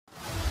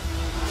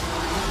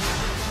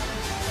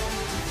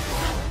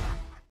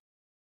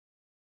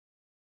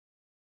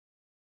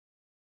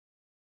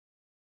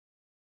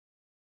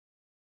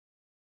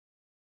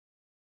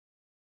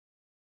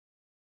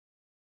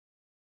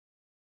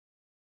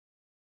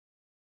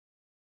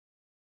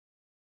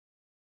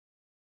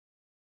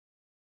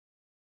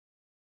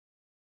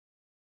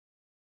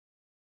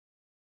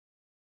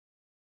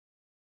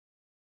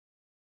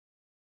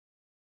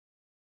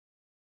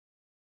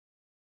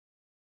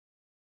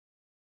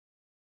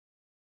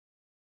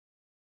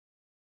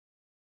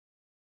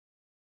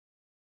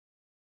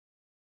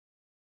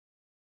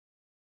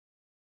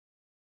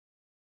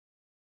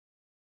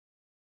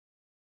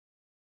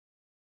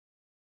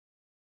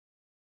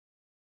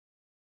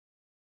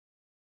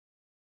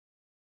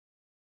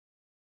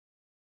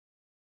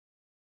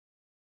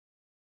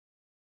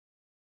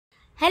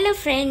Hello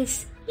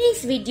friends, in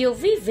this video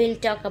we will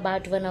talk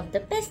about one of the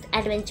best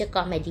adventure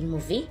comedy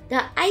movie,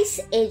 The Ice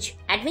Age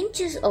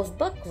Adventures of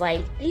Buck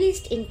Wild,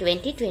 released in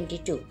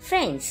 2022.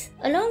 Friends,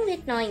 along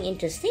with knowing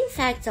interesting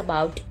facts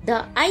about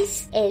The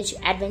Ice Age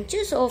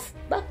Adventures of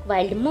Buck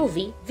Wild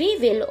movie, we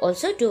will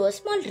also do a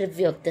small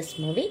review of this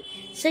movie,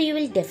 so you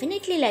will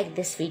definitely like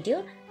this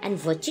video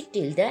and watch it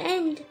till the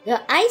end.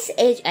 The Ice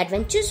Age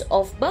Adventures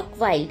of Buck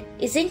Wild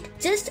isn't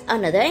just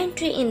another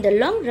entry in the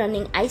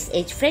long-running Ice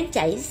Age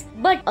franchise,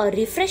 but a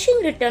refreshing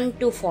return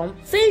to form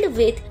filled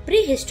with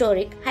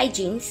prehistoric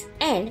hijinks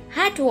and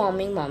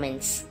heartwarming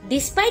moments.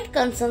 Despite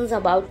concerns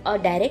about a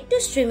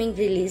direct-to-streaming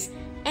release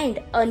and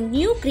a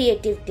new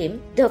creative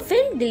team, the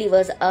film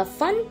delivers a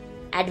fun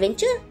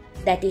adventure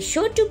that is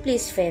sure to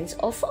please fans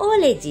of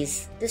all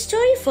ages. The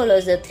story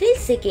follows the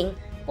thrill-seeking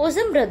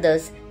Possum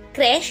brothers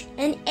Crash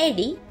and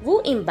Eddie,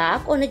 who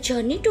embark on a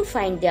journey to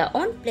find their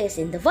own place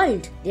in the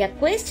world. Their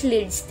quest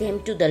leads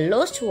them to the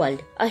Lost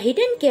World, a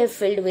hidden cave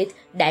filled with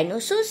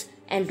dinosaurs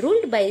and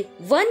ruled by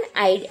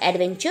one-eyed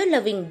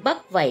adventure-loving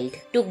Buck Wild.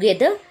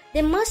 Together,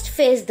 they must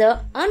face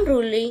the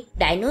unruly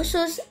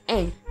dinosaurs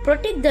and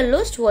protect the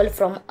Lost World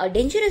from a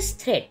dangerous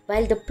threat.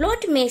 While the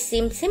plot may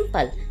seem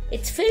simple,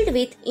 it's filled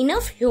with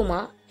enough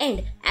humor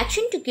and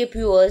action to keep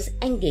viewers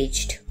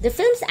engaged. The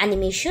film's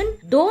animation,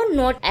 though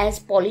not as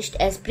polished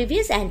as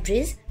previous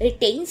entries,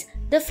 retains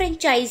the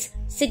franchise's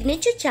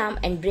signature charm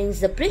and brings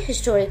the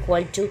prehistoric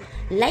world to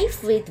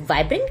life with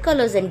vibrant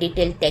colors and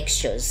detailed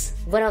textures.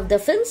 One of the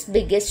film's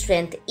biggest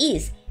strengths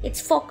is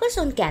its focus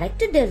on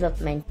character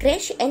development.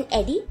 Crash and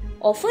Eddie,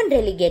 often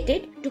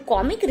relegated to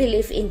comic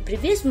relief in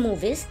previous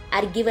movies,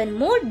 are given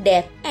more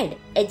depth and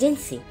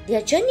agency.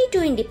 Their journey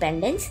to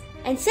independence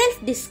and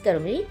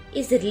self-discovery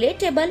is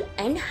relatable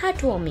and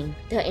heartwarming.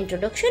 The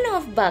introduction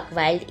of Buck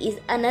Wild is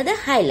another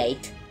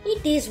highlight.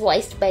 It is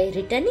voiced by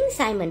returning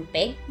Simon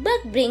Pegg.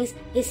 Buck brings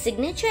his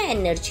signature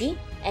energy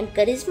and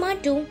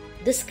charisma to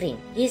the screen.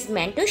 His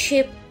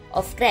mentorship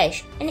of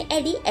Crash and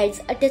Eddie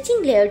adds a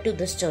touching layer to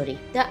the story.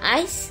 The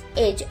Ice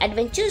Age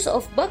Adventures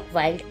of Buck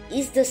Wild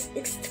is the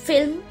sixth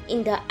film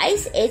in the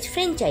Ice Age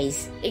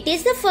franchise. It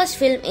is the first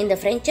film in the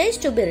franchise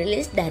to be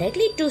released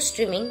directly to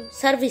streaming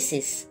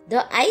services.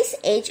 The Ice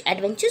Age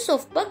Adventures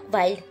of Buck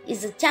Wild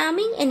is a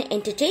charming and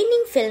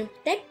entertaining film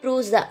that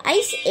proves the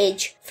Ice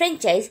Age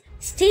franchise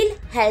still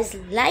has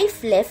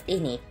life left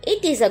in it.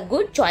 It is a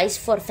good choice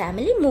for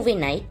family movie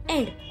night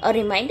and a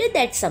reminder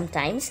that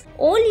sometimes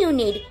all you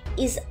need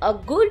is a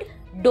good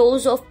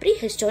dose of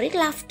prehistoric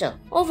laughter.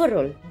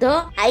 Overall,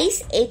 The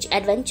Ice Age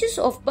Adventures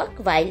of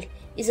Buck Wild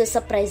is a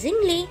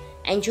surprisingly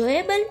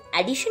enjoyable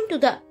addition to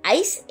the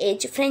Ice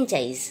Age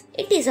franchise.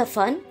 It is a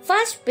fun,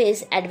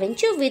 fast-paced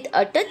adventure with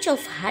a touch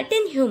of heart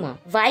and humor.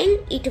 While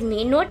it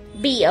may not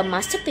be a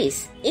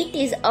masterpiece, it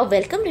is a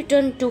welcome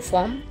return to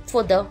form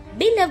for the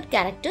beloved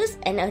characters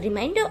and a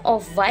reminder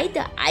of why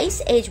the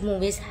Ice Age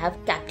movies have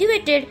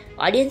captivated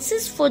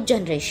audiences for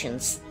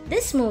generations.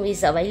 This movie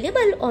is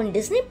available on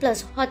Disney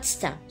Plus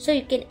Hotstar, so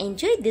you can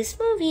enjoy this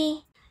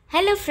movie.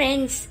 Hello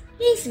friends,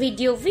 in this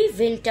video we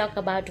will talk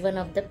about one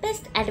of the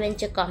best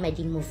adventure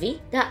comedy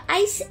movie, The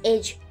Ice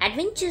Age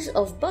Adventures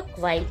of Buck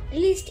Wild,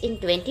 released in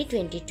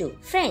 2022.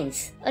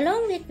 Friends,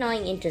 along with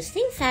knowing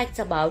interesting facts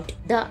about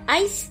The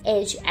Ice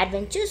Age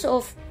Adventures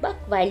of Buck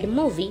Wild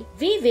movie,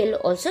 we will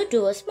also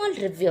do a small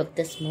review of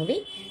this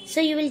movie, so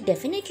you will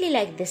definitely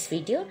like this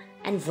video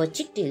and watch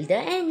it till the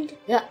end.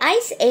 The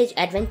Ice Age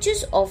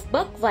Adventures of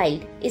Buck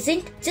Wild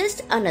isn't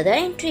just another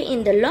entry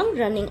in the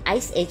long-running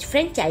Ice Age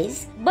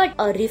franchise, but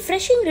a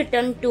refreshing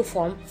return to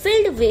form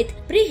filled with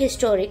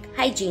prehistoric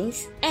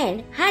hijinks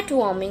and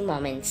heartwarming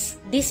moments.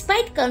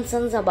 Despite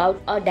concerns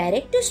about a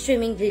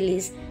direct-to-streaming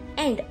release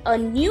and a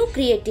new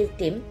creative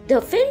team,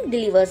 the film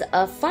delivers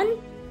a fun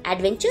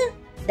adventure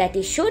that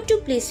is sure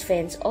to please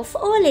fans of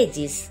all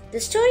ages. The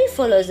story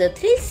follows the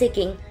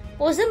thrill-seeking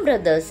Possum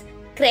brothers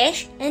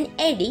Crash and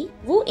Eddie,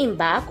 who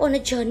embark on a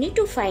journey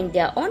to find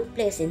their own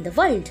place in the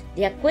world.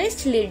 Their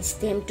quest leads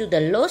them to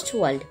the Lost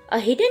World, a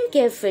hidden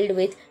cave filled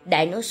with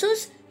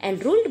dinosaurs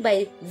and ruled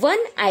by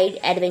one-eyed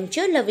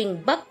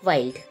adventure-loving Buck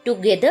Wild.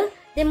 Together,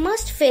 they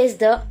must face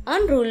the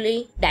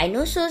unruly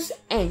dinosaurs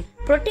and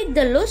protect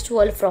the Lost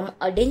World from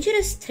a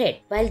dangerous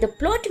threat. While the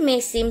plot may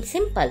seem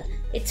simple,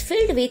 it's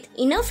filled with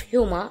enough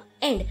humor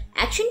and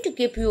action to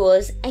keep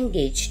viewers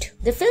engaged.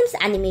 The film's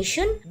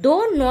animation,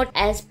 though not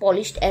as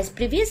polished as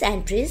previous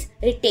entries,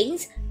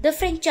 retains the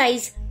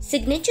franchise's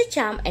signature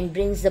charm and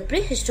brings the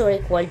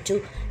prehistoric world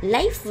to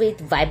life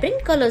with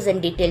vibrant colors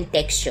and detailed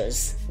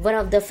textures. One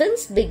of the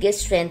film's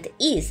biggest strengths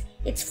is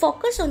its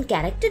focus on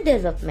character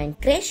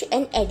development. Crash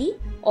and Eddie,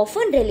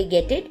 often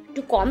relegated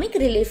to comic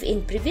relief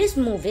in previous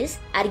movies,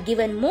 are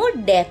given more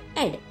depth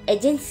and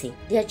agency.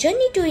 Their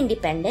journey to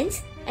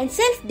independence and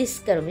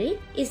self-discovery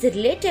is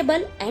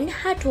relatable and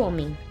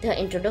heartwarming. The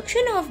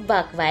introduction of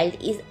Buck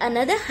Wild is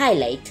another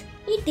highlight.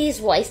 It is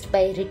voiced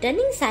by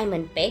returning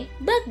Simon Pegg.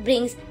 Buck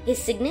brings his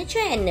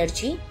signature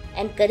energy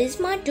and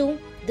charisma to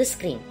the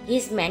screen.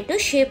 His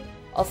mentorship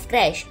of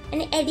Crash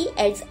and Eddie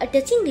adds a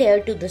touching layer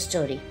to the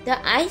story. The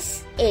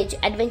Ice Age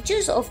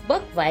Adventures of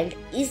Buck Wild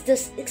is the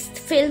sixth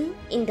film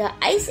in the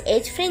Ice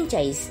Age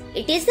franchise.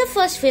 It is the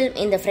first film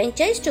in the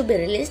franchise to be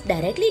released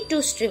directly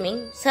to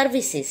streaming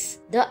services.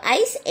 The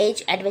Ice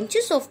Age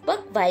Adventures of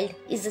Buck Wild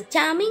is a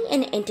charming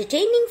and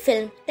entertaining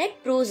film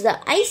that proves the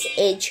Ice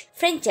Age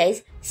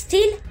franchise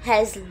still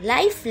has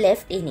life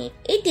left in it.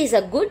 It is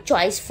a good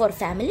choice for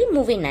family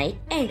movie night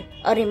and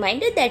a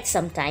reminder that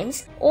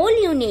sometimes all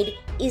you need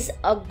is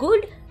a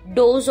good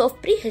dose of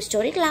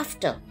prehistoric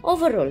laughter.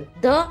 Overall,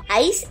 The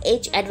Ice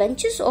Age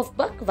Adventures of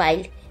Buck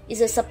Wild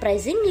is a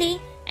surprisingly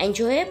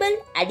enjoyable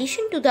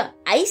addition to the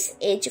Ice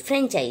Age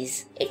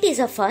franchise. It is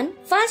a fun,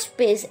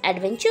 fast-paced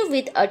adventure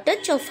with a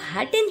touch of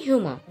heart and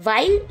humor.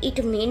 While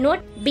it may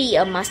not be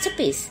a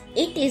masterpiece,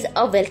 it is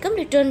a welcome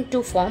return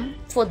to form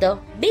for the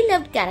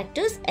beloved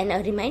characters and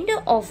a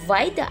reminder of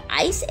why the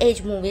Ice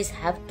Age movies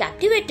have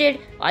captivated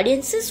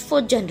audiences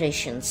for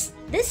generations.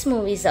 This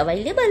movie is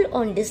available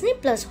on Disney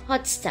Plus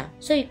Hotstar,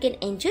 so you can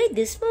enjoy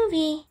this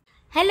movie.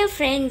 Hello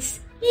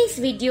friends! In this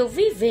video,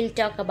 we will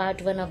talk about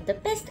one of the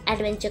best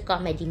adventure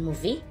comedy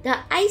movie, The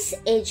Ice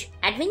Age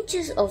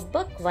Adventures of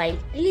Buck Wild,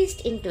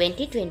 released in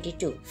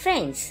 2022.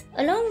 Friends,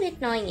 along with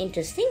knowing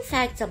interesting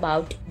facts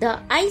about The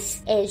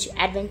Ice Age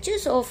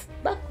Adventures of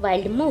Buck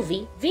Wild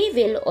movie, we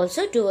will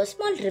also do a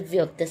small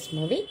review of this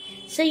movie,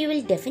 so you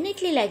will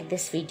definitely like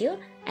this video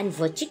and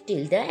watch it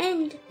till the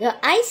end. The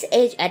Ice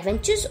Age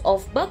Adventures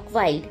of Buck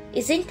Wild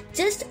isn't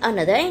just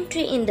another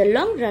entry in the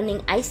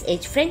long-running Ice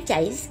Age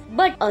franchise,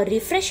 but a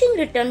refreshing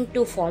return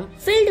to form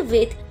filled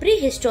with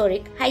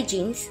prehistoric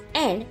hijinks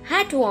and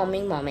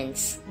heartwarming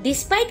moments.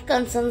 Despite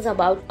concerns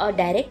about a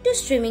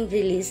direct-to-streaming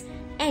release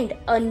and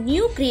a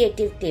new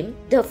creative team,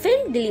 the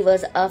film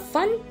delivers a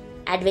fun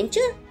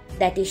adventure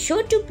that is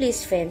sure to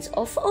please fans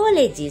of all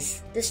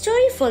ages. The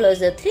story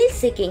follows the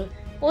thrill-seeking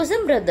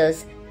Possum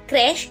brothers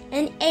Crash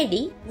and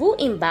Eddie, who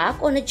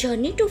embark on a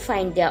journey to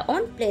find their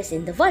own place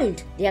in the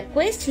world. Their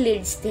quest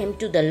leads them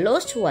to the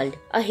Lost World,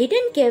 a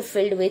hidden cave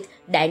filled with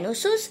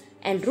dinosaurs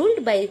and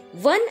ruled by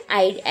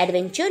one-eyed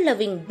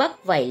adventure-loving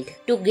Buck Wild.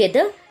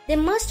 Together, they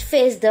must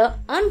face the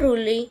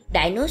unruly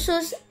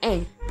dinosaurs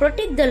and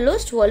protect the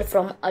Lost World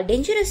from a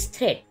dangerous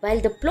threat. While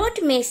the plot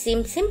may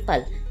seem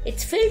simple,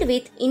 it's filled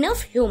with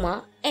enough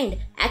humor and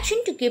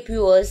action to keep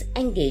viewers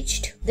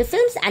engaged. The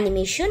film's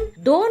animation,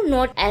 though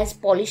not as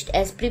polished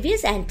as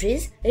previous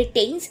entries,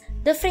 retains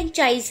the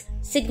franchise's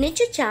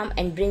signature charm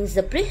and brings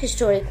the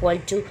prehistoric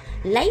world to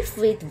life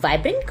with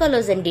vibrant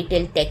colors and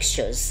detailed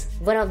textures.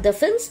 One of the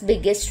film's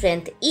biggest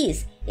strengths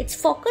is its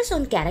focus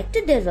on character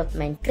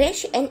development.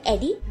 Crash and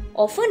Eddie,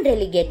 often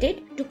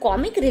relegated to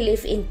comic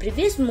relief in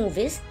previous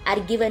movies, are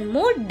given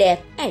more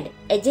depth and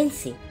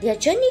agency. Their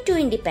journey to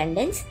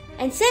independence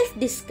and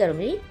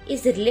self-discovery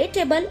is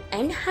relatable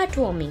and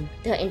heartwarming.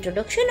 The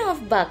introduction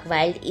of Buck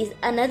Wild is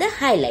another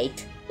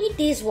highlight. It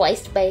is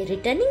voiced by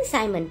returning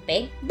Simon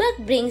Pegg. Buck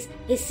brings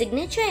his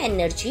signature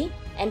energy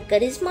and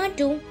charisma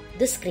to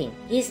the screen.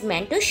 His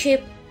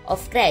mentorship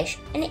of Crash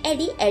and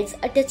Eddie adds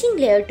a touching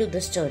layer to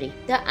the story.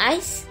 The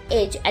Ice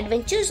Age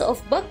Adventures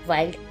of Buck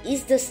Wild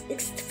is the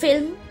sixth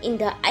film in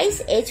the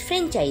Ice Age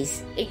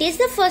franchise. It is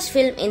the first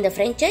film in the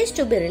franchise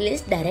to be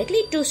released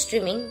directly to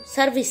streaming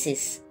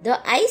services. The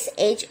Ice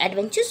Age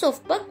Adventures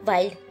of Buck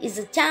Wild is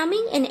a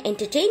charming and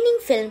entertaining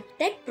film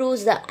that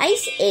proves the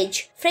Ice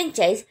Age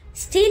franchise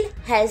still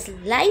has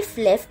life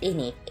left in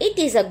it. It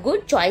is a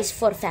good choice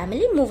for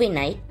family movie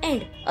night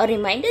and a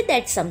reminder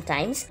that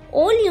sometimes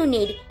all you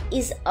need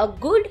is a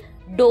good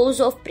dose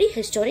of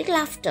prehistoric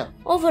laughter.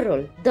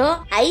 Overall, The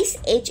Ice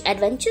Age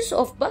Adventures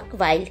of Buck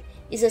Wild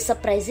is a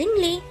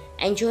surprisingly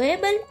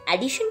enjoyable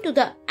addition to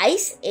the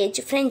Ice Age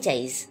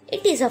franchise.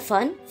 It is a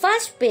fun,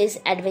 fast-paced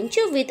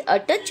adventure with a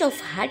touch of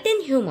heart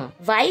and humor.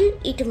 While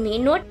it may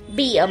not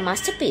be a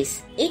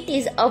masterpiece, it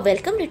is a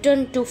welcome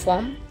return to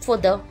form for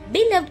the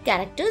beloved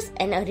characters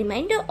and a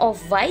reminder of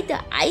why the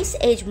Ice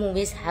Age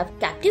movies have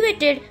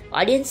captivated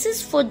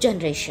audiences for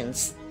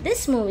generations.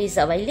 This movie is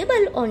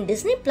available on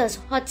Disney Plus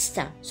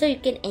Hotstar, so you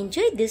can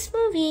enjoy this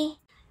movie.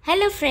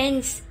 Hello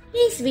friends! In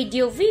this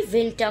video, we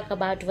will talk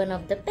about one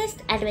of the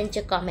best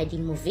adventure comedy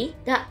movie,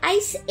 The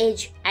Ice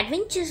Age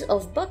Adventures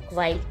of Buck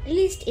Wild,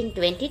 released in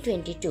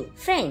 2022.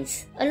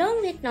 Friends,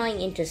 along with knowing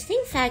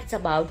interesting facts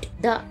about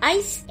The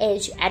Ice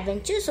Age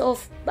Adventures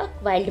of Buck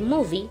Wild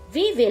movie,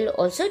 we will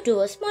also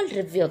do a small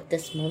review of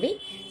this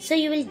movie, so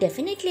you will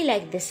definitely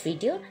like this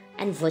video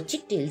and watch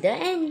it till the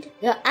end.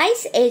 The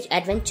Ice Age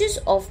Adventures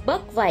of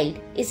Buck Wild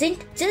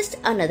isn't just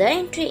another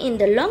entry in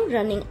the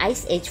long-running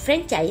Ice Age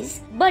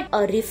franchise, but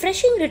a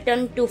refreshing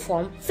return to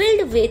form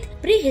filled with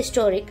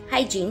prehistoric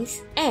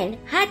hijinks and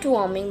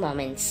heartwarming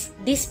moments.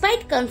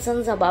 Despite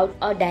concerns about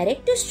a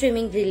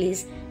direct-to-streaming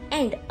release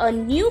and a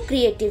new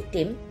creative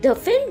team, the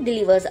film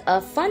delivers a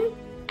fun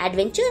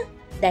adventure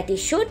that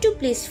is sure to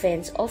please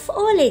fans of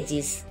all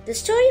ages. The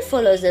story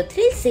follows the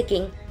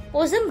thrill-seeking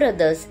Possum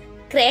brothers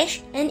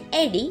Crash and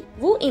Eddie,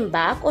 who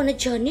embark on a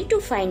journey to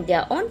find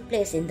their own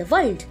place in the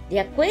world.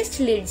 Their quest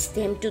leads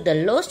them to the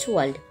Lost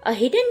World, a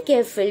hidden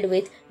cave filled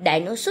with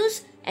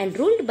dinosaurs and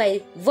ruled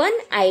by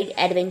one-eyed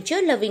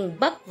adventure-loving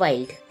Buck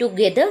Wild.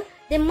 Together,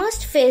 they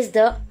must face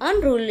the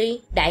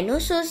unruly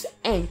dinosaurs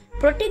and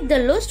protect the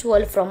lost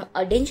world from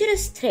a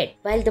dangerous threat.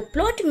 While the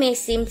plot may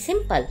seem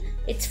simple,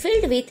 it's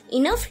filled with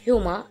enough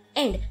humor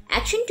and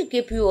action to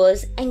keep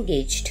viewers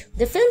engaged.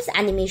 The film's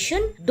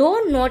animation,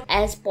 though not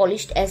as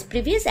polished as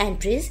previous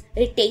entries,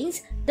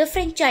 retains the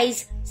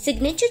franchise's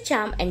signature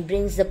charm and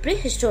brings the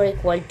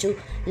prehistoric world to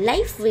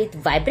life with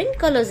vibrant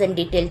colors and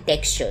detailed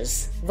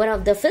textures. One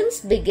of the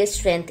film's biggest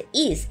strengths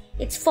is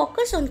its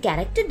focus on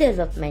character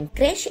development.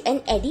 Crash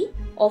and Eddie,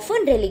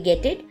 often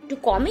relegated to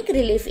comic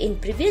relief in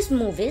previous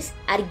movies,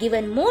 are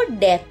given more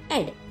depth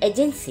and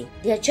agency.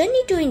 Their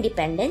journey to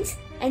independence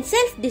and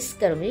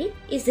self-discovery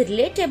is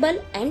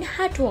relatable and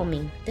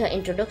heartwarming. The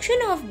introduction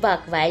of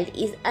Buck Wild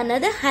is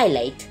another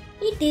highlight.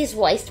 It is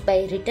voiced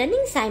by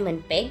returning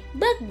Simon Pegg.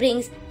 Buck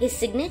brings his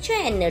signature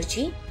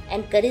energy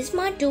and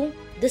charisma to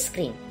the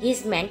screen.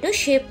 His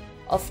mentorship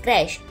of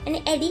Crash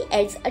and Eddie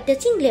adds a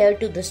touching layer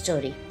to the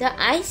story. The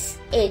Ice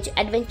Age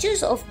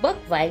Adventures of Buck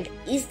Wild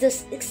is the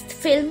sixth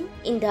film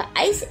in the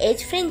Ice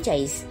Age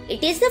franchise.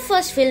 It is the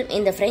first film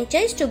in the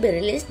franchise to be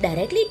released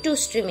directly to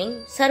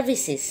streaming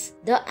services.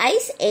 The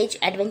Ice Age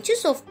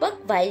Adventures of Buck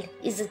Wild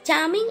is a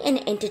charming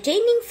and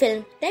entertaining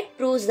film that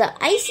proves the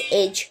Ice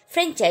Age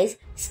franchise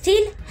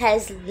still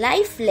has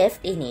life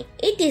left in it.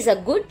 It is a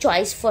good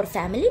choice for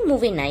family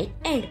movie night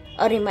and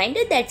a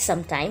reminder that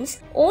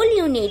sometimes all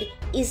you need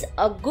is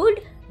a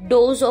good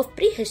dose of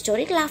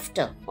prehistoric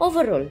laughter.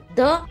 Overall,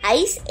 the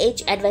Ice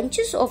Age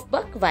Adventures of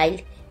Buck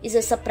Wild is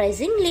a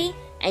surprisingly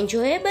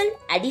enjoyable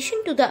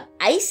addition to the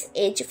Ice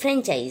Age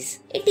franchise.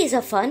 It is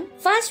a fun,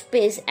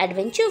 fast-paced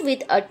adventure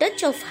with a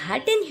touch of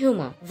heart and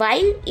humor.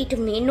 While it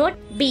may not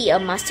be a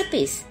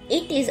masterpiece,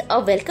 it is a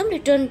welcome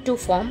return to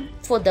form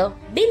for the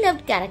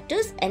beloved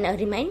characters and a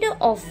reminder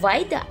of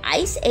why the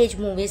Ice Age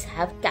movies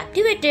have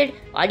captivated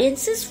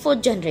audiences for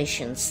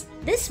generations.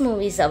 This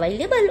movie is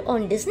available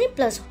on Disney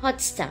Plus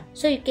Hotstar,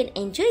 so you can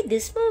enjoy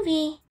this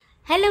movie.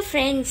 Hello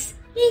friends!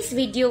 In this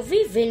video,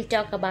 we will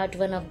talk about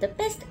one of the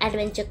best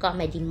adventure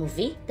comedy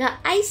movie, The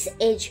Ice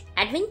Age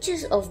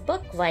Adventures of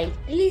Buck Wild,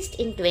 released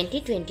in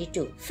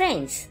 2022.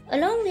 Friends,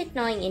 along with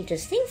knowing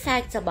interesting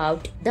facts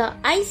about The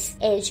Ice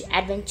Age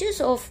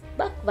Adventures of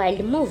Buck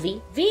Wild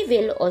movie, we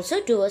will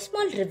also do a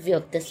small review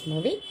of this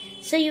movie,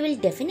 so you will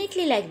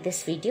definitely like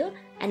this video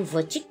and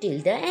watch it till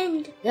the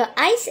end. The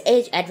Ice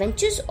Age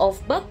Adventures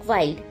of Buck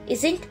Wild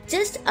isn't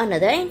just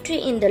another entry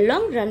in the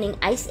long-running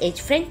Ice Age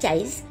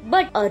franchise,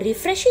 but a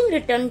refreshing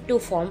return to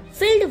form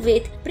filled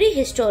with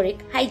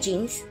prehistoric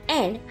hijinks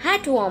and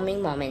heartwarming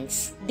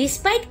moments.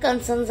 Despite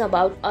concerns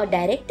about a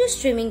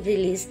direct-to-streaming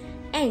release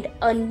and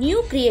a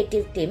new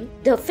creative team,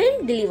 the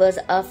film delivers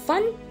a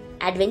fun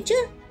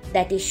adventure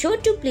that is sure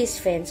to please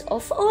fans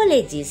of all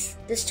ages.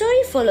 The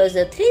story follows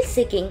the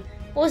thrill-seeking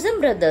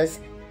Possum brothers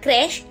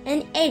Crash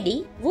and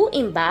Eddie, who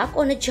embark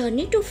on a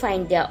journey to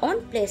find their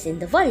own place in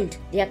the world.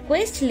 Their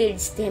quest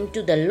leads them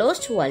to the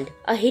Lost World,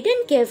 a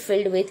hidden cave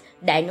filled with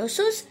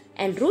dinosaurs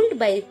and ruled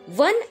by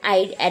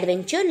one-eyed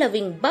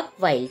adventure-loving Buck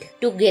Wild.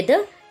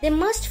 Together, they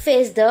must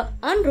face the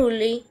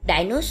unruly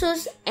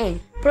dinosaurs and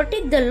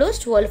protect the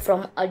lost world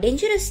from a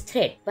dangerous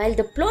threat. While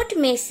the plot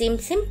may seem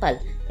simple,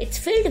 it's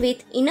filled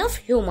with enough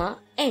humor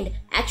and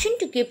action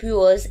to keep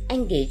viewers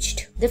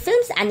engaged. The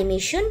film's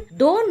animation,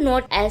 though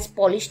not as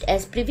polished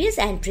as previous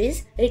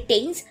entries,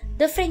 retains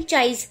the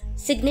franchise's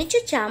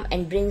signature charm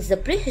and brings the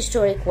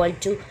prehistoric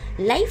world to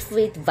life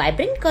with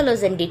vibrant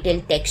colors and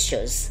detailed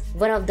textures.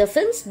 One of the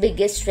film's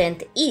biggest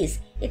strengths is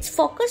its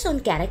focus on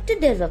character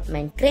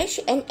development. Crash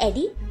and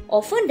Eddie,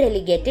 often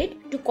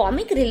relegated to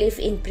comic relief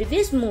in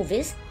previous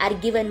movies, are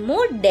given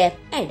more depth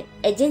and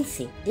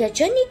agency. Their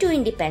journey to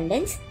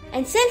independence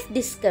and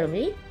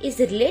self-discovery is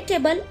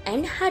relatable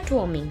and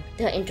heartwarming.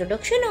 The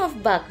introduction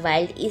of Buck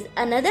Wild is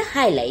another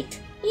highlight.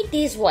 It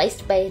is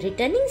voiced by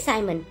returning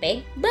Simon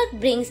Pegg. Buck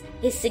brings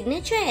his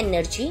signature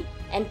energy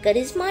and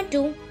charisma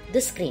to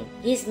the screen.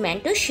 His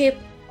mentorship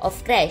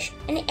of Crash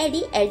and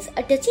Eddie adds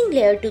a touching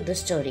layer to the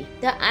story.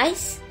 The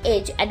Ice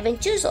Age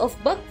Adventures of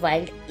Buck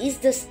Wild is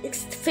the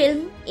sixth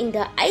film in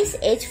the Ice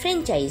Age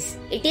franchise.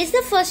 It is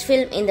the first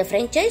film in the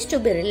franchise to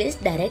be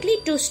released directly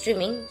to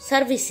streaming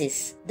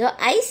services. The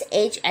Ice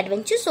Age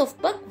Adventures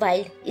of Buck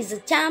Wild is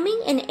a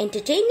charming and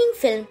entertaining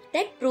film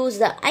that proves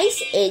the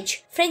Ice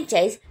Age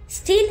franchise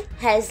still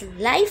has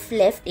life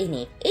left in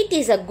it. It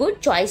is a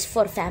good choice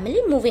for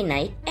family movie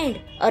night and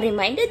a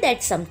reminder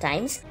that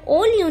sometimes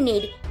all you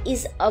need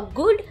is a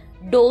good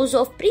dose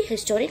of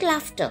prehistoric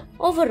laughter.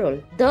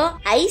 Overall, The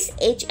Ice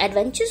Age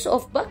Adventures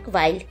of Buck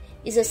Wild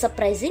is a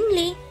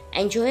surprisingly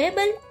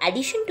enjoyable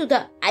addition to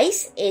the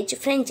Ice Age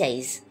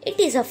franchise. It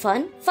is a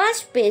fun,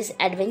 fast-paced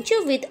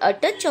adventure with a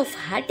touch of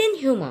heart and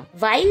humor.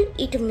 While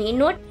it may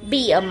not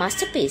be a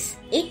masterpiece,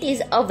 it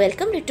is a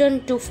welcome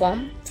return to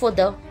form for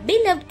the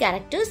beloved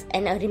characters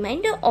and a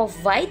reminder of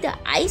why the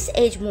Ice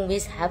Age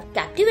movies have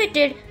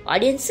captivated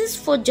audiences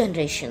for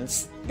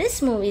generations.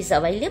 This movie is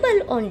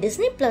available on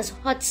Disney Plus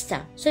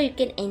Hotstar, so you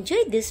can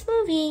enjoy this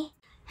movie.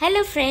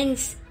 Hello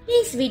friends!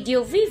 Today's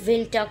video we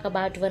will talk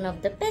about one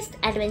of the best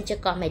adventure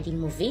comedy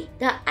movie,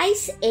 The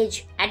Ice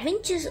Age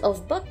Adventures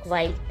of Buck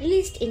Wild,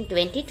 released in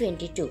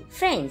 2022.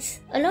 Friends,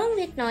 along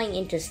with knowing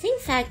interesting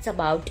facts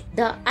about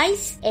The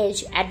Ice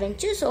Age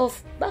Adventures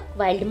of Buck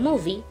Wild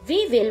movie,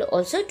 we will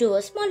also do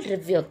a small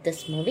review of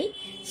this movie,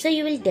 so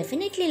you will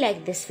definitely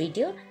like this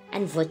video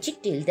and watch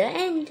it till the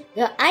end.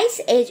 The Ice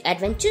Age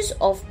Adventures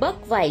of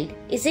Buck Wild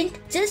isn't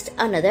just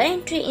another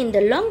entry in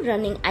the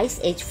long-running Ice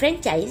Age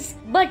franchise,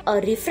 but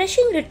a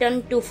refreshing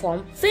return to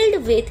form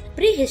filled with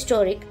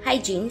prehistoric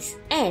hijinks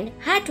and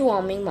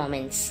heartwarming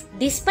moments.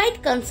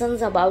 Despite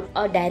concerns about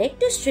a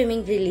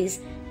direct-to-streaming release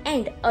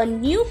and a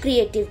new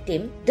creative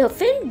team, the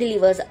film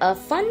delivers a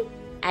fun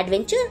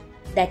adventure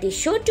that is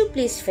sure to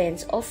please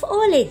fans of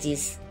all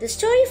ages. The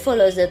story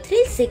follows the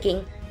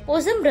thrill-seeking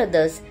Possum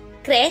brothers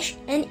Crash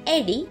and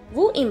Eddie,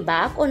 who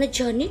embark on a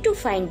journey to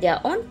find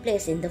their own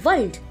place in the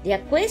world. Their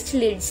quest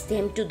leads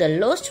them to the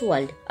Lost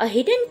World, a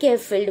hidden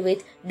cave filled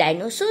with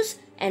dinosaurs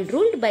and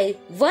ruled by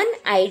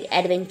one-eyed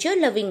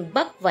adventure-loving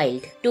Buck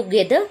Wild.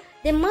 Together,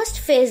 they must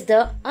face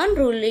the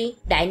unruly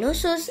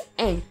dinosaurs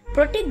and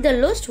protect the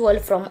Lost World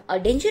from a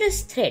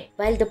dangerous threat.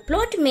 While the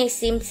plot may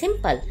seem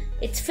simple,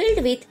 it's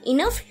filled with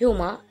enough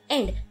humor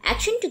and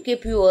action to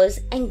keep viewers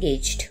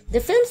engaged. The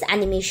film's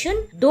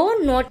animation, though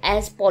not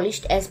as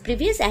polished as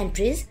previous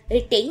entries,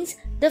 retains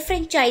the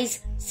franchise's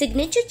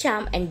signature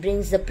charm and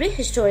brings the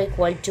prehistoric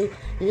world to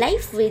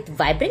life with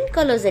vibrant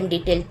colors and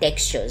detailed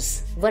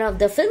textures. One of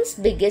the film's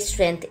biggest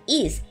strengths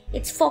is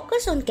its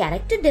focus on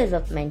character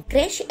development.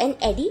 Crash and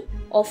Eddie,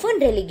 often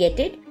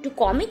relegated to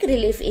comic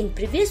relief in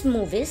previous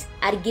movies,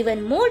 are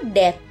given more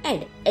depth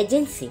and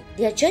agency.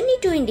 Their journey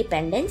to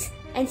independence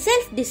and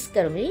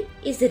self-discovery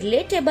is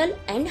relatable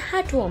and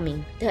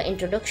heartwarming. The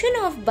introduction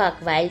of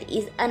Buck Wild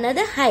is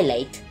another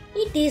highlight.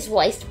 It is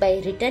voiced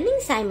by returning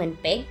Simon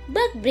Pegg.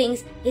 Buck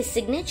brings his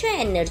signature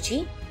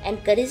energy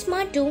and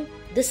charisma to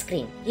the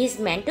screen. His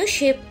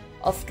mentorship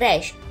of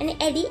Crash and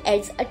Eddie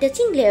adds a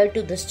touching layer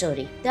to the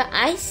story. The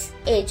Ice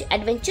Age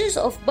Adventures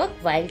of Buck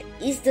Wild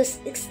is the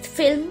sixth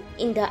film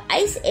in the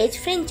Ice Age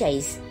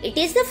franchise. It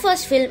is the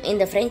first film in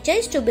the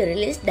franchise to be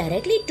released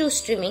directly to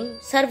streaming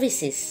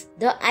services.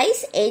 The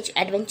Ice Age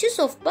Adventures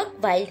of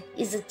Buck Wild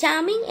is a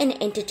charming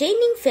and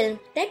entertaining film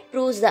that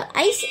proves the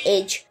Ice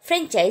Age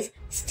franchise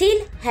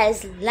still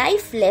has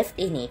life left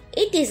in it.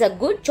 It is a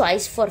good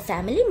choice for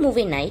family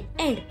movie night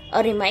and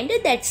a reminder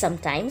that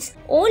sometimes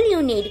all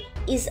you need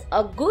is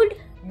a good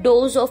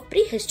dose of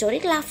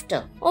prehistoric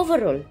laughter.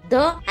 Overall,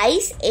 The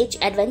Ice Age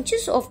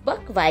Adventures of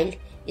Buck Wild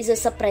is a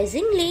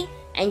surprisingly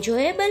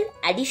enjoyable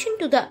addition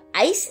to the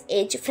Ice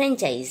Age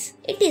franchise.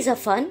 It is a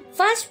fun,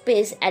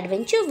 fast-paced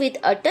adventure with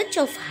a touch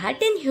of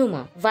heart and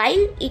humor.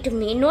 While it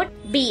may not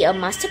be a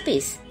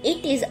masterpiece,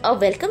 it is a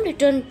welcome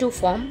return to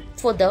form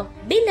for the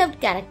beloved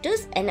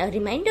characters and a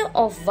reminder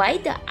of why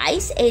the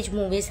Ice Age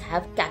movies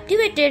have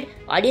captivated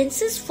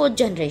audiences for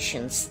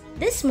generations.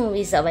 This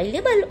movie is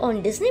available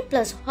on Disney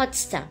Plus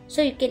Hotstar,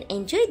 so you can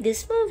enjoy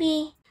this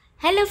movie.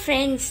 Hello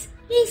friends!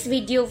 In this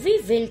video, we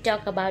will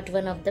talk about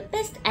one of the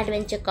best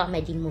adventure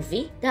comedy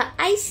movie, The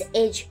Ice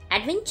Age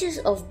Adventures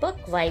of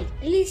Buck Wild,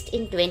 released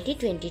in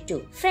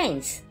 2022.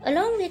 Friends,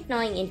 along with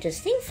knowing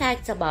interesting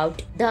facts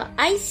about The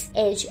Ice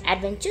Age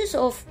Adventures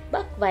of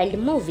Buck Wild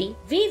movie,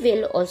 we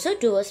will also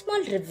do a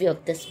small review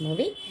of this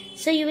movie,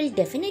 so you will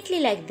definitely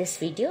like this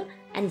video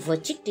and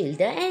watch it till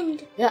the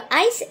end. The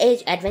Ice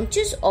Age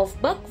Adventures of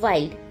Buck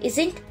Wild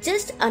isn't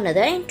just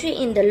another entry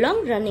in the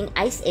long-running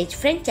Ice Age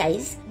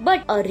franchise,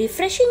 but a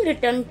refreshing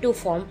return to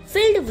form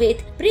filled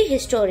with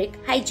prehistoric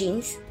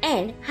hijinks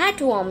and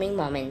heartwarming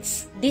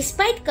moments.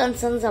 Despite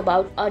concerns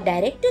about a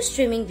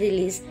direct-to-streaming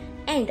release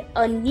and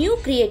a new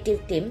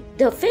creative team,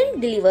 the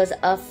film delivers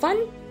a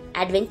fun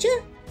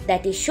adventure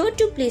that is sure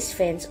to please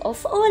fans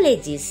of all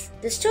ages.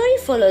 The story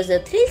follows the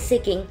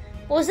thrill-seeking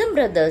Possum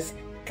brothers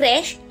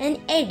Crash and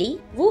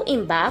Eddie, who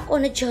embark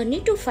on a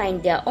journey to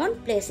find their own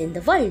place in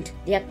the world.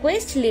 Their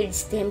quest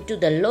leads them to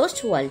the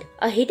Lost World,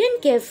 a hidden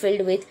cave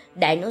filled with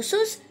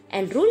dinosaurs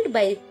and ruled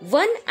by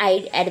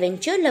one-eyed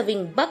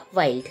adventure-loving Buck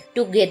Wild.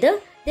 Together,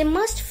 they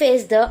must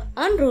face the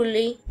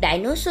unruly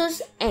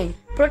dinosaurs and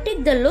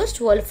protect the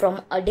Lost World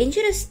from a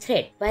dangerous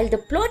threat. While the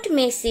plot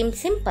may seem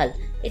simple,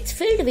 it's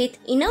filled with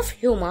enough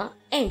humor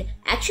and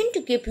action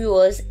to keep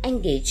viewers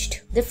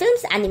engaged. The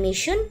film's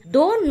animation,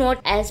 though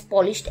not as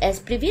polished as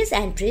previous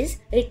entries,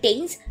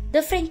 retains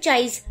the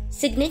franchise's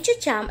signature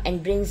charm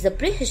and brings the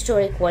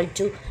prehistoric world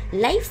to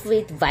life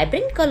with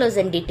vibrant colors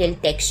and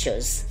detailed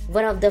textures.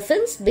 One of the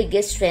film's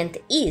biggest strengths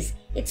is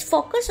its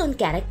focus on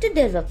character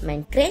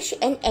development. Crash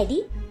and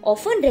Eddie,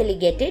 often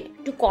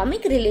relegated to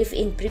comic relief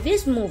in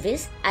previous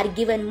movies, are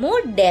given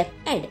more depth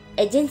and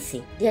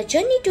agency. Their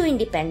journey to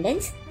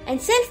independence and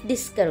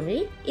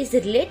self-discovery is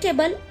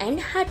relatable and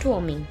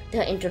heartwarming.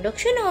 The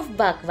introduction of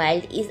Buck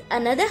Wild is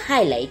another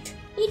highlight.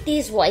 It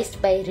is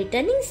voiced by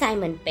returning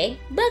Simon Pegg.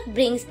 Buck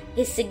brings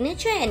his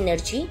signature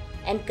energy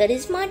and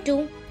charisma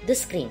to the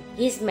screen.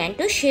 His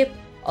mentorship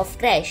of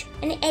Crash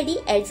and Eddie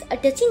adds a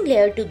touching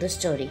layer to the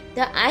story.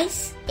 The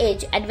Ice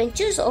Age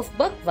Adventures of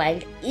Buck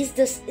Wild is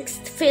the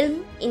sixth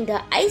film in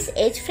the Ice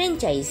Age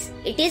franchise.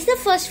 It is the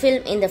first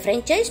film in the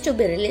franchise to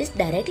be released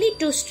directly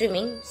to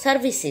streaming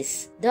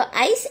services. The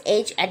Ice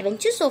Age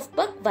Adventures of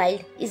Buck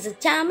Wild is a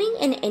charming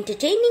and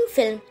entertaining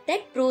film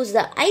that proves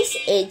the Ice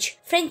Age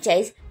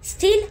franchise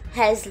still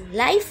has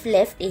life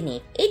left in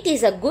it. It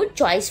is a good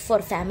choice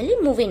for family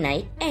movie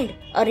night and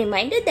a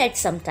reminder that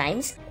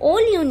sometimes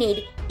all you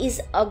need is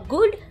a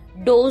good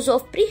dose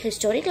of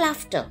prehistoric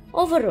laughter.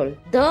 Overall,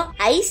 The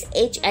Ice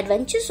Age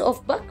Adventures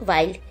of Buck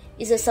Wild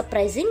is a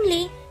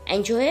surprisingly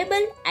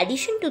enjoyable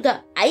addition to the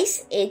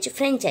Ice Age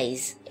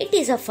franchise. It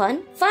is a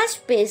fun,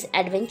 fast-paced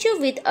adventure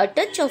with a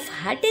touch of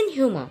heart and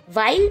humor.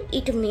 While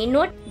it may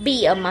not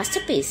be a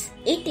masterpiece,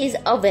 it is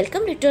a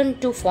welcome return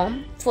to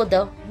form for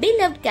the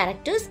beloved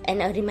characters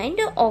and a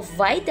reminder of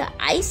why the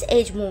Ice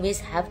Age movies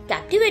have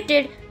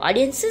captivated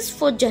audiences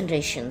for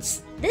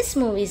generations. This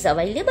movie is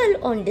available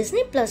on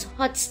Disney Plus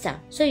Hotstar,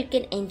 so you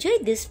can enjoy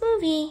this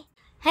movie.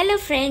 Hello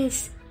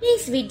friends! In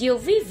this video,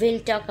 we will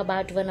talk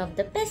about one of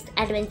the best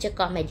adventure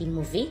comedy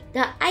movie,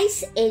 The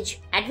Ice Age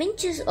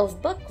Adventures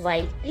of Buck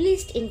Wild,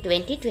 released in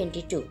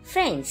 2022.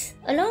 Friends,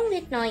 along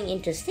with knowing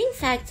interesting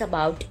facts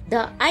about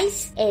The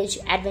Ice Age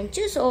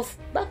Adventures of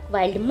Buck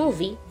Wild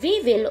movie,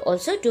 we will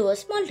also do a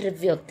small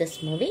review of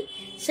this movie,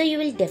 so you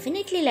will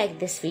definitely like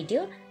this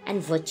video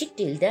and watch it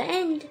till the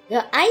end.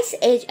 The Ice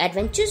Age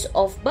Adventures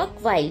of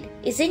Buck Wild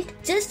isn't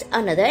just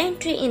another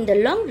entry in the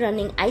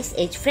long-running Ice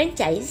Age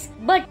franchise,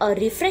 but a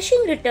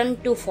refreshing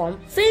return to form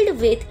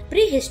filled with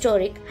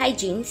prehistoric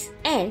hijinks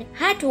and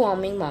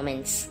heartwarming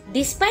moments.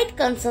 Despite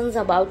concerns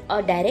about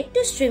a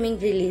direct-to-streaming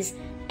release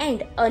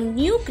and a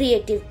new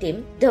creative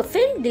team, the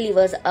film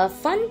delivers a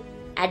fun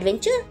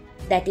adventure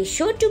that is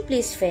sure to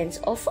please fans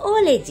of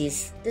all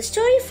ages. The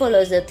story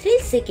follows the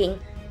thrill-seeking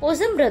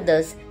Possum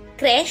brothers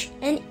Crash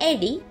and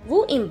Eddie,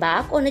 who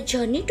embark on a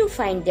journey to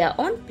find their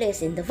own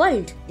place in the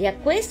world. Their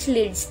quest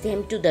leads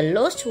them to the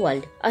Lost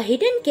World, a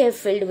hidden cave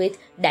filled with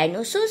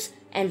dinosaurs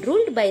and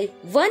ruled by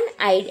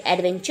one-eyed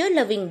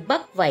adventure-loving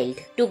Buck Wild.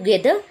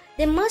 Together,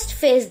 they must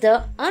face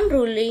the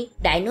unruly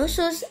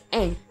dinosaurs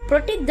and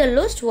protect the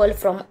Lost World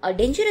from a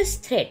dangerous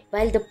threat.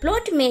 While the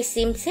plot may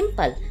seem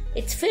simple,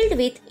 it's filled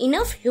with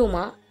enough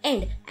humor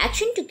and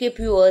action to keep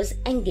viewers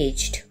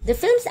engaged. The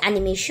film's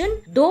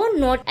animation, though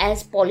not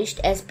as polished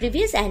as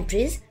previous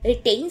entries,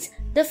 retains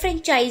the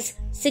franchise's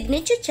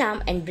signature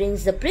charm and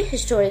brings the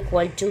prehistoric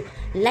world to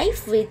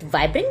life with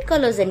vibrant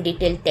colors and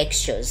detailed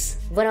textures.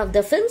 One of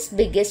the film's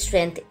biggest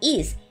strengths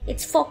is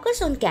its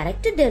focus on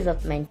character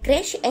development.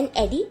 Crash and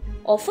Eddie,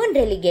 often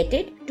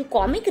relegated to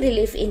comic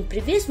relief in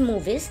previous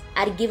movies,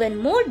 are given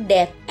more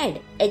depth and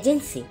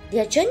agency.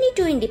 Their journey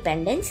to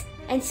independence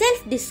and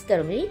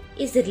self-discovery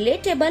is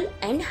relatable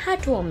and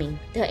heartwarming.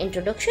 The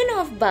introduction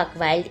of Buck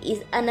Wild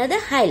is another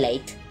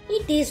highlight.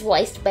 It is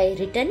voiced by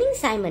returning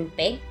Simon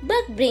Pegg.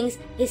 Buck brings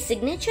his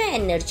signature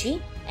energy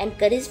and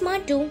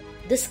charisma to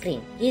the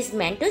screen. His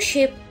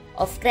mentorship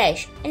of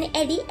Crash and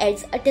Eddie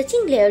adds a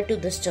touching layer to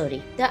the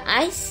story. The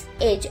Ice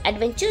Age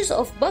Adventures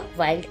of Buck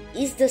Wild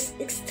is the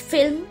sixth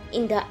film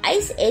in the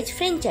Ice Age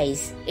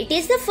franchise. It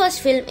is the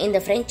first film in the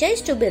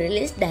franchise to be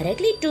released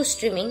directly to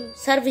streaming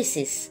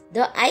services.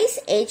 The Ice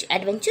Age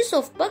Adventures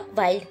of Buck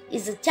Wild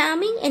is a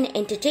charming and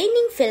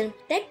entertaining film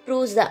that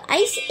proves the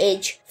Ice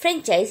Age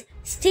franchise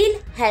still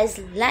has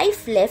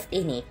life left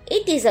in it.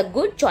 It is a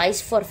good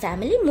choice for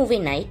family movie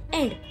night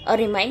and a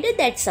reminder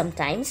that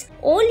sometimes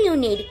all you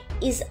need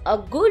is a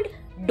good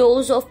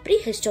dose of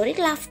prehistoric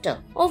laughter.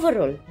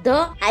 Overall,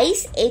 The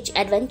Ice Age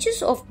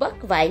Adventures of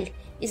Buck Wild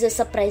is a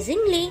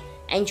surprisingly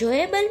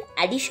enjoyable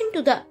addition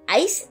to the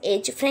Ice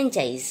Age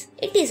franchise.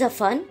 It is a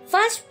fun,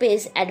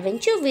 fast-paced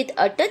adventure with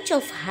a touch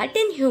of heart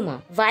and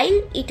humor.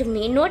 While it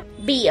may not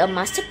be a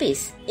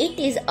masterpiece, it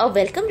is a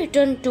welcome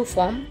return to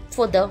form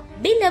for the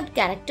beloved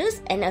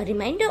characters and a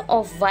reminder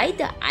of why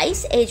the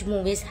Ice Age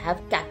movies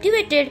have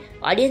captivated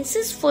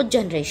audiences for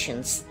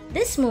generations.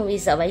 This movie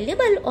is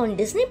available on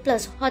Disney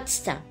Plus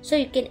Hotstar, so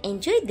you can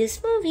enjoy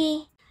this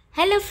movie.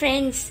 Hello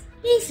friends!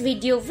 In this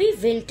video, we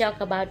will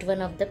talk about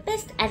one of the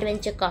best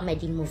adventure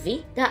comedy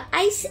movie, The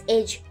Ice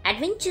Age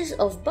Adventures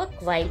of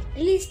Buck Wild,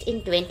 released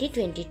in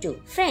 2022.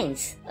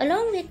 Friends,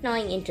 along with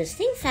knowing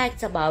interesting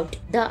facts about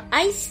The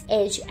Ice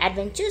Age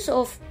Adventures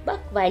of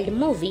Buck Wild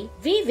movie,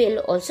 we will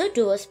also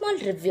do a small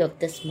review of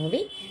this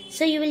movie,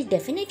 so you will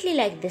definitely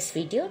like this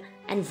video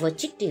and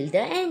watch it till the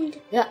end.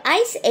 The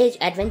Ice Age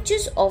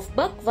Adventures of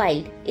Buck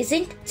Wild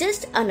isn't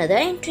just another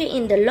entry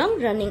in the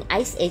long-running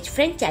Ice Age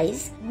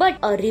franchise, but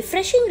a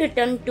refreshing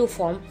return to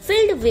form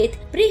filled with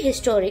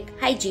prehistoric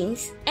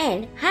hijinks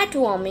and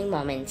heartwarming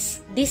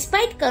moments.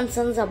 Despite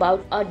concerns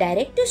about a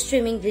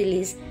direct-to-streaming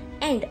release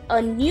and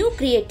a new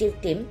creative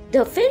team,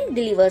 the film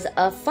delivers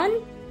a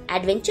fun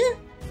adventure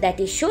that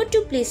is sure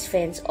to please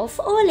fans of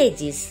all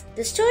ages.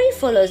 The story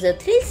follows the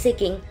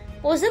thrill-seeking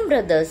Possum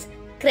brothers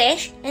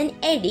Crash and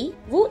Eddie,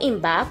 who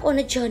embark on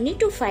a journey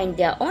to find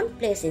their own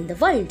place in the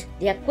world.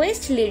 Their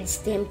quest leads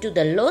them to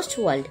the Lost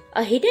World,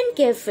 a hidden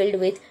cave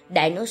filled with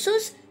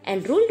dinosaurs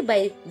and ruled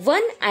by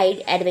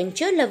one-eyed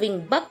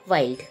adventure-loving Buck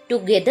Wild.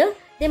 Together,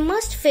 they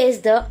must face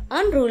the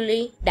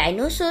unruly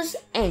dinosaurs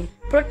and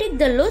protect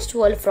the lost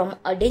world from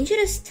a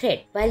dangerous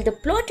threat. While the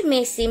plot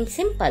may seem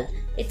simple,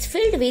 it's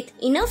filled with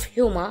enough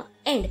humor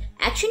and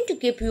action to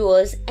keep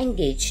viewers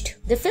engaged.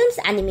 The film's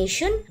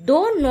animation,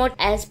 though not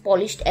as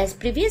polished as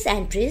previous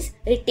entries,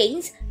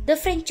 retains the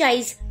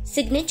franchise's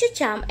signature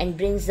charm and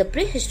brings the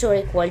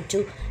prehistoric world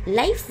to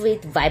life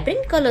with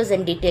vibrant colors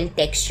and detailed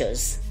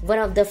textures. One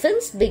of the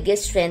film's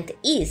biggest strengths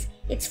is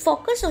its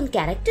focus on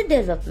character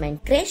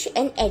development. Crash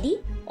and Eddie,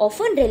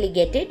 often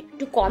relegated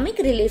to comic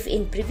relief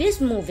in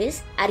previous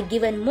movies, are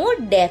given more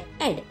depth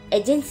and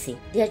agency.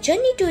 Their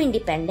journey to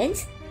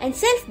independence and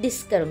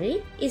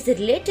self-discovery is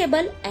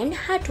relatable and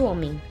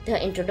heartwarming.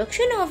 The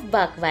introduction of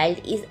Buck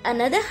Wild is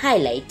another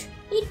highlight.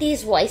 It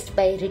is voiced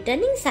by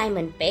returning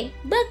Simon Pegg.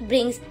 Buck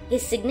brings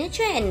his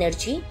signature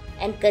energy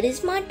and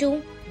charisma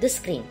to the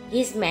screen.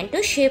 His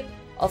mentorship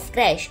of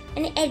Crash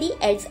and Eddie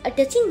adds a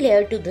touching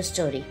layer to the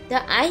story.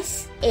 The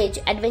Ice Age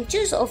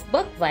Adventures of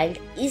Buck Wild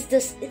is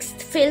the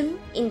sixth film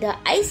in the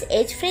Ice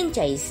Age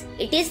franchise.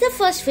 It is the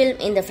first film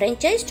in the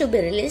franchise to be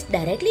released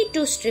directly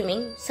to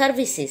streaming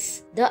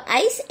services. The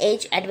Ice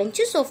Age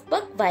Adventures of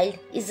Buck Wild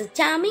is a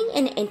charming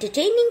and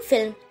entertaining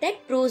film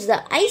that proves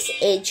the Ice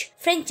Age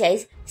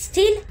franchise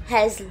still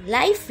has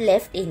life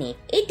left in it.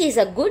 It is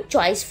a good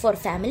choice for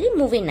family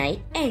movie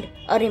night and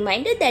a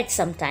reminder that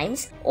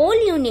sometimes all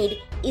you need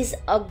is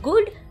a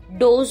good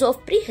dose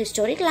of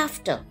prehistoric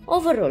laughter.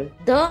 Overall,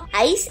 the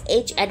Ice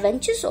Age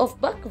Adventures of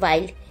Buck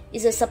Wild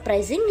is a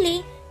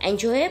surprisingly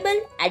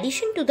enjoyable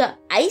addition to the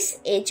Ice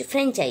Age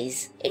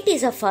franchise. It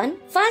is a fun,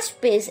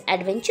 fast-paced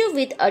adventure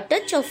with a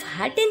touch of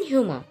heart and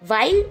humor.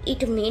 While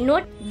it may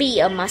not be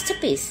a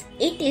masterpiece,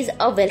 it is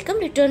a welcome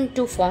return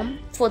to form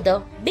for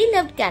the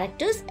beloved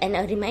characters and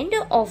a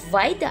reminder of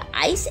why the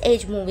Ice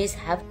Age movies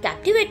have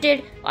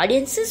captivated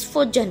audiences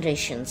for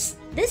generations.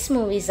 This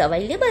movie is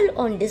available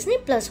on Disney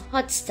Plus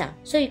Hotstar,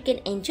 so you can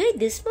enjoy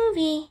this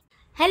movie.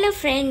 Hello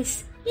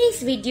friends! In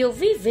this video,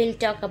 we will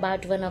talk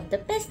about one of the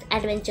best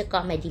adventure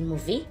comedy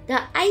movie,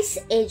 The Ice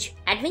Age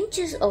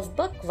Adventures of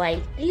Buck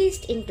Wild,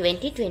 released in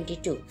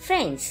 2022.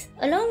 Friends,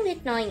 along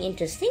with knowing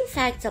interesting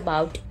facts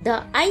about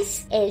The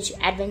Ice Age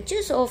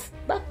Adventures of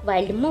Buck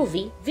Wild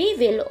movie, we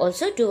will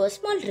also do a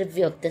small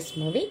review of this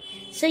movie,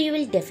 so you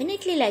will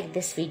definitely like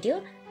this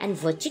video and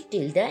watch it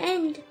till the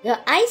end. The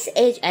Ice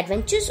Age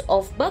Adventures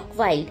of Buck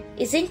Wild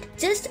isn't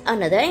just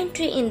another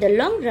entry in the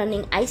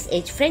long-running Ice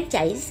Age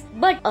franchise,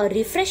 but a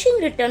refreshing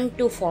return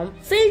to form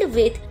filled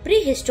with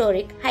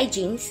prehistoric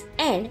hijinks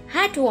and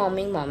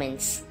heartwarming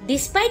moments.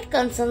 Despite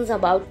concerns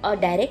about a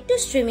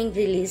direct-to-streaming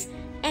release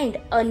and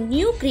a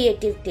new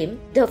creative team,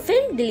 the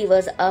film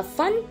delivers a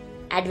fun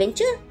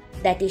adventure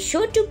that is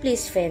sure to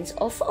please fans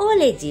of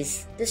all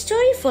ages. The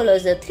story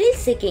follows the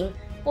thrill-seeking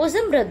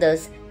Possum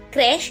brothers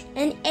Crash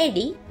and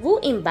Eddie, who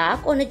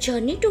embark on a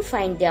journey to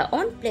find their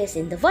own place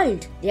in the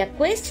world. Their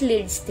quest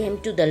leads them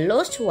to the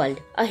Lost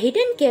World, a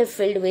hidden cave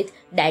filled with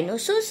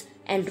dinosaurs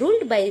and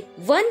ruled by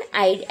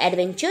one-eyed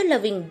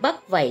adventure-loving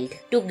Buck Wild.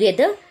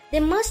 Together, they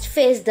must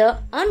face the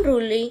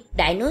unruly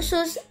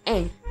dinosaurs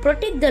and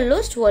protect the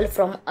lost world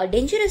from a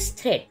dangerous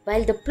threat.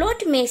 While the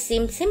plot may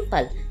seem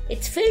simple,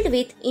 it's filled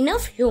with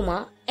enough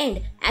humor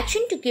and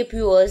action to keep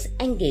viewers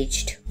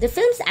engaged. The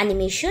film's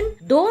animation,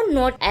 though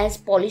not as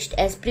polished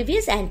as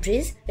previous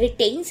entries,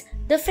 retains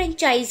the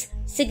franchise's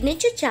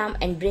signature charm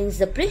and brings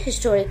the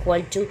prehistoric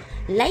world to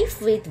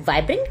life with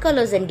vibrant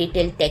colors and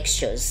detailed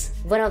textures.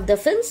 One of the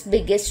film's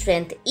biggest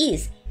strengths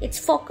is its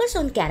focus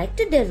on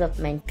character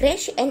development.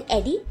 Crash and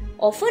Eddie,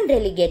 often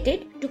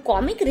relegated to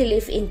comic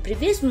relief in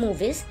previous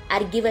movies,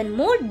 are given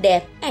more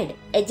depth and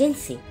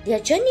agency. Their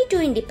journey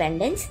to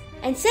independence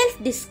and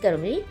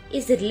self-discovery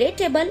is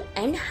relatable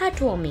and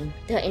heartwarming.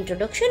 The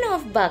introduction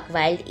of Buck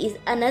Wild is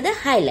another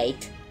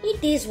highlight.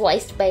 It is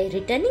voiced by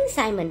returning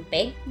Simon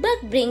Pegg.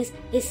 Buck brings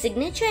his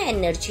signature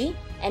energy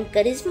and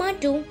charisma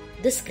to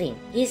the screen.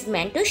 His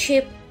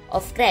mentorship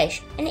of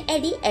Crash and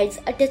Eddie adds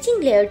a touching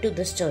layer to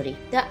the story.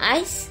 The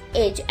Ice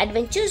Age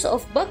Adventures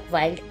of Buck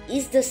Wild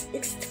is the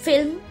sixth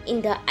film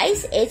in the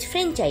Ice Age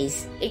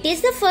franchise. It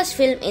is the first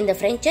film in the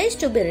franchise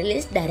to be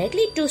released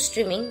directly to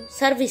streaming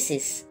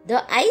services.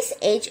 The Ice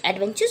Age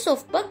Adventures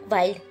of Buck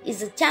Wild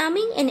is a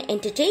charming and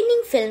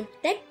entertaining film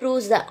that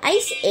proves the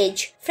Ice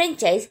Age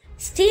franchise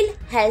still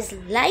has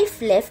life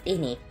left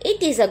in it.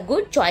 It is a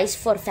good choice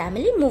for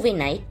family movie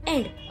night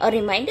and a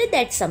reminder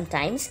that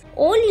sometimes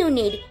all you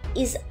need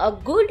is a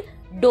good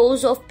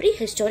dose of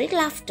prehistoric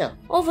laughter.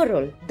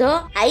 Overall,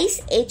 The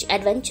Ice Age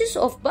Adventures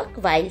of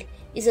Buck Wild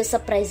is a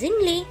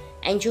surprisingly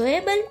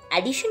enjoyable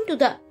addition to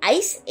the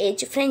Ice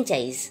Age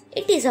franchise.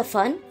 It is a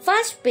fun,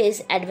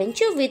 fast-paced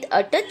adventure with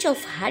a touch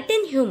of heart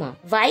and humor.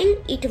 While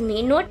it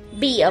may not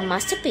be a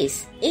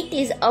masterpiece, it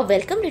is a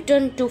welcome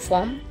return to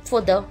form for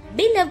the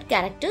beloved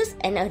characters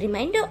and a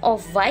reminder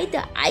of why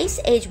the Ice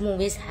Age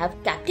movies have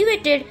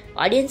captivated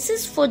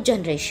audiences for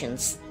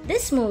generations.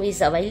 This movie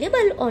is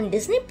available on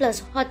Disney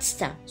Plus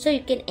Hotstar, so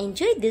you can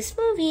enjoy this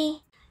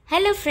movie.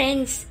 Hello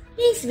friends!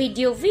 Today's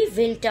video we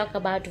will talk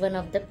about one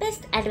of the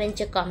best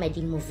adventure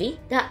comedy movie,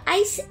 The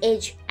Ice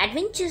Age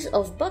Adventures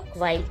of Buck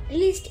Wild,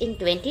 released in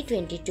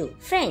 2022.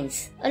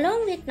 Friends,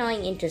 along with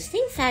knowing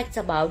interesting facts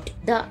about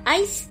The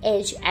Ice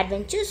Age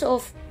Adventures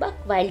of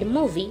Buck Wild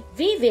movie,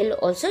 we will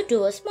also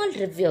do a small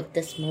review of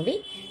this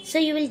movie, so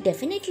you will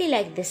definitely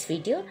like this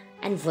video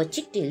and watch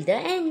it till the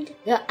end.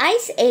 The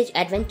Ice Age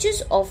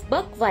Adventures of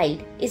Buck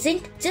Wild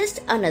isn't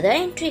just another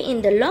entry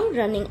in the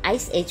long-running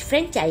Ice Age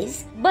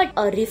franchise, but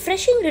a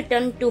refreshing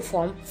return to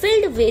form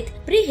filled with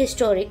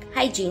prehistoric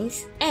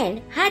hijinks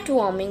and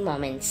heartwarming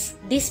moments.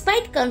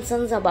 Despite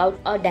concerns about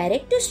a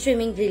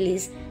direct-to-streaming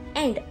release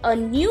and a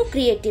new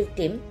creative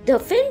team, the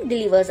film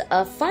delivers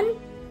a fun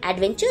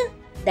adventure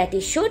that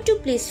is sure to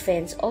please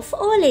fans of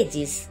all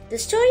ages. The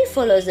story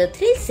follows the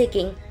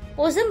thrill-seeking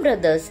Possum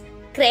brothers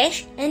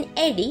Crash and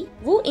Eddie,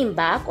 who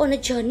embark on a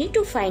journey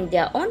to find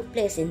their own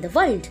place in the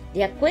world.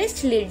 Their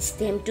quest leads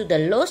them to the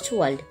Lost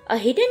World, a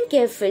hidden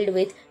cave filled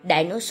with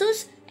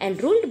dinosaurs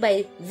and ruled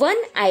by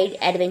one-eyed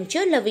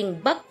adventure-loving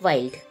Buck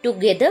Wild.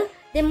 Together,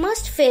 they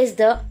must face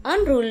the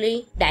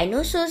unruly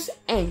dinosaurs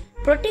and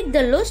protect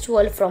the Lost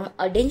World from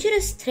a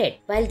dangerous threat.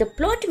 While the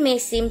plot may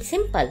seem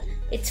simple,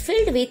 it's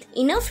filled with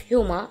enough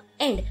humor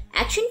and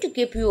action to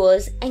keep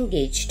viewers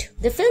engaged.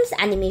 The film's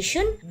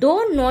animation,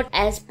 though not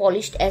as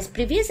polished as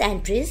previous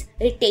entries,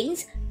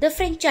 retains the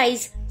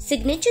franchise's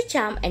signature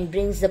charm and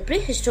brings the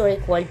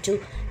prehistoric world to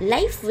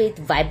life with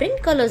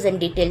vibrant colors and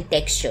detailed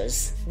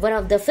textures. One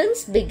of the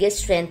film's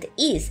biggest strengths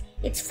is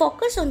its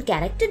focus on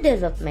character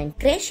development.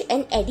 Crash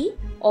and Eddie,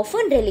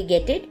 often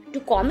relegated to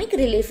comic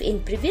relief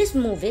in previous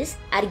movies,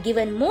 are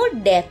given more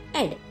depth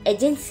and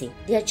agency.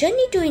 Their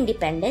journey to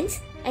independence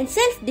and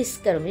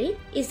self-discovery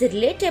is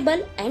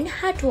relatable and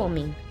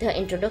heartwarming. The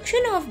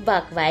introduction of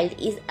Buck Wild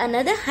is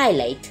another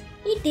highlight.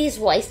 It is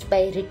voiced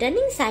by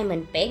returning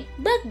Simon Pegg.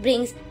 Buck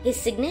brings his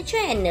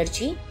signature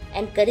energy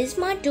and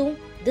charisma to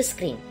the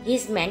screen.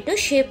 His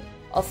mentorship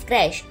of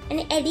Crash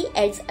and Eddie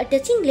adds a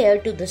touching layer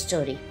to the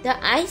story. The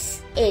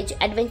Ice Age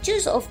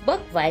Adventures of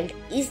Buck Wild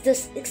is the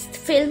sixth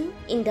film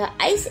in the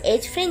Ice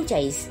Age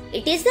franchise.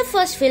 It is the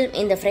first film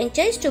in the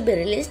franchise to be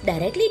released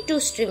directly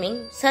to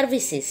streaming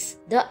services.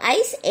 The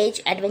Ice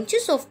Age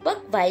Adventures of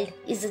Buck Wild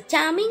is a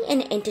charming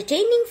and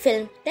entertaining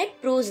film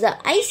that proves the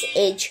Ice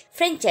Age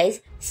franchise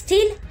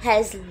still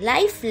has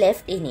life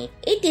left in it.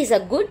 It is a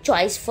good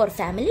choice for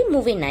family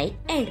movie night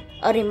and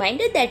a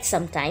reminder that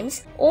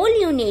sometimes all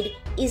you need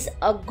is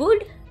a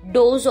good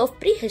dose of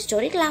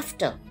prehistoric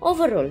laughter.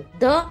 Overall,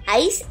 The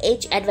Ice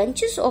Age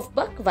Adventures of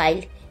Buck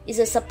Wild is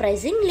a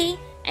surprisingly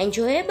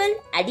enjoyable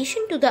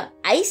addition to the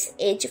Ice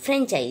Age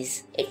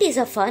franchise. It is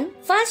a fun,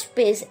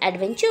 fast-paced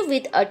adventure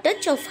with a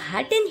touch of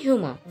heart and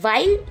humor.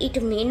 While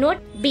it may not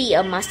be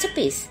a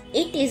masterpiece,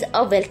 it is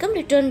a welcome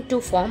return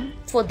to form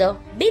for the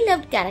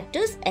beloved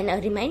characters and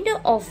a reminder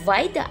of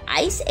why the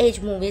Ice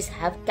Age movies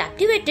have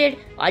captivated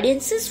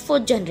audiences for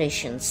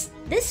generations.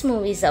 This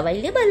movie is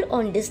available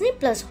on Disney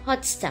Plus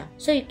Hotstar,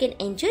 so you can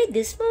enjoy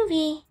this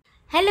movie.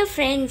 Hello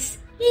friends!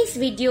 In this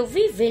video,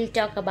 we will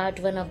talk about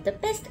one of the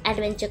best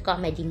adventure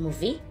comedy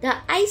movie, The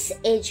Ice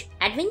Age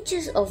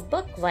Adventures of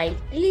Buck Wild,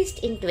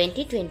 released in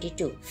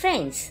 2022.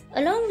 Friends,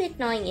 along with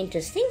knowing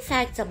interesting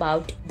facts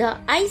about The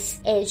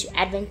Ice Age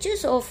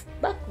Adventures of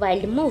Buck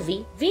Wild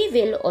movie, we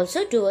will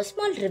also do a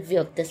small review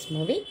of this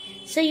movie,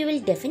 so you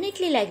will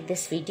definitely like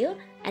this video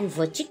and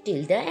watch it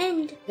till the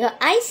end. The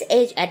Ice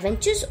Age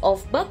Adventures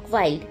of Buck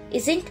Wild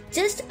isn't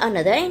just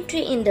another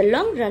entry in the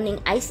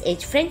long-running Ice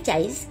Age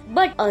franchise,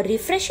 but a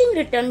refreshing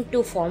return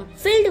to form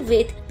filled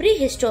with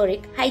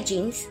prehistoric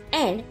hijinks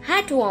and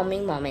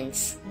heartwarming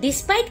moments.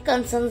 Despite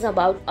concerns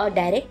about a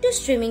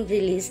direct-to-streaming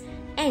release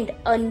and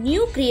a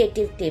new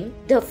creative team,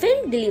 the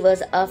film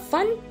delivers a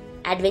fun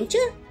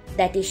adventure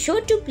that is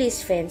sure to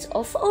please fans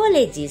of all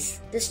ages.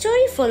 The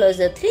story follows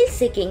the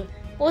thrill-seeking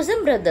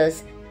Possum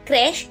brothers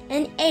Crash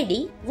and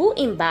Eddie, who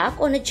embark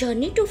on a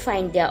journey to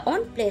find their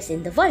own place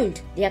in the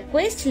world. Their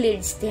quest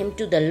leads them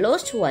to the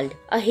Lost World,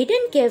 a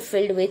hidden cave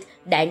filled with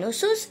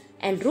dinosaurs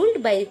and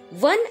ruled by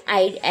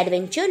one-eyed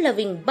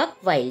adventure-loving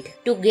Buck Wild.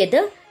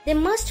 Together, they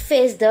must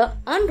face the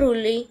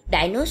unruly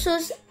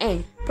dinosaurs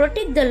and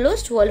protect the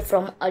Lost World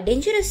from a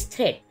dangerous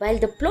threat. While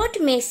the plot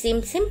may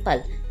seem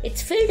simple,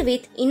 it's filled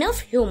with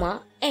enough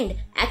humor and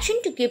action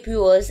to keep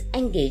viewers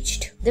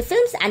engaged. The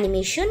film's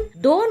animation,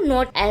 though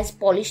not as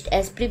polished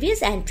as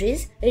previous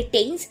entries,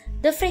 retains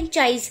the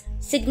franchise's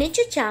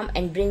signature charm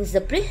and brings the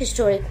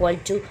prehistoric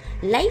world to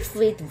life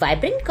with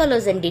vibrant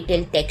colors and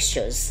detailed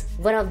textures.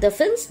 One of the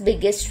film's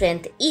biggest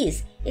strengths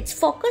is its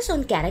focus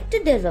on character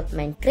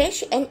development.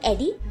 Crash and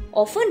Eddie,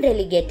 often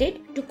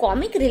relegated to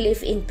comic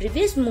relief in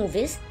previous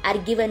movies, are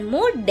given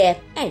more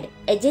depth and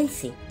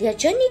agency. Their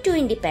journey to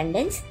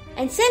independence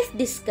and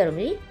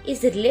self-discovery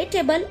is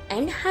relatable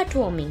and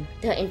heartwarming.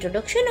 The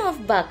introduction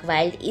of Buck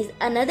Wild is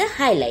another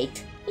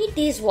highlight. It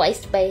is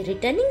voiced by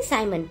returning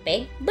Simon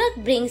Pegg. Buck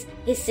brings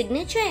his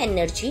signature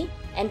energy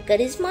and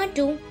charisma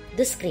to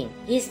the screen.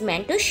 His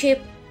mentorship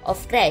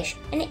of Crash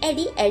and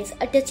Eddie adds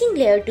a touching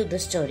layer to the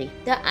story.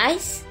 The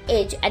Ice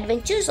Age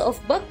Adventures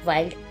of Buck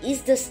Wild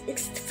is the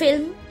sixth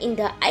film in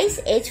the Ice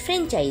Age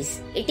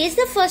franchise. It is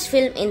the first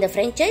film in the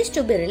franchise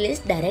to be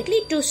released directly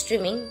to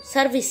streaming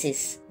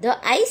services. The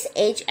Ice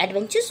Age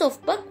Adventures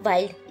of Buck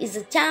Wild is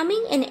a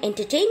charming and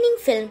entertaining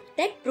film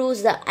that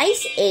proves the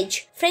Ice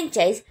Age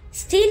franchise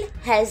still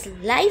has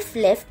life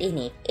left in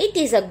it. It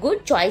is a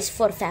good choice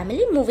for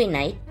family movie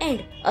night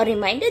and a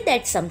reminder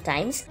that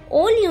sometimes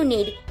all you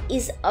need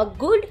is a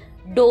good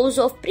dose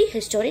of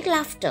prehistoric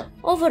laughter.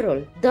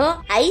 Overall, the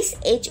Ice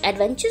Age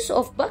Adventures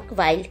of Buck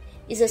Wild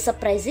is a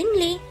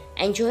surprisingly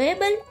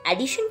enjoyable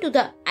addition to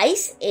the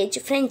Ice Age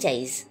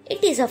franchise.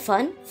 It is a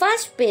fun,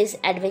 fast-paced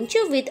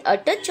adventure with a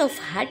touch of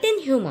heart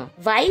and humor.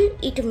 While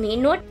it may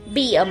not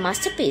be a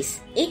masterpiece,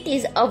 it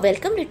is a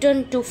welcome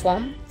return to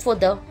form for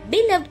the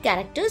beloved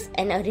characters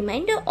and a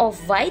reminder of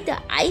why the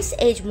Ice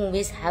Age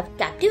movies have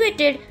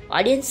captivated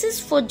audiences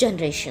for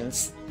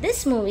generations.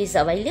 This movie is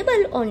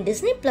available on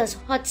Disney Plus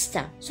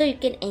Hotstar, so you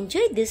can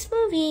enjoy this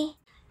movie.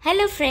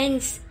 Hello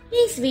friends! In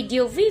this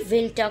video, we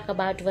will talk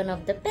about one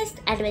of the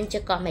best adventure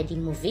comedy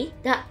movie,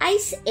 The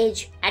Ice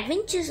Age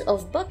Adventures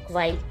of Buck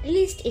Wild,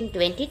 released in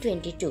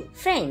 2022.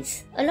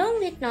 Friends, along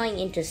with knowing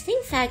interesting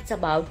facts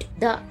about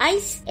The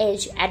Ice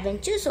Age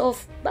Adventures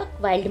of Buck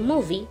Wild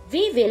movie,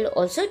 we will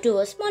also do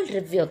a small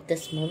review of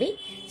this movie,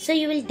 so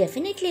you will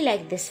definitely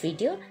like this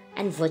video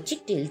and watch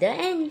it till the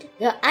end.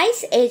 The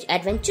Ice Age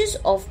Adventures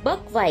of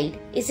Buck Wild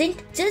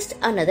isn't just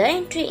another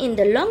entry in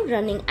the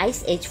long-running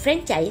Ice Age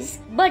franchise,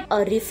 but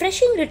a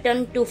refreshing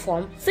return to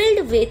form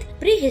filled with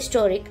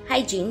prehistoric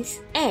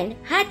hijinks and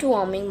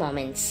heartwarming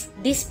moments.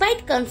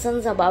 Despite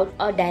concerns about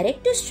a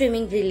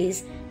direct-to-streaming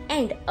release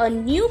and a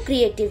new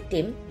creative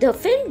team, the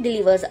film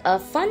delivers a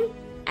fun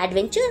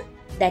adventure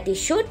that is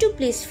sure to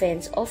please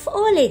fans of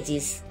all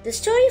ages. The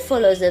story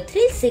follows the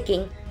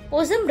thrill-seeking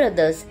Possum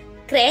brothers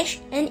Crash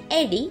and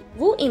Eddie,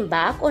 who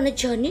embark on a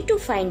journey to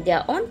find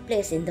their own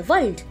place in the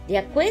world.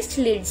 Their quest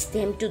leads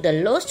them to the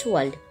Lost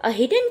World, a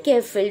hidden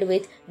cave filled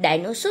with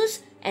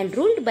dinosaurs and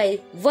ruled by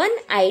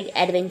one-eyed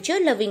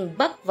adventure-loving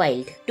Buck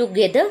Wild.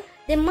 Together,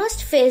 they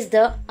must face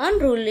the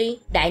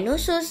unruly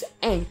dinosaurs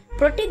and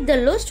protect the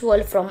Lost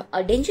World from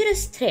a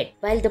dangerous threat.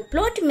 While the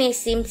plot may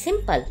seem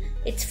simple,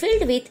 it's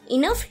filled with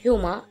enough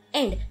humor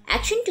and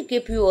action to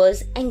keep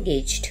viewers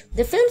engaged.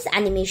 The film's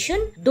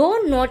animation, though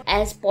not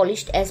as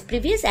polished as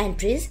previous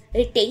entries,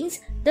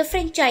 retains the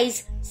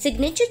franchise's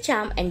signature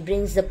charm and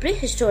brings the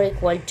prehistoric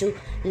world to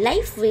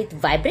life with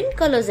vibrant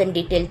colors and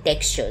detailed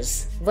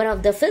textures. One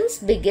of the film's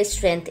biggest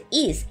strengths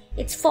is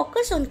its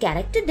focus on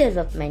character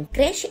development.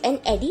 Crash and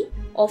Eddie,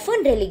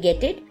 often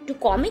relegated to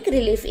comic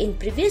relief in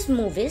previous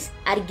movies,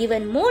 are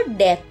given more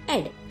depth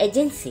and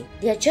agency.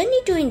 Their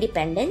journey to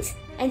independence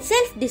and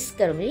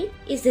self-discovery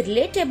is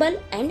relatable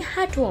and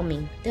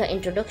heartwarming. The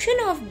introduction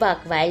of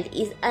Buck Wild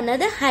is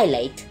another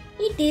highlight.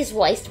 It is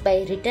voiced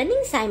by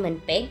returning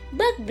Simon Pegg.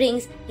 Buck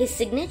brings his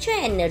signature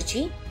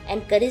energy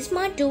and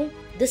charisma to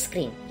the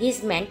screen.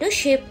 His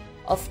mentorship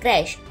of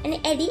Crash and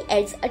Eddie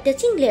adds a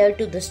touching layer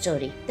to the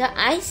story. The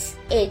Ice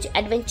Age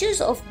Adventures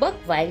of Buck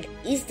Wild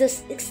is the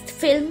sixth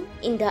film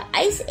in the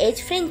Ice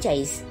Age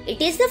franchise.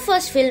 It is the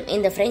first film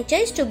in the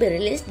franchise to be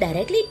released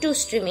directly to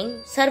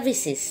streaming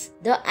services.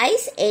 The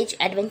Ice Age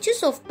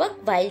Adventures of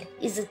Buck Wild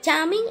is a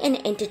charming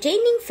and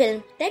entertaining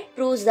film that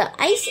proves the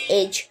Ice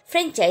Age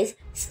franchise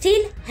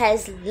still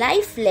has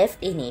life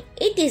left in it.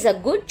 It is a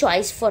good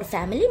choice for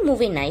family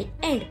movie night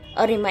and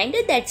a reminder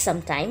that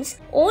sometimes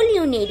all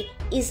you need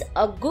is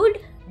a good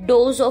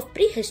dose of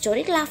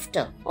prehistoric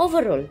laughter.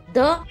 Overall,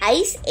 The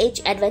Ice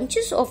Age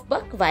Adventures of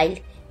Buck Wild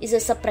is a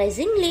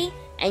surprisingly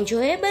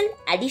enjoyable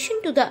addition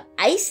to the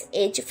Ice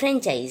Age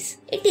franchise.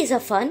 It is a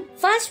fun,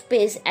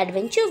 fast-paced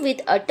adventure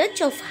with a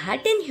touch of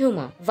heart and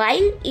humor.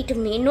 While it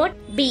may not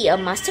be a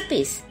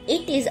masterpiece,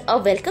 it is a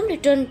welcome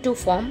return to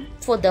form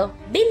for the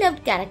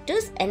beloved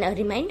characters and a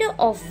reminder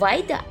of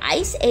why the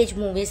Ice Age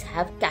movies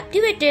have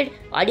captivated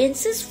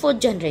audiences for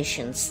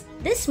generations.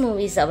 This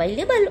movie is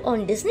available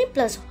on Disney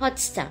Plus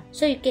Hotstar,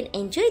 so you can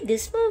enjoy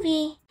this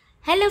movie.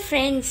 Hello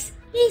friends!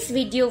 In this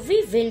video,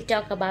 we will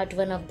talk about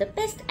one of the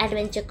best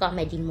adventure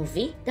comedy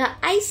movie, The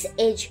Ice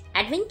Age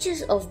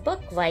Adventures of Buck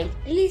Wild,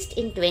 released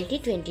in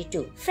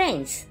 2022.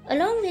 Friends,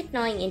 along with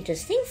knowing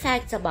interesting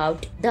facts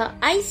about The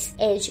Ice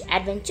Age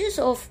Adventures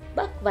of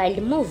Buck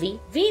Wild movie,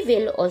 we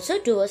will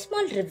also do a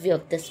small review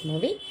of this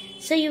movie,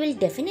 so you will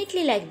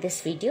definitely like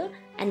this video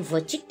and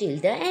watch it till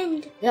the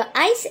end. The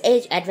Ice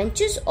Age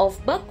Adventures of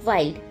Buck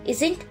Wild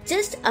isn't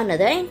just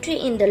another entry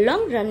in the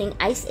long-running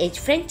Ice Age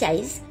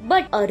franchise,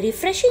 but a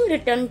refreshing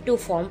return to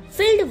form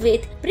filled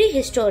with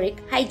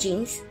prehistoric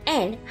hijinks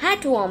and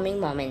heartwarming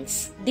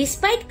moments.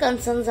 Despite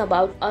concerns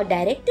about a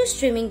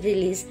direct-to-streaming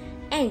release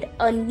and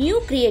a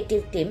new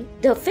creative team,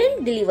 the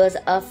film delivers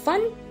a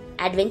fun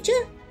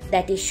adventure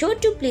that is sure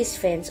to please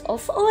fans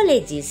of all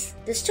ages.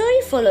 The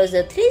story follows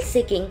the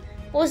thrill-seeking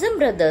Possum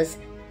brothers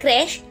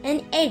Crash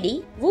and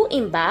Eddie, who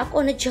embark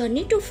on a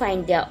journey to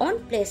find their own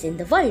place in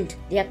the world.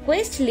 Their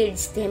quest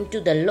leads them to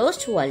the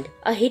Lost World,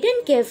 a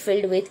hidden cave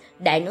filled with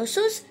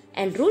dinosaurs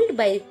and ruled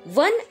by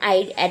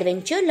one-eyed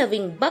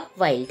adventure-loving Buck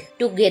Wild.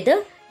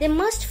 Together, they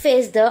must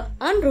face the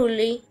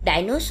unruly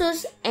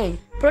dinosaurs and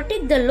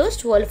protect the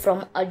lost world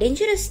from a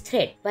dangerous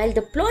threat. While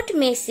the plot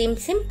may seem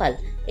simple,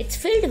 it's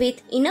filled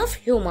with enough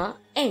humor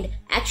and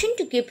action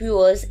to keep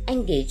viewers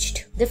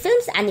engaged. The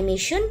film's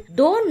animation,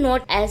 though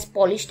not as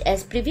polished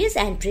as previous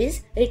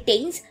entries,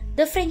 retains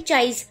the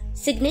franchise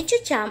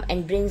signature charm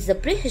and brings the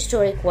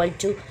prehistoric world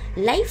to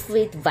life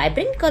with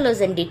vibrant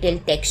colors and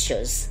detailed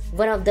textures.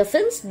 One of the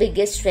film's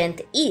biggest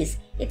strengths is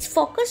its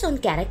focus on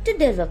character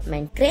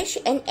development. Crash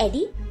and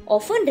Eddie,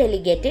 often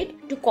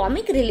relegated to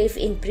comic relief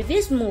in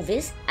previous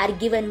movies, are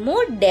given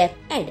more depth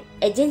and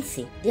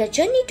agency. Their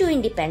journey to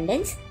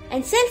independence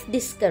and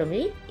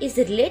self-discovery is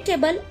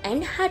relatable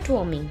and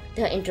heartwarming.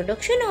 The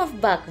introduction of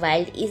Buck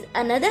Wild is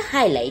another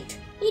highlight.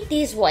 It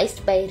is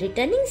voiced by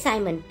returning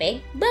Simon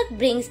Pegg. Buck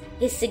brings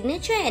his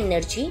signature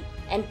energy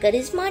and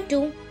charisma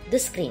to the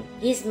screen.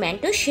 His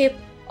mentorship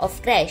of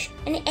Crash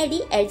and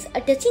Eddie adds a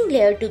touching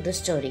layer to the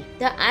story.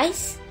 The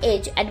Ice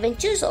Age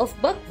Adventures of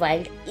Buck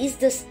Wild is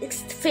the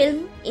sixth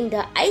film in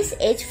the Ice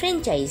Age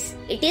franchise.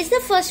 It is the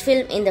first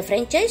film in the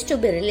franchise to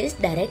be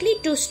released directly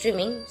to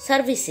streaming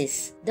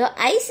services. The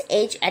Ice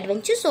Age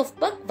Adventures of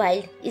Buck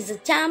Wild is a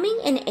charming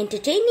and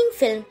entertaining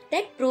film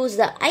that proves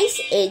the Ice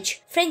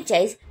Age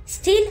franchise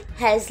still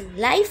has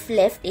life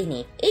left in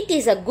it. It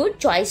is a good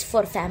choice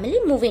for family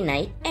movie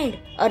night and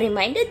a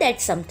reminder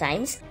that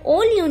sometimes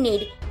all you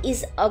need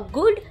is a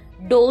good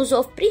dose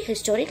of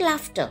prehistoric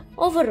laughter.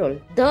 Overall,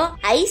 the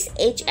Ice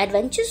Age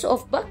Adventures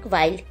of Buck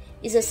Wild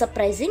is a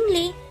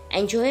surprisingly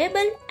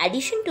enjoyable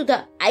addition to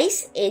the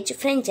Ice Age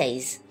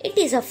franchise. It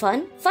is a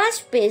fun,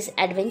 fast-paced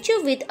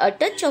adventure with a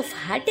touch of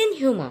heart and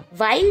humor.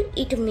 While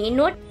it may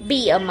not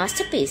be a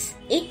masterpiece,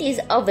 it is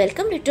a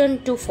welcome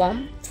return to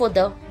form for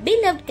the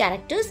beloved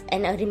characters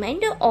and a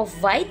reminder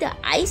of why the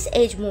Ice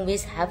Age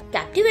movies have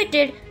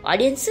captivated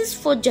audiences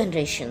for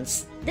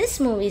generations. This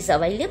movie is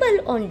available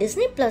on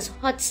Disney Plus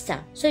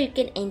Hotstar, so you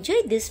can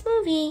enjoy this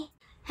movie.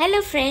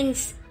 Hello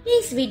friends! In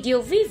this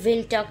video, we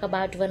will talk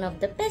about one of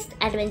the best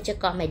adventure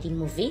comedy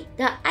movie,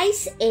 The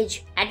Ice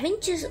Age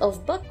Adventures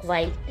of Buck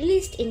Wild,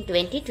 released in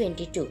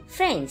 2022.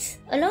 Friends,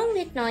 along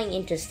with knowing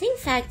interesting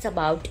facts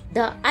about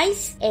The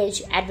Ice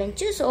Age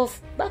Adventures of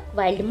Buck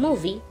Wild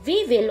movie,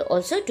 we will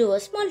also do a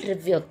small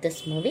review of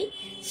this movie,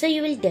 so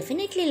you will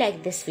definitely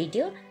like this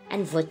video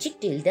and watch it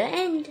till the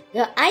end.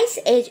 The Ice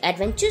Age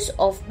Adventures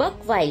of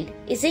Buck Wild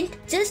isn't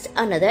just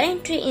another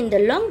entry in the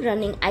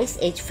long-running Ice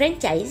Age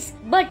franchise,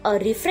 but a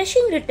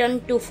refreshing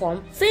return to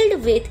form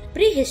filled with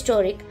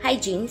prehistoric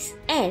hijinks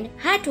and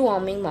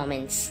heartwarming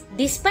moments.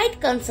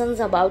 Despite concerns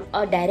about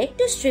a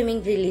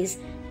direct-to-streaming release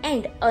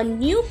and a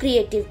new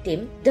creative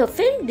team, the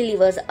film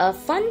delivers a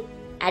fun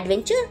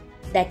adventure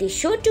that is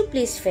sure to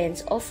please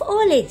fans of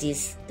all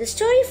ages. The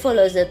story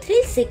follows the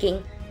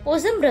thrill-seeking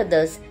Possum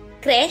brothers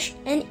Crash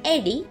and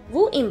Eddie,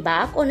 who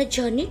embark on a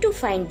journey to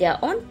find their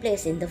own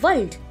place in the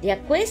world. Their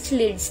quest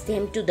leads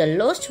them to the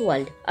Lost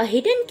World, a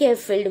hidden cave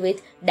filled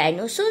with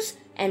dinosaurs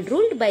and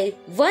ruled by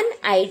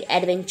one-eyed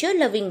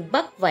adventure-loving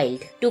Buck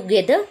Wild.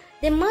 Together,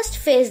 they must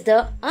face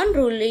the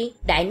unruly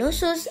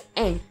dinosaurs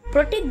and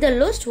protect the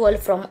Lost World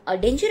from a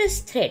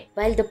dangerous threat.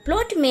 While the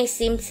plot may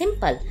seem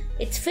simple,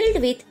 it's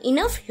filled with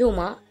enough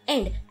humor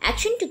and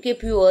action to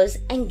keep viewers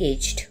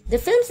engaged. The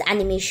film's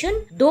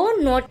animation, though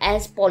not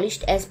as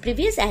polished as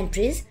previous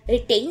entries,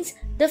 retains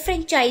the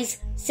franchise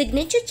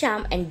signature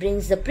charm and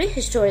brings the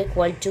prehistoric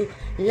world to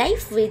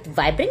life with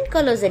vibrant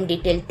colors and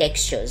detailed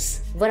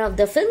textures. One of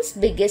the film's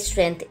biggest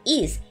strengths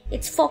is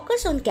its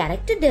focus on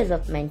character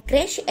development.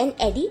 Crash and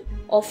Eddie,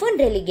 often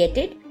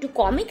relegated to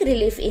comic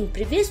relief in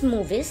previous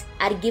movies,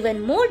 are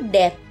given more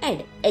depth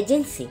and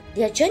agency.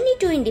 Their journey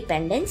to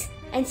independence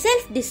and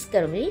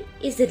self-discovery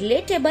is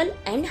relatable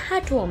and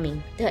heartwarming.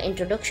 The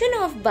introduction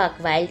of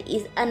Buck Wild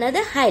is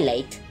another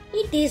highlight.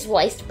 It is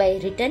voiced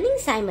by returning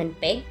Simon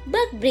Pegg.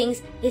 Buck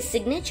brings his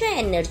signature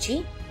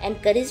energy and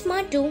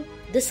charisma to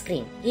the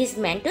screen. His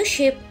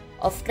mentorship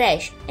of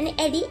Crash and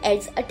Eddie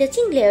adds a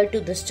touching layer to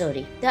the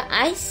story. The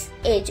Ice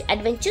Age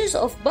Adventures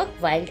of Buck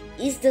Wild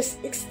is the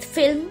sixth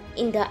film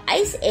in the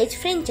Ice Age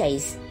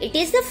franchise. It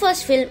is the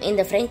first film in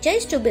the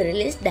franchise to be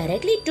released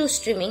directly to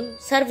streaming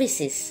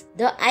services.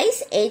 The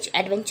Ice Age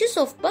Adventures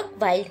of Buck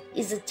Wild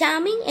is a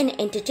charming and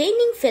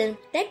entertaining film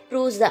that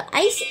proves the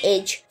Ice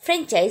Age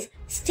franchise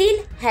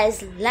still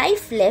has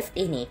life left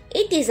in it.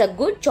 It is a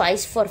good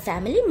choice for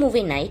family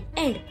movie night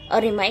and a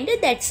reminder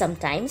that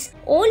sometimes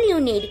all you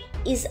need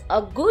is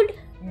a good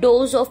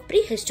dose of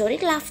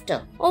prehistoric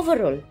laughter.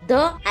 Overall,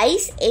 The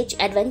Ice Age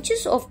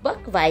Adventures of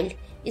Buck Wild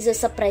is a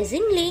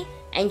surprisingly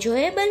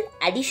enjoyable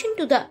addition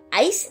to the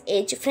Ice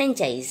Age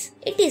franchise.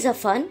 It is a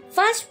fun,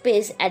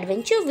 fast-paced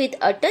adventure with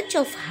a touch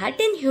of heart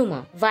and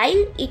humor.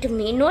 While it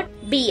may not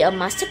be a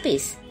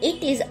masterpiece,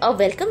 it is a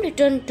welcome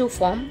return to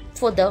form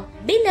for the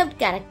beloved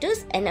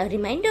characters and a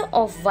reminder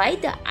of why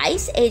the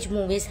Ice Age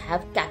movies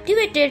have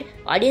captivated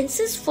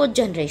audiences for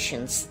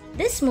generations.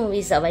 This movie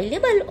is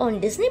available on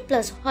Disney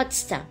Plus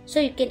Hotstar, so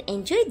you can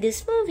enjoy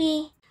this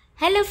movie.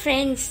 Hello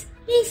friends!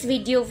 Today's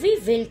video we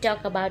will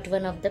talk about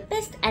one of the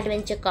best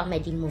adventure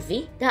comedy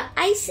movie, The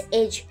Ice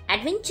Age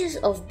Adventures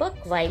of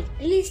Buck Wild,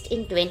 released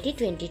in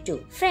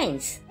 2022.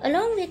 Friends,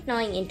 along with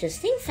knowing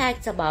interesting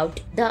facts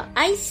about The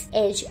Ice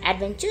Age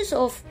Adventures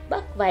of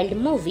Buck Wild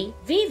movie,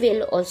 we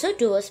will also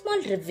do a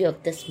small review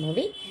of this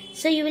movie,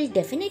 so you will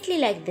definitely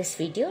like this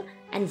video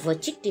and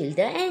watch it till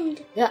the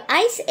end. The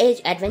Ice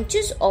Age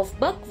Adventures of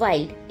Buck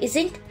Wild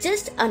isn't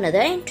just another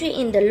entry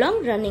in the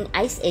long-running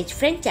Ice Age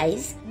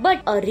franchise,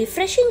 but a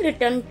refreshing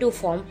return to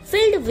form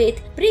filled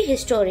with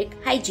prehistoric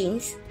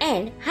hijinks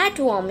and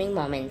heartwarming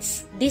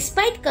moments.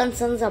 Despite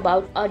concerns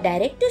about a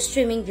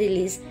direct-to-streaming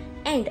release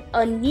and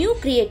a new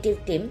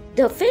creative team,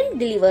 the film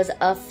delivers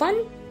a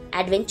fun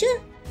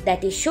adventure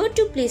that is sure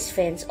to please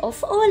fans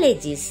of all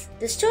ages.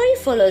 The story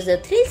follows the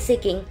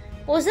thrill-seeking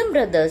Possum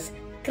brothers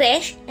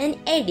Crash and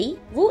Eddie,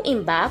 who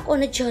embark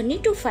on a journey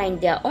to find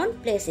their own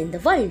place in the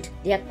world.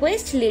 Their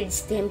quest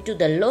leads them to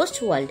the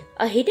Lost World,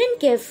 a hidden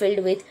cave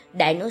filled with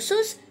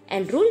dinosaurs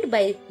and ruled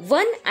by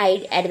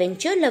one-eyed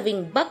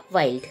adventure-loving Buck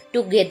Wild.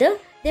 Together,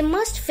 they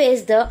must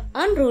face the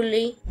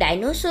unruly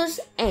dinosaurs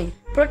and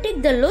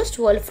protect the Lost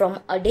World from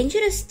a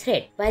dangerous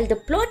threat. While the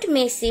plot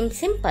may seem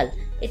simple,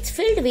 it's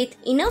filled with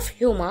enough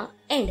humor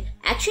and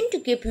action to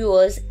keep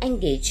viewers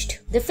engaged.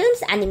 The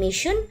film's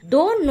animation,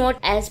 though not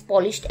as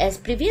polished as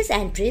previous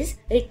entries,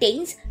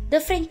 retains the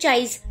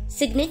franchise's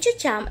signature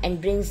charm and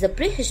brings the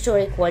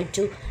prehistoric world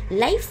to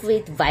life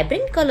with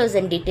vibrant colors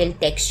and detailed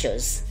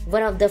textures.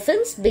 One of the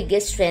film's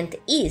biggest strengths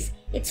is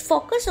its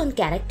focus on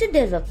character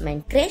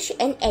development. Crash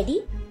and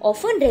Eddie,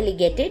 often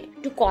relegated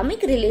to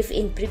comic relief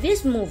in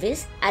previous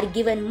movies, are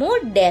given more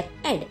depth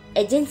and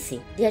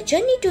agency. Their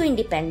journey to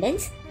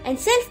independence and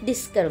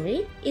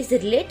self-discovery is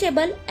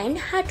relatable and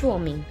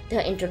heartwarming.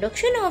 The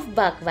introduction of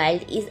Buck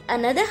Wild is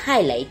another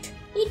highlight.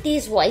 It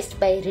is voiced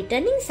by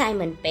returning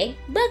Simon Pegg.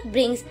 Buck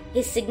brings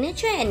his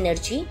signature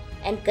energy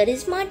and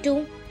charisma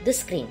to the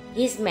screen.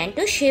 His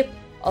mentorship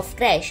of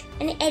Crash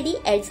and Eddie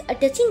adds a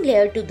touching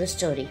layer to the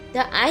story.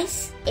 The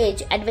Ice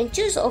Age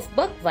Adventures of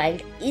Buck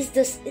Wild is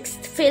the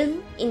sixth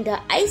film in the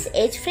Ice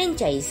Age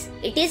franchise.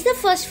 It is the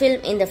first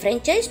film in the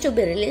franchise to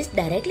be released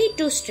directly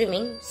to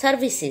streaming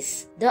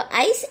services. The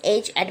Ice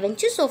Age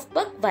Adventures of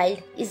Buck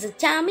Wild is a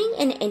charming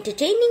and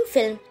entertaining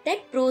film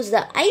that proves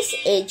the Ice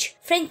Age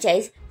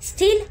franchise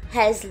still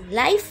has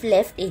life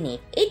left in it.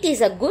 It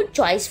is a good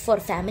choice for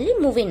family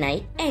movie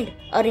night and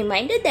a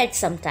reminder that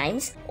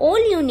sometimes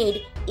all you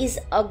need is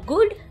a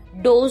good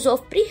dose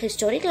of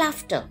prehistoric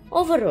laughter.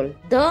 Overall,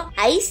 The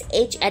Ice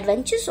Age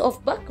Adventures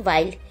of Buck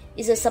Wild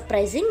is a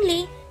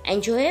surprisingly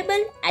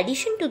enjoyable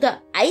addition to the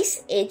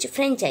Ice Age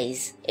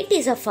franchise. It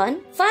is a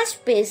fun,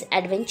 fast-paced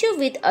adventure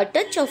with a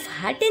touch of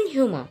heart and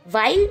humor.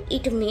 While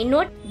it may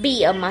not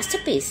be a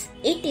masterpiece,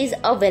 it is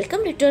a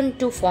welcome return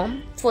to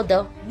form for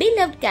the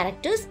beloved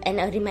characters and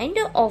a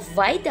reminder of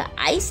why the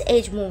Ice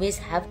Age movies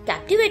have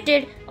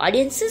captivated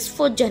audiences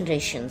for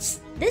generations.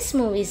 This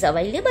movie is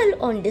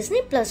available on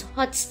Disney Plus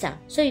Hotstar,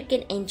 so you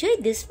can enjoy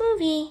this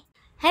movie.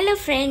 Hello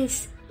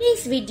friends! In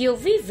this video,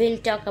 we will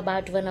talk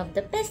about one of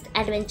the best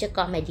adventure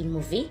comedy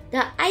movie,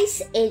 The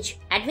Ice Age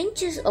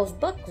Adventures of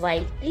Buck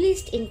Wild,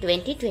 released in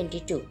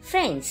 2022.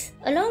 Friends,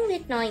 along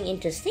with knowing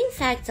interesting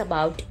facts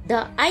about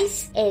The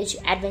Ice Age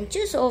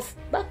Adventures of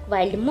Buck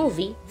Wild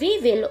movie, we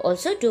will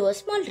also do a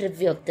small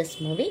review of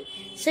this movie,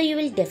 so you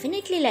will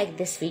definitely like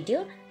this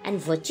video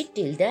and watch it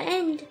till the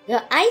end.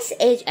 The Ice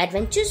Age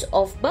Adventures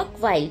of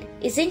Buck Wild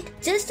isn't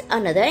just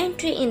another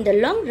entry in the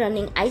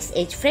long-running Ice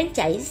Age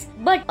franchise,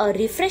 but a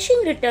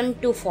refreshing return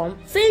to form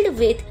filled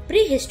with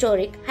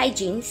prehistoric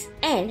hijinks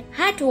and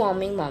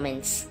heartwarming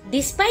moments.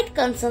 Despite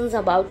concerns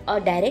about a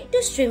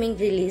direct-to-streaming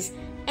release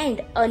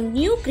and a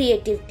new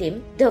creative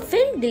team, the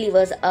film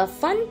delivers a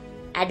fun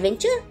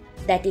adventure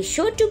that is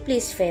sure to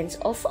please fans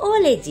of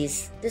all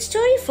ages. The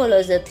story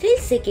follows the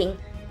thrill-seeking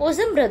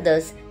Possum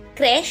brothers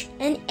Crash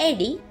and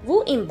Eddie,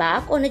 who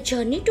embark on a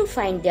journey to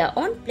find their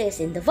own place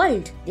in the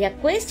world. Their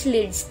quest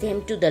leads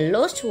them to the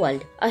Lost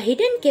World, a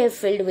hidden cave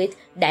filled with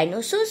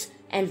dinosaurs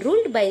and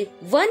ruled by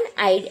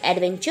one-eyed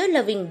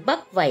adventure-loving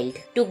Buck Wild.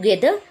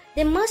 Together,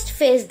 they must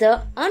face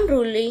the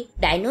unruly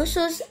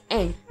dinosaurs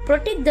and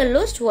protect the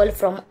Lost World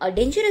from a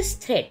dangerous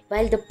threat.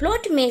 While the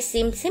plot may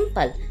seem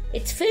simple,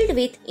 it's filled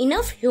with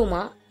enough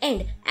humor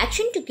and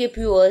action to keep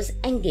viewers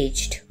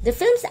engaged. The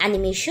film's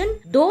animation,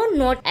 though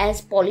not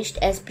as polished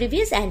as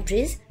previous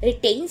entries,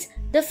 retains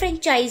the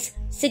franchise's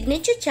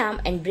signature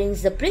charm and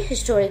brings the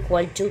prehistoric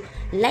world to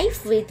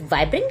life with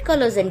vibrant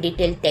colors and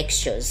detailed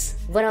textures.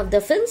 One of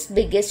the film's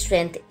biggest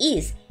strengths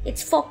is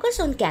its focus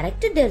on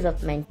character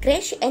development.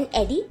 Crash and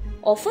Eddie,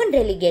 often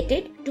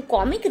relegated to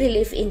comic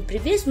relief in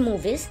previous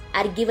movies,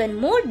 are given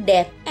more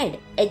depth and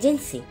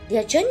agency.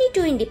 Their journey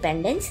to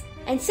independence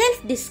and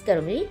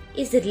self-discovery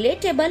is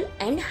relatable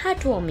and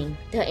heartwarming.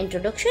 The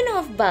introduction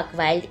of Buck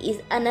Wild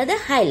is another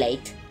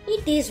highlight.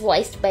 It is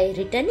voiced by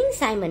returning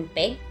Simon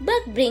Pegg.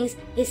 Buck brings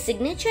his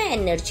signature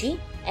energy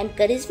and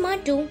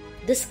charisma to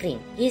the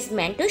screen. His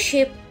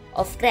mentorship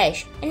of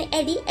Crash and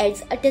Eddie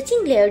adds a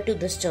touching layer to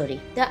the story.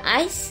 The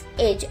Ice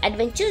Age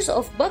Adventures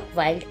of Buck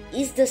Wild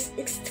is the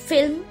sixth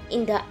film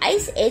in the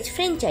Ice Age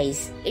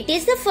franchise. It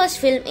is the first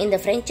film in the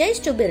franchise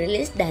to be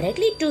released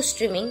directly to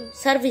streaming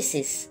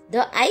services.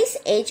 The Ice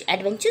Age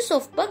Adventures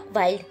of Buck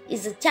Wild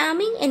is a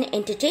charming and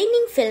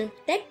entertaining film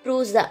that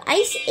proves the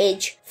Ice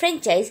Age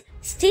franchise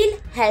still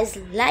has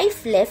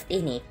life left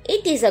in it.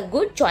 It is a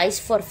good choice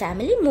for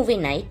family movie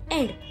night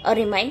and a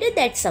reminder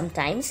that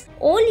sometimes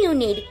all you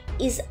need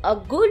is a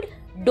good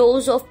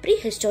dose of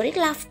prehistoric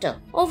laughter.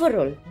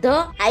 Overall,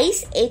 The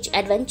Ice Age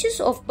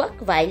Adventures of Buck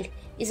Wild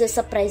is a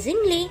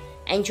surprisingly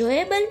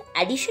enjoyable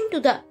addition to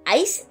the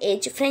Ice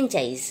Age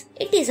franchise.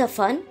 It is a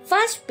fun,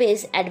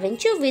 fast-paced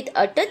adventure with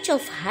a touch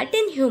of heart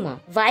and humor.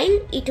 While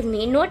it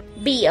may not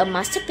be a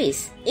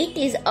masterpiece, it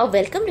is a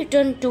welcome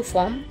return to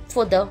form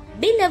for the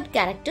beloved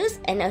characters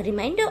and a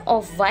reminder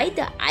of why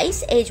the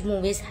Ice Age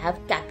movies have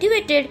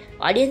captivated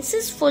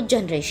audiences for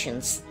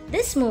generations.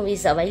 This movie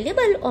is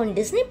available on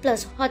Disney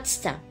Plus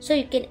Hotstar, so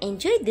you can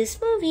enjoy this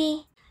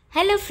movie.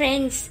 Hello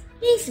friends!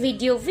 In this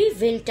video, we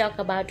will talk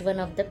about one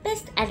of the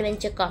best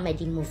adventure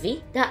comedy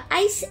movie, The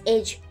Ice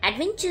Age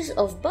Adventures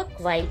of Buck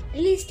Wild,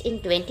 released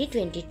in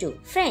 2022.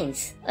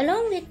 Friends,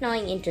 along with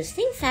knowing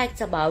interesting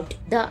facts about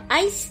The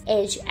Ice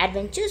Age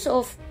Adventures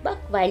of Buck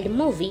Wild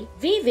movie,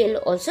 we will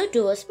also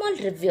do a small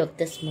review of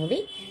this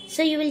movie,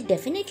 so you will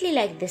definitely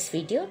like this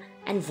video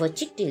and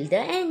watch it till the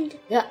end.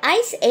 The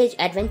Ice Age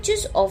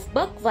Adventures of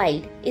Buck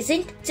Wild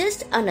isn't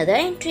just another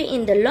entry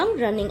in the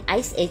long-running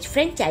Ice Age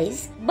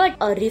franchise, but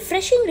a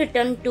refreshing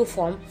return to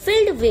form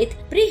filled with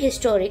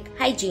prehistoric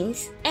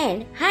hijinks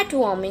and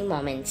heartwarming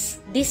moments.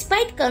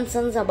 Despite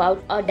concerns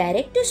about a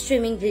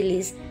direct-to-streaming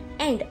release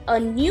and a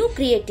new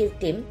creative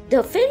team,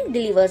 the film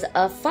delivers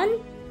a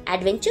fun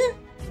adventure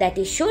that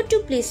is sure to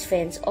please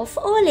fans of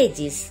all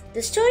ages.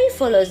 The story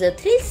follows the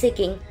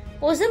thrill-seeking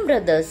Possum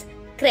brothers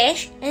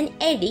Crash and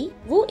Eddie,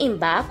 who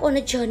embark on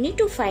a journey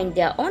to find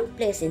their own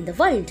place in the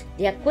world.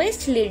 Their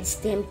quest leads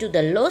them to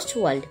the Lost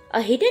World,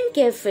 a hidden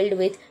cave filled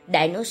with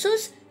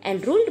dinosaurs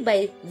and ruled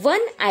by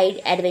one-eyed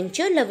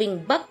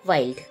adventure-loving Buck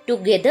Wild.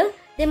 Together,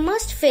 they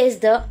must face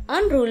the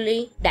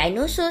unruly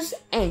dinosaurs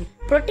and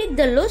protect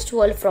the Lost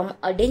World from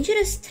a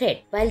dangerous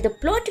threat. While the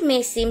plot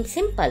may seem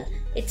simple,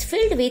 it's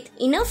filled with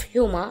enough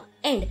humor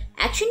and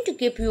action to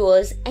keep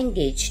viewers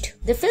engaged.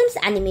 The film's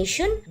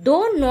animation,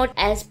 though not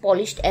as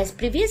polished as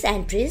previous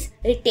entries,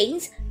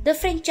 retains the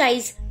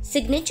franchise's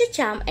signature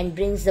charm and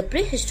brings the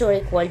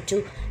prehistoric world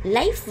to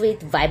life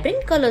with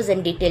vibrant colors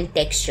and detailed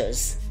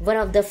textures. One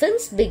of the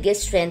film's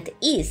biggest strengths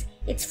is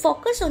its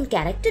focus on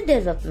character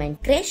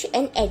development. Crash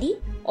and Eddie,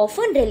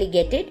 often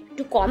relegated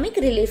to comic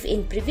relief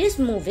in previous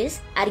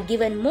movies, are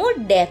given more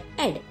depth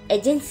and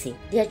agency.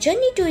 Their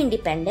journey to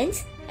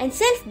independence and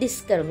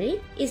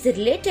self-discovery is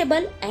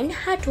relatable and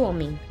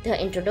heartwarming.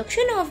 The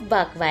introduction of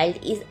Buck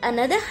Wild is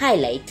another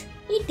highlight.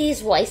 It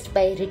is voiced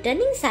by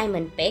returning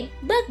Simon Pegg.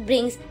 Buck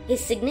brings his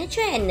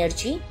signature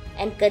energy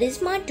and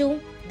charisma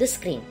to the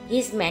screen.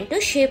 His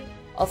mentorship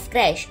of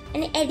Crash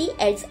and Eddie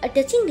adds a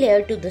touching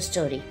layer to the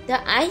story. The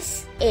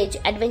Ice Age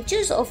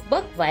Adventures of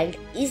Buck Wild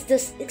is the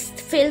sixth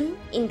film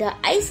in the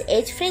Ice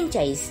Age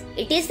franchise.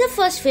 It is the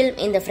first film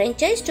in the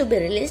franchise to be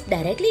released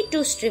directly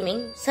to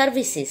streaming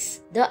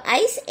services. The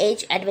Ice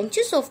Age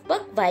Adventures of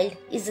Buck Wild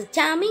is a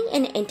charming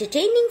and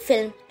entertaining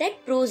film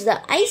that proves the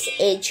Ice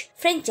Age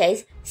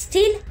franchise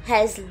still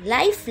has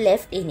life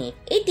left in it.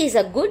 It is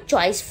a good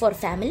choice for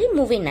family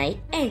movie night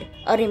and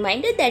a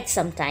reminder that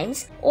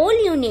sometimes all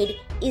you need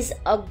is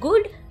a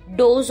good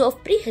dose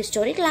of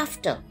prehistoric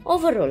laughter.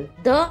 Overall,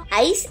 The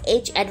Ice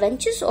Age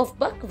Adventures of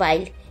Buck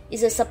Wild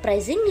is a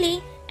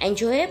surprisingly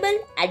enjoyable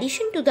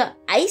addition to the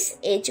Ice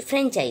Age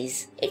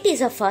franchise. It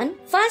is a fun,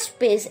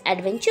 fast-paced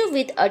adventure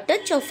with a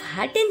touch of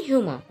heart and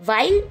humor.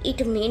 While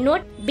it may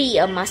not be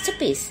a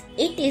masterpiece,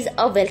 it is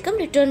a welcome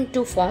return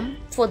to form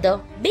for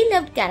the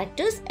beloved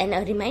characters and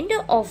a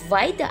reminder of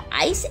why the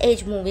Ice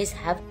Age movies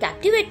have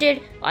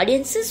captivated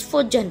audiences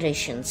for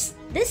generations.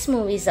 This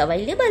movie is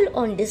available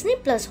on Disney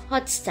Plus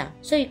Hotstar,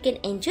 so you can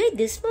enjoy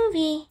this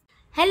movie.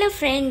 Hello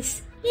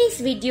friends! In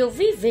this video,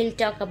 we will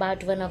talk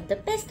about one of the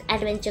best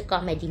adventure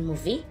comedy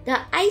movie, The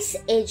Ice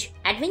Age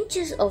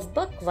Adventures of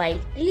Buck Wild,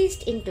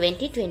 released in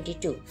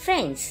 2022.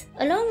 Friends,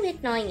 along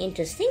with knowing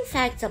interesting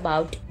facts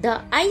about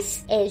The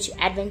Ice Age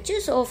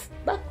Adventures of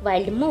Buck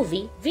Wild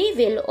movie, we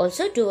will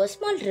also do a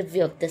small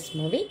review of this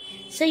movie,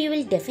 so you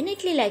will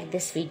definitely like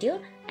this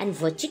video and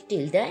watch it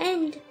till the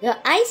end. The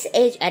Ice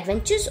Age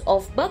Adventures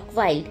of Buck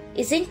Wild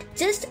isn't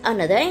just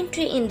another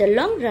entry in the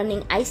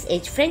long-running Ice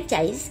Age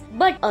franchise,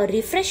 but a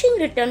refreshing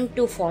return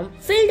to form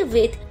filled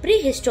with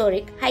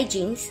prehistoric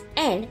hijinks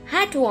and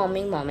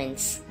heartwarming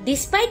moments.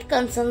 Despite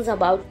concerns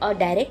about a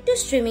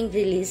direct-to-streaming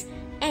release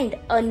and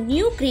a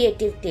new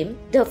creative team,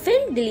 the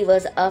film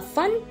delivers a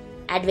fun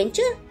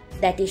adventure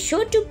that is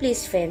sure to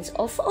please fans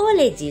of all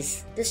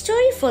ages. The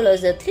story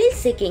follows the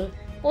thrill-seeking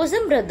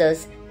Possum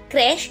brothers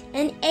Crash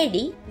and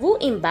Eddie, who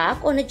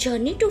embark on a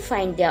journey to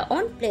find their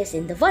own place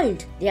in the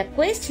world. Their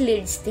quest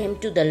leads them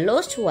to the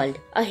Lost World,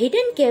 a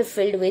hidden cave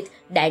filled with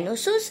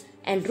dinosaurs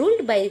and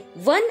ruled by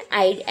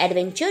one-eyed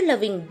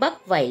adventure-loving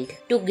Buck Wild.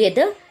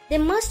 Together, they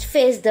must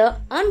face the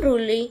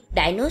unruly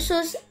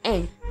dinosaurs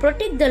and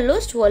protect the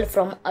lost world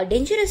from a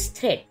dangerous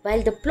threat.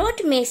 While the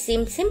plot may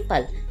seem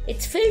simple,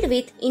 it's filled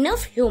with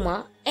enough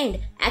humor and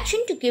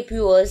action to keep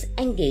viewers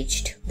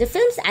engaged. The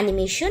film's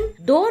animation,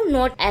 though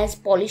not as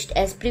polished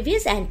as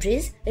previous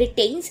entries,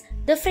 retains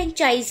the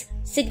franchise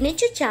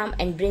signature charm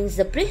and brings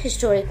the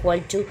prehistoric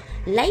world to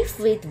life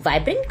with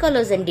vibrant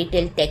colors and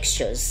detailed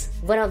textures.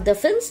 One of the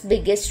film's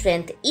biggest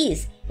strengths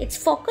is its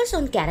focus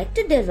on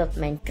character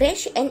development.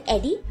 Crash and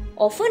Eddie,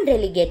 often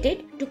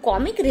relegated to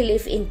comic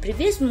relief in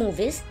previous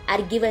movies,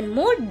 are given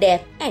more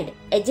depth and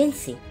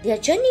agency. Their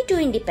journey to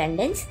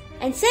independence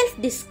and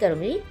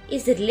self-discovery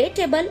is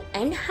relatable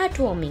and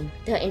heartwarming.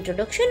 The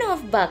introduction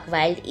of Buck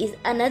Wild is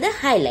another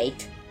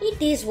highlight. It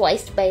is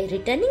voiced by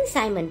returning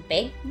Simon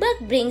Pegg. Buck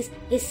brings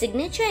his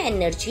signature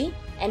energy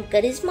and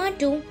charisma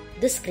to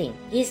the screen.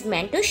 His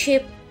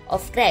mentorship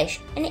of Crash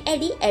and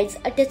Eddie adds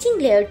a touching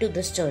layer to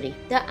the story.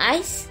 The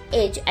Ice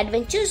Age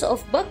Adventures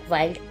of Buck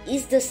Wild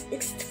is the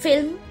sixth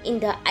film in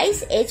the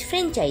Ice Age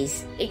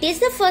franchise. It is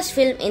the first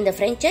film in the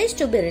franchise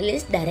to be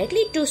released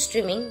directly to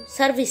streaming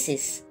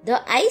services.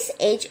 The Ice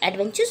Age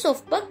Adventures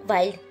of Buck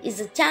Wild is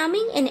a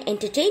charming and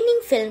entertaining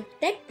film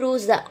that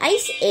proves the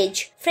Ice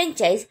Age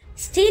franchise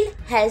still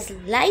has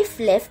life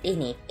left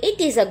in it.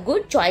 It is a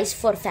good choice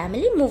for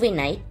family movie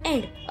night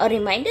and a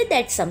reminder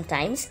that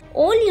sometimes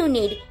all you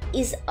need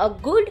is a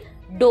good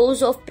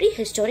dose of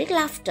prehistoric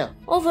laughter.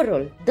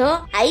 Overall,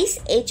 the Ice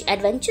Age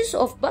Adventures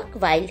of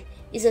Buck Wild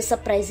is a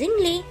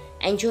surprisingly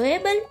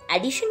enjoyable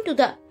addition to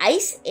the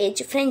Ice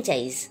Age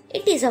franchise.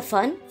 It is a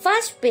fun,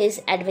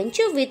 fast-paced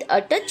adventure with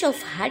a touch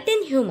of heart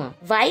and humor.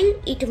 While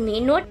it may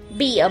not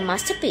be a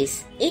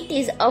masterpiece, it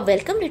is a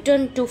welcome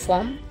return to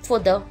form for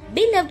the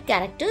beloved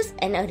characters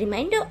and a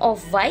reminder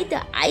of why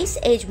the Ice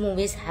Age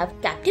movies have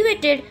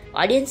captivated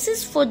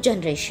audiences for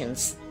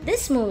generations.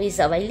 This movie is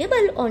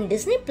available on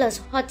Disney Plus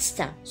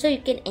Hotstar, so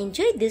you can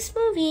enjoy this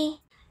movie.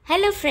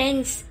 Hello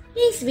friends! In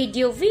this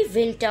video, we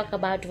will talk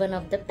about one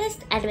of the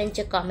best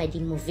adventure comedy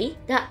movie,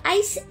 The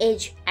Ice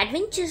Age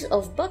Adventures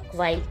of Buck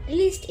Wild,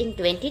 released in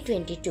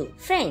 2022.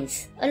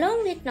 Friends,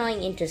 along with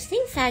knowing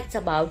interesting facts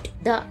about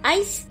The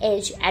Ice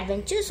Age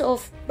Adventures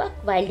of Buck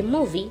Wild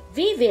movie,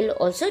 we will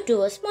also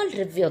do a small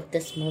review of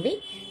this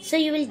movie, so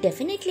you will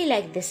definitely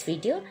like this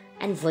video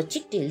and watch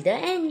it till the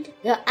end.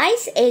 The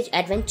Ice Age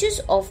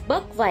Adventures of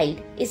Buck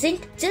Wild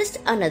isn't just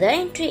another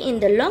entry in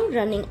the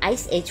long-running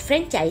Ice Age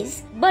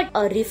franchise, but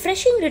a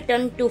refreshing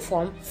return to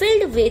form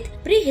filled with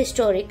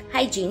prehistoric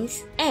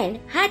hijinks and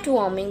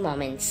heartwarming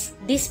moments.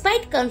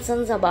 Despite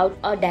concerns about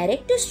a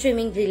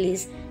direct-to-streaming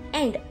release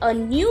and a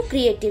new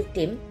creative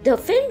team, the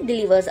film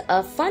delivers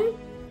a fun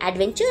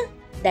adventure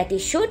that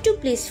is sure to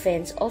please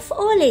fans of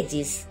all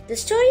ages. The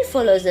story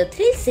follows the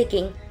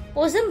thrill-seeking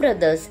Possum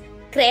brothers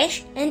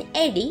Crash and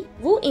Eddie,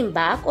 who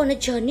embark on a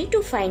journey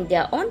to find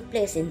their own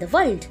place in the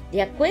world.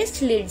 Their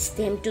quest leads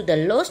them to the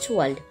Lost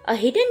World, a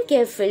hidden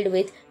cave filled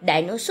with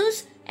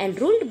dinosaurs and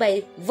ruled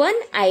by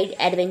one-eyed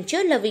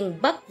adventure-loving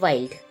Buck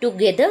Wild.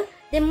 Together,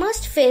 they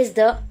must face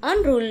the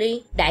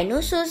unruly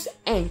dinosaurs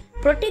and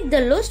protect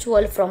the lost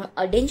world from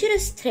a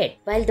dangerous threat.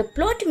 While the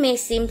plot may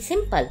seem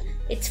simple,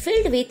 it's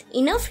filled with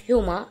enough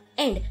humor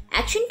and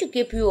action to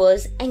keep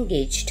viewers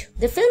engaged.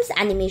 The film's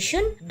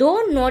animation,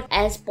 though not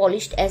as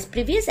polished as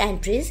previous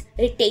entries,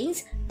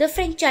 retains the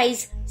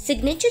franchise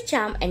signature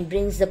charm and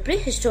brings the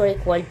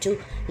prehistoric world to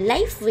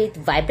life with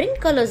vibrant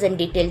colors and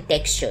detailed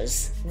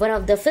textures. One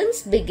of the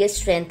film's biggest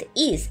strengths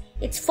is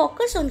its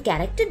focus on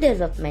character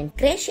development.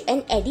 Crash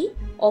and Eddie,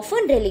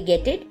 often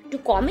relegated to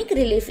comic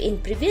relief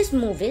in previous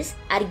movies,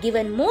 are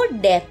given more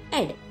depth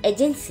and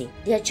agency.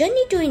 Their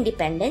journey to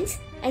independence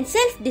and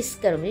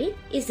self-discovery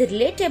is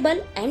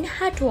relatable and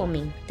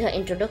heartwarming. The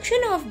introduction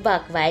of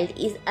Buck Wild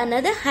is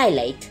another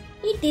highlight.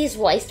 It is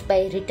voiced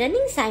by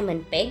returning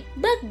Simon Pegg.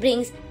 Buck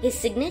brings his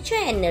signature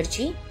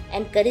energy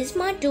and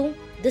charisma to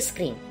the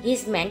screen.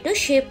 His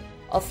mentorship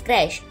of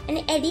Crash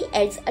and Eddie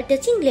adds a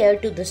touching layer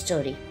to the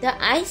story. The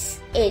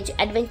Ice Age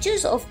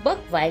Adventures of Buck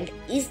Wild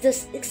is the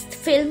sixth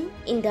film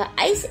in the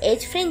Ice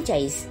Age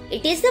franchise.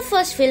 It is the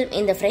first film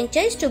in the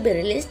franchise to be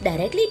released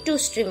directly to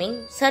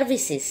streaming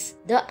services.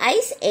 The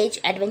Ice Age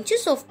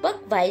Adventures of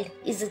Buck Wild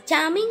is a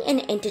charming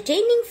and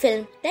entertaining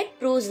film that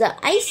proves the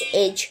Ice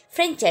Age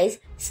franchise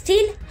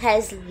still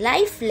has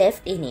life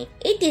left in it.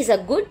 It is a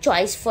good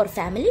choice for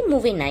family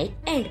movie night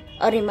and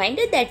a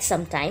reminder that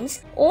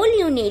sometimes all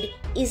you need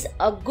is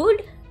a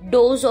good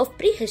dose of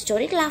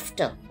prehistoric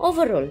laughter.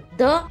 Overall,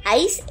 The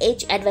Ice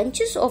Age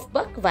Adventures of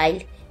Buck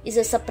Wild is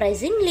a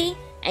surprisingly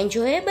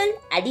enjoyable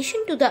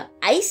addition to the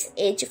Ice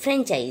Age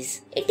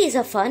franchise. It is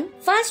a fun,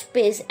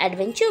 fast-paced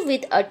adventure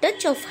with a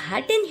touch of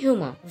heart and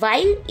humor.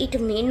 While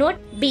it may not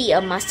be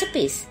a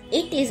masterpiece,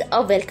 it is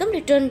a welcome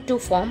return to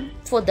form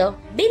for the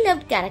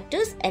beloved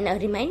characters and a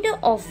reminder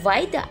of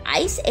why the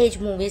Ice Age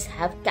movies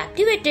have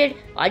captivated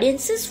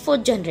audiences for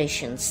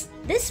generations.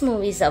 This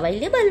movie is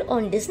available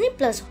on Disney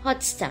Plus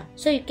Hotstar,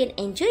 so you can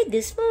enjoy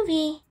this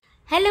movie.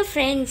 Hello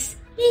friends!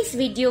 In today's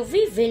video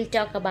we will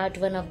talk about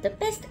one of the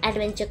best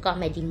adventure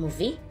comedy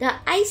movie, The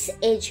Ice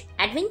Age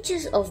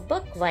Adventures of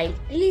Buck Wild,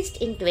 released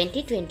in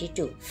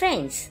 2022.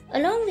 Friends,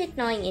 along with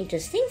knowing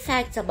interesting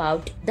facts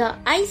about The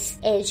Ice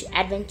Age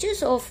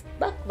Adventures of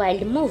Buck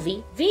Wild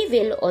movie, we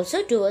will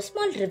also do a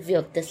small review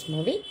of this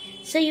movie,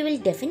 so you will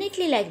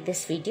definitely like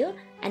this video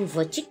and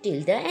watch it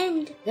till the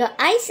end. The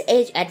Ice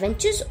Age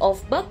Adventures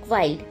of Buck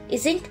Wild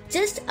isn't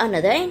just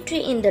another entry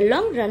in the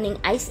long-running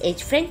Ice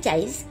Age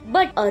franchise,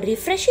 but a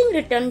refreshing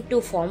return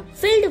to form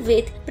filled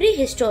with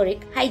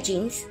prehistoric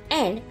hijinks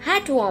and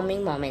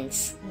heartwarming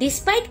moments.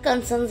 Despite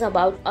concerns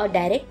about a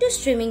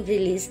direct-to-streaming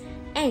release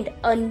and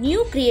a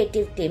new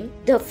creative team,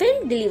 the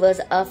film delivers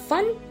a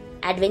fun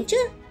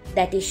adventure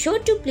that is sure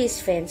to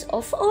please fans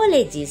of all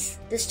ages.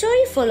 The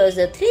story follows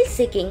the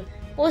thrill-seeking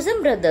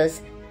Possum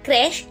brothers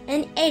Crash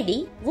and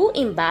Eddie, who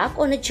embark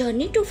on a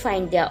journey to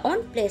find their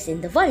own place in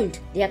the world.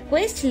 Their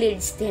quest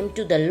leads them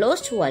to the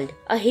Lost World,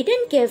 a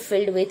hidden cave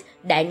filled with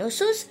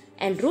dinosaurs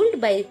and ruled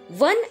by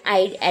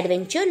one-eyed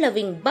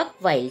adventure-loving Buck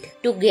Wild.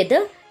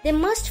 Together, they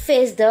must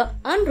face the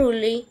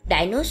unruly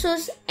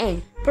dinosaurs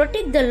and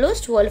protect the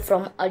Lost World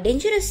from a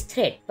dangerous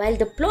threat. While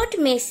the plot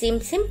may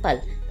seem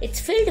simple, it's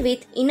filled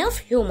with enough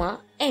humor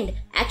and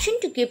action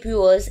to keep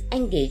viewers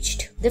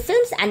engaged. The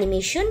film's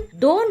animation,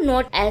 though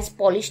not as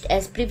polished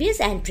as previous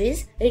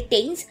entries,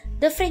 retains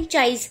the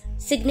franchise's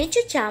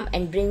signature charm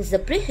and brings the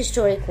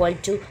prehistoric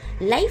world to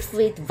life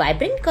with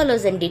vibrant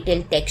colors and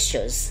detailed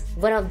textures.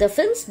 One of the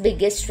film's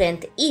biggest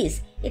strengths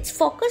is its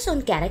focus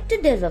on character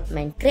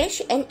development.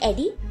 Crash and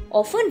Eddie,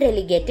 often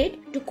relegated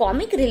to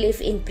comic relief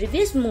in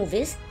previous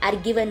movies, are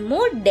given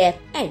more depth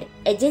and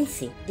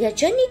agency. Their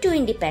journey to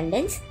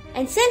independence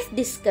and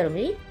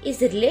self-discovery is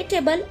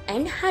relatable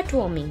and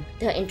heartwarming.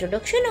 The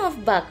introduction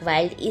of Buck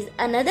Wild is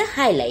another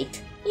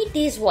highlight. It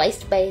is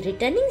voiced by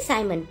returning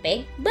Simon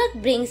Pegg. Buck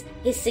brings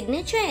his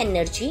signature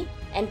energy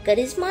and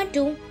charisma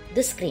to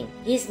the screen.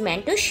 His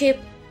mentorship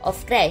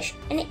of Crash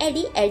and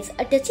Eddie adds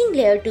a touching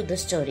layer to the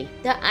story.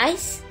 The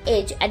Ice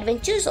Age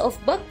Adventures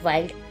of Buck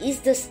Wild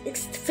is the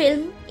sixth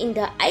film in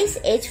the Ice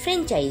Age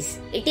franchise.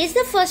 It is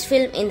the first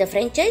film in the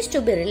franchise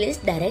to be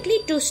released directly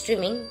to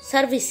streaming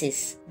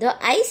services. The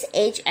Ice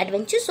Age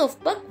Adventures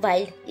of Buck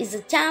Wild is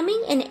a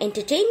charming and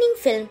entertaining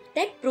film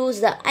that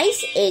proves the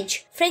Ice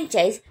Age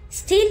franchise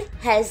still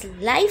has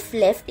life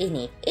left in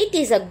it. It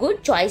is a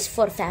good choice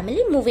for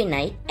family movie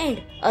night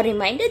and a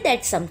reminder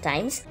that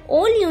sometimes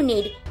all you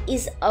need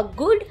is a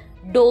good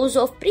dose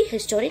of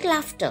prehistoric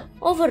laughter.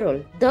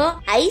 Overall, The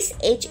Ice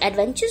Age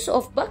Adventures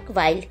of Buck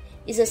Wild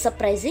is a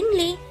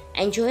surprisingly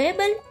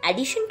enjoyable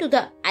addition to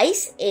the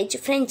Ice Age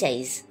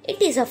franchise.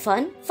 It is a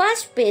fun,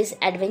 fast-paced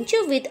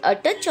adventure with a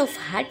touch of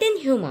heart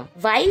and humor.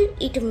 While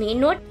it may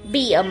not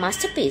be a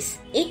masterpiece,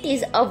 it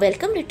is a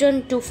welcome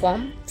return to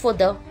form for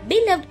the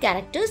beloved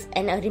characters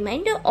and a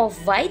reminder of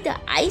why the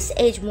Ice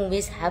Age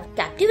movies have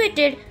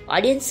captivated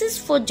audiences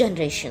for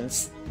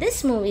generations.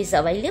 This movie is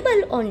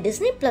available on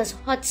Disney Plus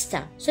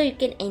Hotstar, so you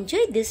can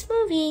enjoy this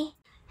movie.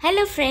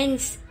 Hello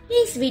friends! In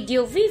this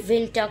video, we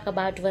will talk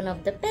about one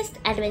of the best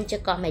adventure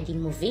comedy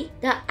movie,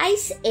 The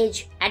Ice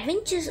Age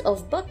Adventures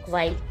of Buck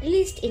Wild,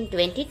 released in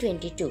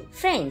 2022.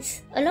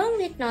 Friends, along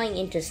with knowing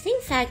interesting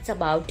facts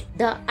about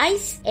The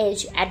Ice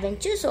Age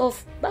Adventures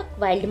of Buck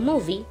Wild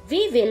movie,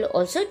 we will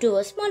also do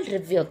a small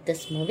review of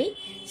this movie,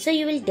 so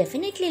you will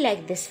definitely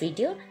like this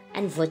video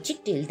and watch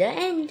it till the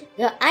end.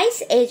 The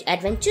Ice Age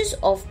Adventures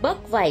of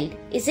Buck Wild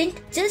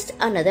isn't just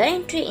another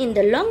entry in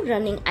the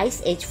long-running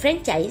Ice Age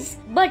franchise,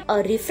 but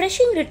a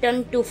refreshing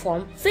return to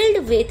form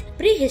filled with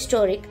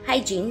prehistoric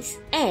hijinks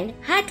and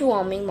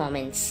heartwarming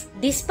moments.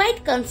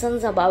 Despite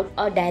concerns about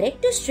a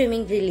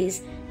direct-to-streaming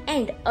release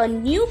and a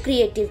new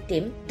creative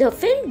team, the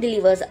film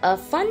delivers a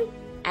fun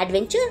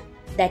adventure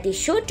that is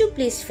sure to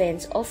please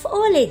fans of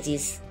all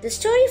ages. The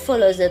story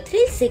follows the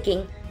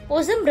thrill-seeking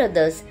Possum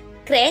brothers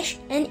Crash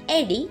and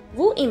Eddie,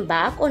 who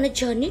embark on a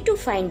journey to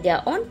find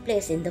their own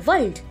place in the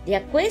world.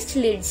 Their quest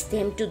leads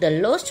them to the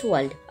Lost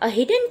World, a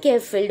hidden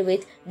cave filled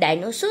with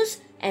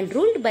dinosaurs and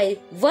ruled by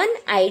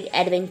one-eyed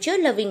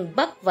adventure-loving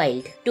Buck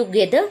Wild.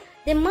 Together,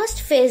 they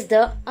must face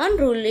the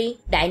unruly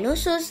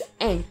dinosaurs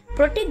and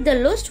protect the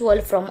Lost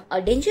World from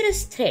a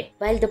dangerous threat.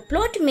 While the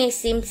plot may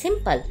seem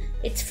simple,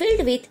 it's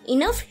filled with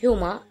enough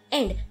humor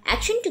and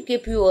action to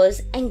keep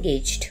viewers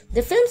engaged.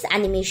 The film's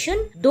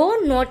animation, though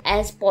not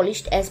as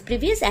polished as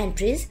previous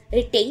entries,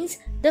 retains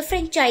the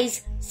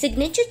franchise's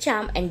signature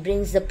charm and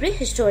brings the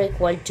prehistoric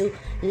world to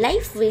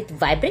life with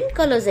vibrant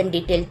colors and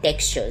detailed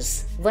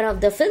textures. One of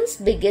the film's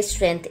biggest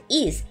strengths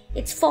is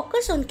its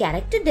focus on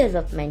character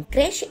development.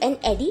 Crash and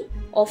Eddie,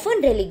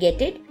 often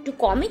relegated to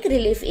comic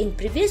relief in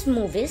previous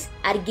movies,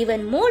 are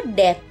given more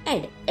depth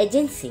and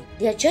agency.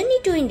 Their journey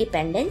to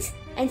independence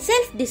and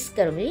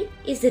self-discovery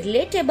is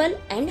relatable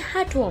and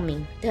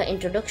heartwarming. The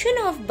introduction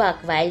of Buck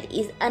Wild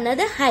is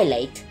another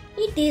highlight.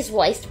 It is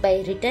voiced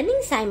by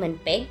returning Simon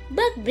Pegg.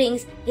 Buck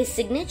brings his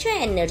signature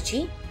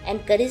energy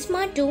and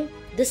charisma to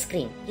the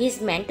screen. His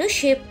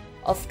mentorship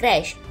of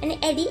Crash and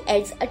Eddie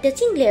adds a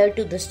touching layer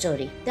to the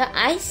story. The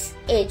Ice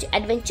Age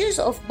Adventures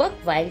of Buck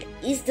Wild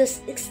is the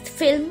sixth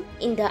film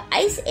in the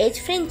Ice Age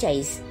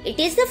franchise. It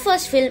is the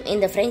first film in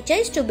the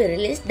franchise to be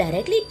released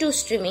directly to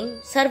streaming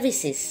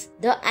services.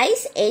 The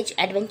Ice Age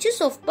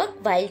Adventures of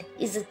Buck Wild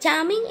is a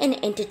charming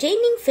and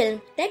entertaining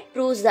film that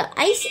proves the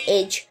Ice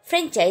Age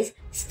franchise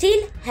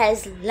still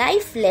has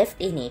life left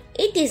in it.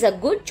 It is a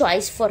good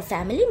choice for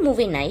family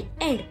movie night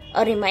and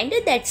a reminder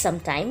that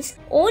sometimes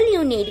all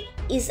you need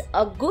is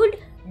a good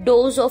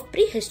dose of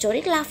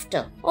prehistoric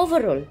laughter.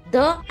 Overall,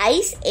 The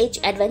Ice Age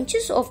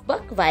Adventures of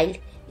Buck Wild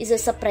is a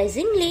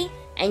surprisingly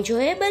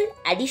enjoyable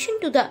addition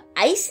to the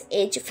Ice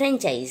Age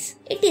franchise.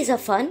 It is a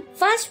fun,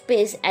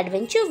 fast-paced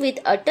adventure with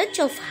a touch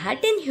of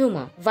heart and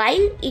humor.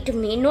 While it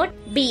may not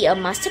be a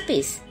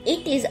masterpiece,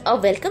 it is a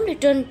welcome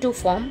return to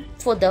form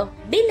for the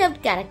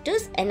beloved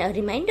characters and a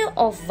reminder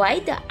of why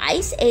the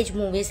Ice Age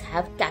movies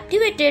have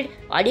captivated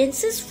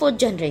audiences for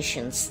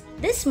generations.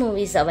 This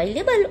movie is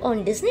available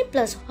on Disney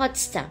Plus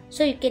Hotstar,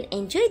 so you can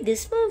enjoy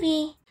this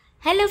movie.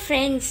 Hello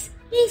friends!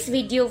 In this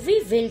video,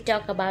 we will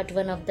talk about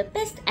one of the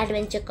best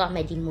adventure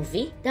comedy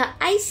movie, The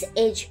Ice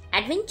Age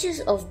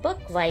Adventures of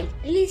Buck Wild,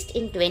 released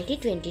in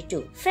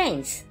 2022.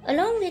 Friends,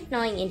 along with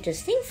knowing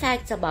interesting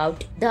facts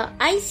about The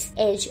Ice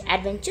Age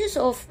Adventures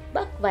of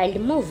Buck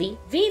Wild movie,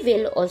 we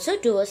will also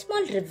do a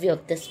small review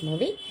of this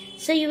movie,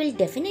 so you will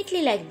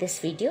definitely like this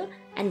video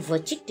and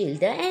watch it till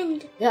the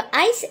end. The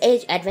Ice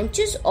Age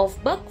Adventures of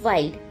Buck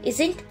Wild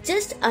isn't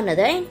just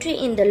another entry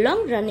in the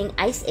long-running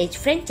Ice Age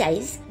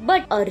franchise,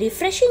 but a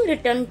refreshing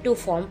return to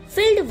form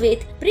filled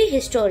with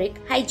prehistoric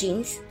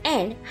hijinks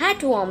and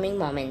heartwarming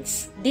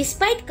moments.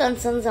 Despite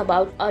concerns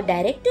about a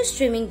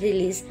direct-to-streaming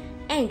release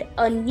and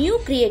a new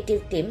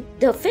creative team,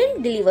 the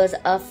film delivers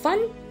a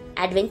fun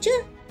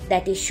adventure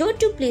that is sure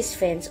to please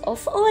fans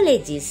of all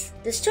ages.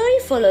 The story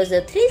follows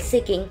the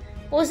thrill-seeking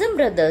Possum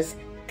brothers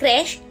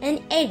Crash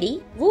and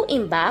Eddie, who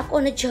embark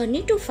on a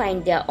journey to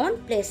find their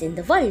own place in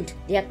the world.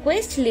 Their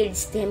quest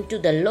leads them to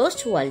the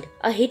Lost World,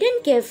 a hidden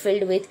cave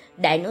filled with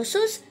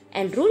dinosaurs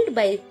and ruled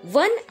by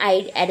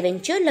one-eyed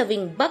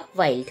adventure-loving Buck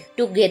Wild.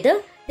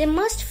 Together, they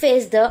must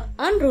face the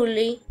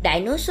unruly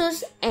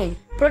dinosaurs and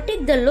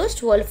protect the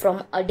Lost World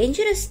from a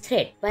dangerous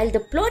threat. While the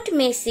plot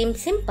may seem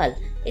simple,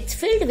 it's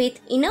filled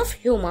with enough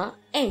humor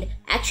and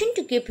action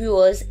to keep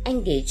viewers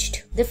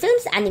engaged. The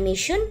film's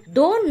animation,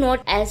 though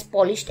not as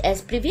polished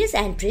as previous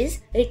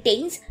entries,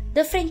 retains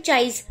the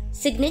franchise's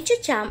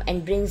signature charm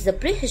and brings the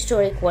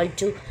prehistoric world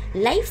to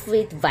life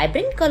with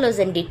vibrant colors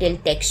and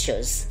detailed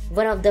textures.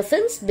 One of the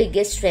film's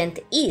biggest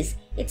strengths is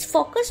its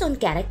focus on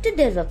character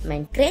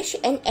development. Crash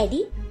and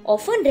Eddie,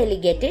 often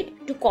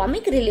relegated to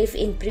comic relief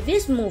in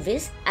previous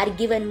movies, are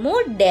given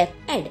more depth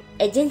and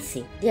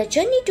agency. Their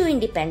journey to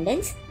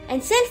independence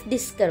and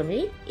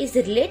self-discovery is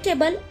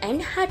relatable and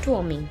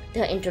heartwarming.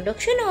 The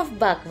introduction of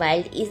Buck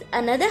Wild is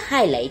another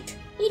highlight.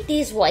 It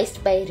is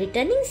voiced by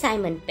returning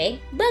Simon Pegg.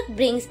 Buck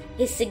brings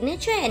his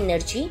signature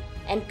energy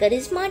and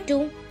charisma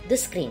to the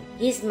screen.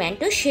 His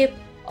mentorship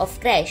of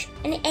Crash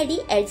and Eddie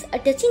adds a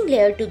touching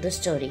layer to the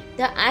story.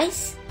 The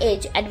Ice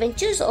Age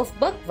Adventures of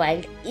Buck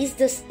Wild is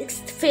the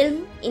sixth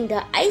film in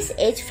the Ice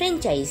Age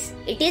franchise.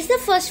 It is the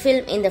first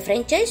film in the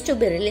franchise to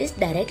be released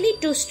directly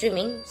to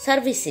streaming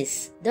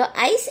services. The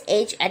Ice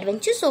Age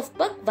Adventures of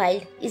Buck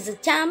Wild is a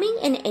charming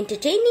and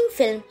entertaining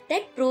film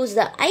that proves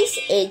the Ice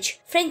Age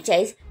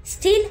franchise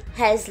still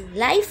has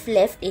life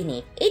left in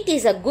it. It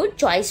is a good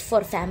choice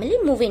for family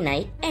movie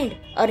night and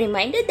a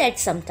reminder that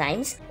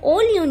sometimes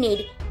all you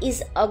need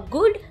is a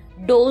good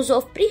dose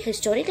of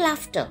prehistoric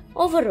laughter.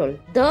 Overall,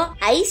 The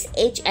Ice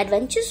Age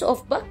Adventures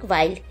of Buck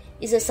Wild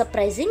is a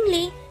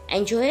surprisingly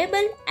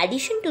enjoyable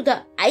addition to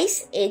the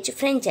Ice Age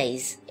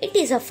franchise. It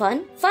is a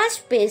fun,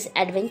 fast-paced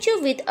adventure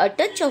with a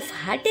touch of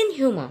heart and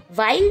humor.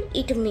 While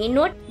it may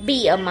not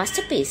be a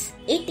masterpiece,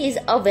 it is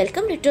a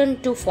welcome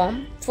return to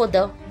form for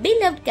the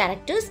beloved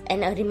characters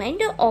and a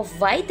reminder of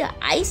why the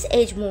Ice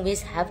Age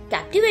movies have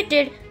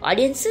captivated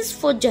audiences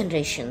for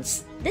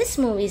generations. This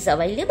movie is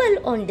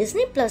available on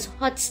Disney Plus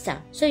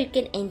Hotstar, so you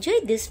can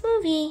enjoy this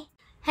movie.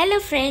 Hello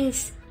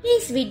friends! In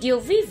this video,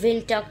 we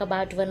will talk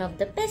about one of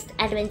the best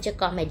adventure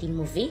comedy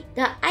movie,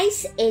 The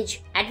Ice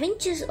Age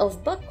Adventures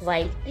of Buck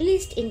Wild,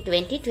 released in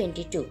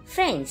 2022.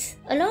 Friends,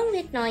 along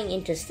with knowing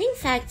interesting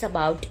facts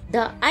about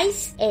The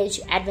Ice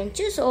Age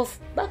Adventures of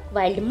Buck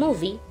Wild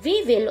movie,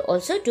 we will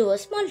also do a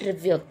small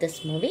review of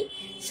this movie,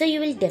 so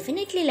you will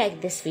definitely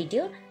like this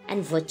video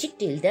and watch it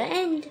till the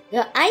end.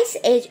 The Ice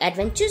Age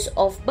Adventures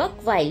of Buck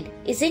Wild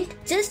isn't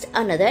just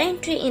another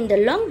entry in the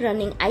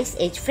long-running Ice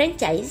Age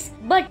franchise,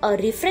 but a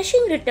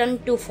refreshing return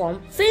to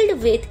form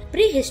filled with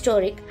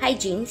prehistoric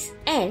hijinks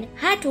and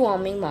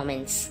heartwarming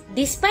moments.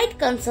 Despite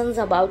concerns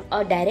about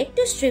a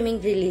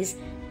direct-to-streaming release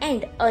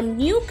and a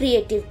new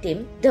creative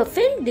team, the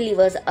film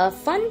delivers a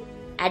fun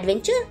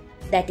adventure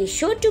that is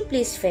sure to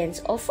please fans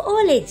of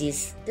all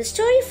ages. The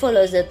story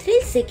follows the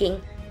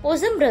thrill-seeking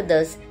Possum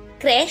brothers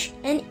Crash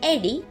and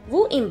Eddie,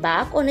 who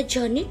embark on a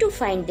journey to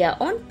find their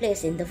own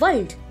place in the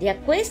world. Their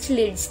quest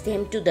leads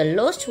them to the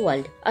Lost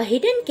World, a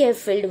hidden cave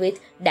filled with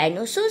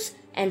dinosaurs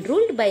and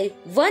ruled by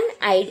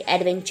one-eyed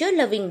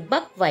adventure-loving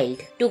Buck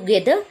Wild.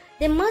 Together,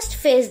 they must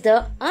face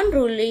the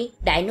unruly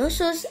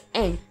dinosaurs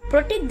and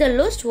protect the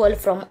lost world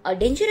from a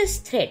dangerous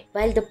threat.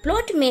 While the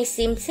plot may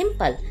seem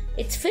simple,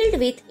 it's filled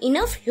with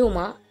enough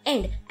humor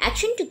and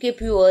action to keep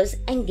viewers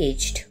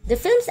engaged. The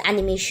film's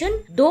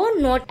animation, though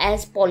not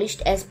as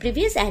polished as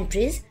previous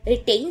entries,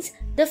 retains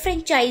the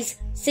franchise's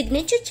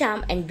signature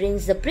charm and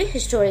brings the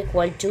prehistoric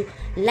world to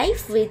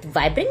life with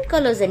vibrant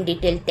colors and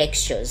detailed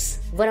textures.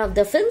 One of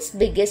the film's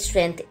biggest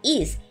strengths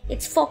is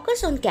its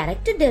focus on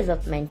character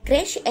development.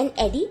 Crash and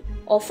Eddie,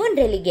 often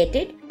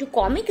relegated to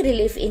comic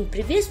relief in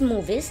previous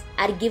movies,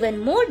 are given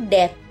more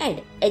depth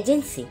and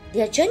agency.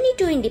 Their journey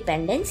to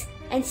independence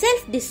and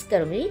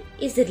self-discovery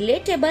is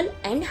relatable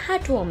and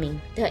heartwarming.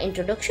 The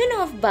introduction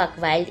of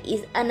Buck Wild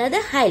is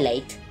another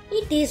highlight.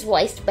 It is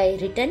voiced by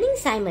returning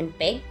Simon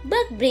Pegg.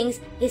 Buck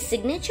brings his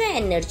signature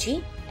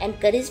energy and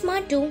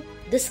charisma to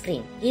the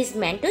screen. His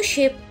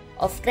mentorship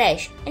of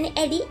Crash and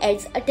Eddie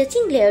adds a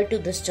touching layer to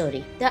the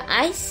story. The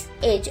Ice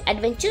Age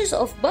Adventures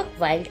of Buck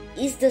Wild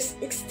is the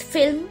sixth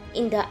film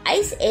in the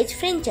Ice Age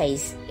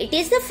franchise. It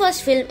is the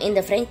first film in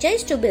the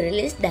franchise to be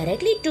released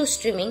directly to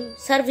streaming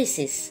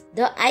services.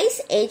 The Ice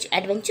Age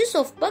Adventures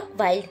of Buck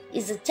Wild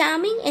is a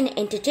charming and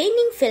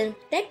entertaining film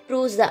that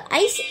proves the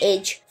Ice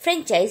Age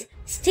franchise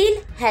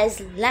still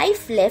has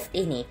life left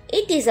in it.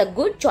 It is a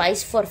good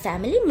choice for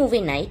family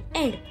movie night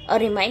and a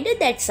reminder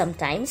that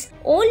sometimes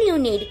all you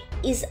need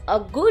is a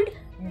good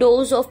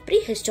dose of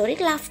prehistoric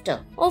laughter.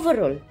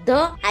 Overall,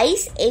 the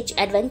Ice Age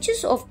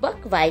Adventures of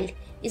Buck Wild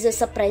is a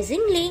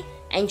surprisingly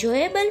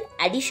enjoyable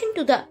addition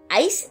to the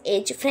Ice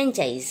Age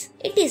franchise.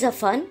 It is a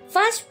fun,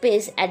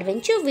 fast-paced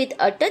adventure with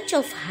a touch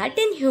of heart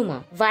and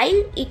humor.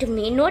 While it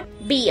may not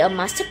be a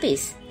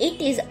masterpiece,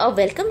 it is a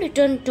welcome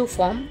return to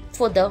form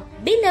for the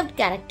beloved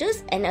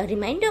characters and a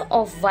reminder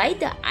of why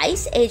the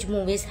Ice Age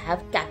movies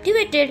have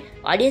captivated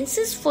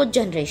audiences for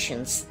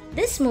generations.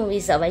 This movie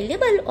is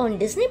available on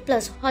Disney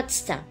Plus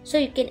Hotstar, so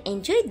you can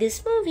enjoy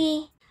this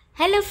movie.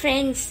 Hello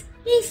friends!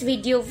 In this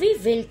video, we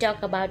will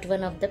talk about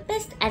one of the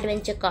best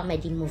adventure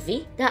comedy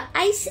movie, The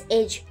Ice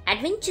Age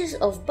Adventures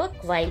of Buck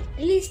Wild,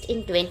 released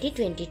in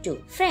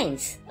 2022.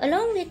 Friends,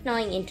 along with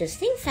knowing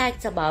interesting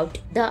facts about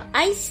The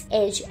Ice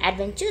Age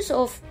Adventures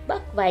of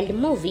Buck Wild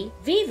movie,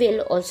 we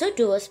will also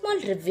do a small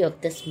review of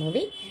this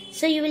movie,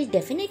 so you will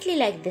definitely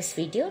like this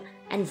video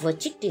and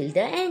watch it till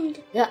the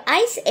end. The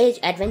Ice Age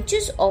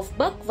Adventures of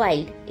Buck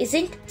Wild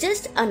isn't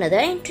just another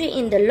entry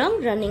in the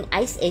long-running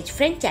Ice Age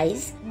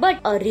franchise, but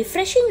a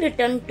refreshing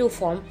return to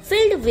form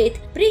filled with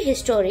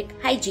prehistoric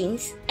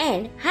hijinks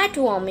and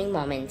heartwarming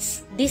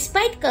moments.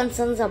 Despite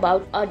concerns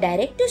about a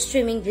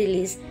direct-to-streaming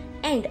release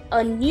and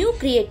a new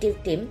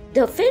creative team,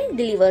 the film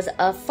delivers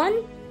a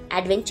fun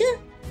adventure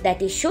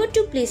that is sure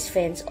to please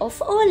fans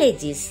of all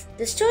ages.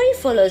 The story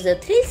follows the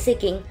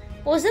thrill-seeking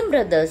Possum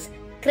brothers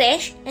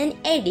Crash and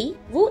Eddie,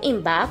 who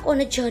embark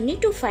on a journey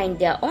to find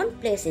their own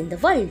place in the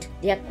world.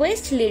 Their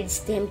quest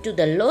leads them to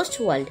the Lost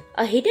World,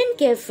 a hidden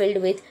cave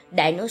filled with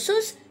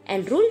dinosaurs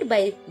and ruled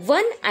by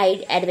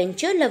one-eyed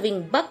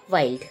adventure-loving Buck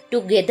Wild.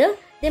 Together,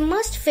 they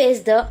must face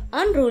the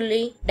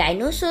unruly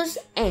dinosaurs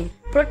and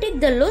protect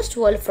the lost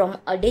world from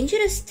a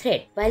dangerous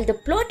threat. While the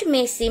plot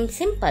may seem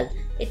simple,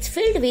 it's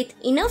filled with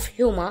enough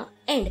humor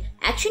and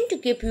action to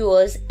keep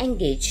viewers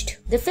engaged.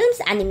 The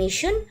film's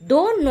animation,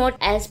 though not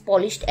as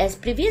polished as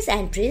previous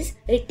entries,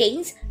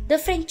 retains the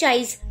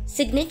franchise's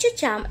signature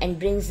charm and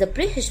brings the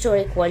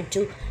prehistoric world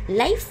to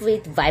life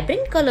with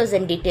vibrant colors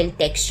and detailed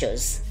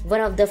textures.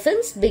 One of the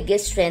film's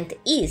biggest strengths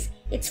is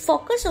its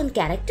focus on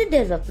character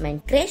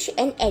development. Crash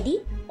and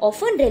Eddie,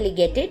 often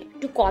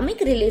relegated to comic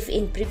relief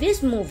in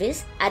previous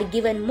movies, are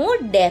given more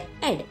depth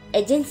and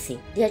agency.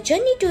 Their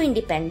journey to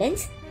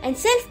independence and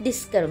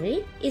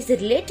self-discovery is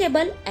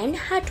relatable and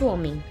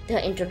heartwarming.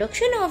 The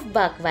introduction of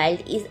Buck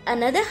Wild is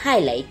another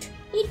highlight.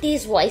 It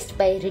is voiced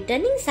by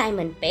returning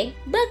Simon Pegg.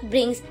 Buck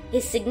brings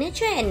his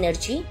signature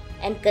energy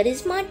and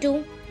charisma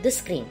to the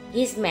screen.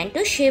 His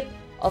mentorship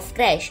of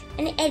Crash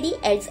and Eddie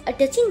adds a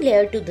touching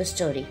layer to the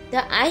story.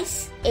 The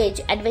Ice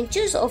Age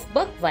Adventures of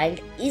Buck Wild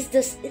is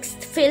the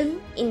sixth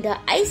film in the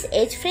Ice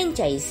Age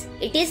franchise.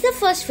 It is the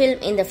first film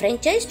in the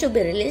franchise to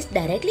be released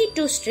directly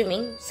to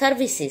streaming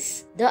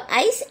services. The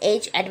Ice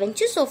Age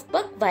Adventures of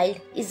Buck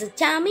Wild is a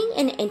charming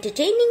and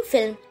entertaining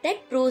film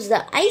that proves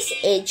the Ice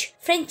Age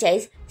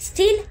franchise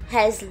still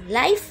has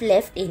life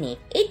left in it.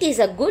 It is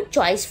a good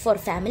choice for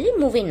family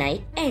movie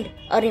night and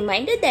a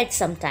reminder that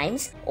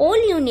sometimes all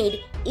you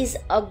need is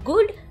a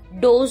good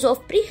dose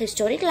of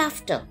prehistoric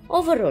laughter.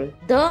 Overall,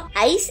 The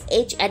Ice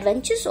Age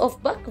Adventures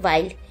of Buck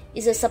Wild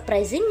is a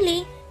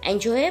surprisingly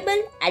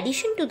enjoyable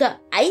addition to the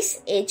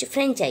Ice Age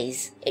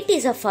franchise. It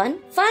is a fun,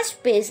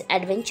 fast-paced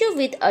adventure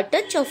with a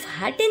touch of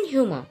heart and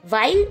humor.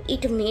 While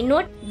it may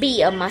not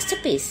be a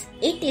masterpiece,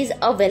 it is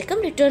a welcome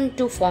return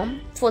to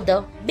form for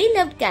the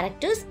beloved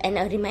characters and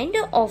a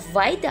reminder of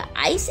why the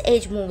Ice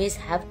Age movies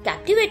have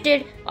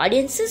captivated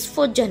audiences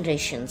for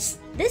generations.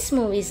 This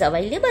movie is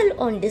available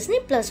on Disney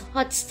Plus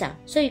Hotstar,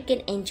 so you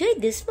can enjoy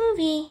this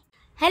movie.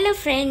 Hello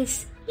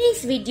friends!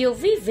 Today's video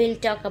we will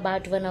talk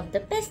about one of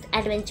the best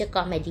adventure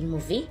comedy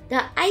movie,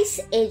 The Ice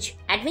Age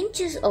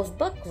Adventures of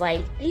Buck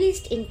Wild,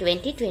 released in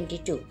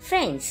 2022.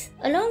 Friends,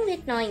 along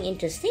with knowing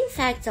interesting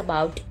facts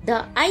about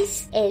The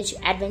Ice Age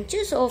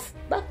Adventures of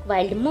Buck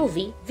Wild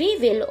movie, we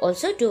will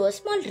also do a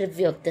small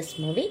review of this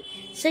movie,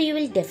 so you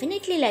will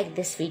definitely like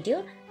this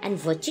video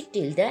and watch it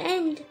till the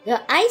end.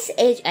 The Ice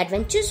Age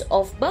Adventures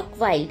of Buck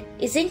Wild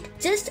isn't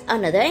just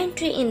another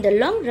entry in the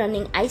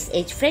long-running Ice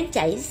Age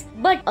franchise,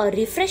 but a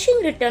refreshing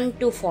return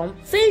to form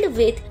filled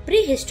with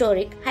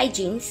prehistoric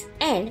hijinks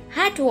and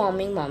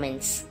heartwarming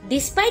moments.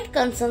 Despite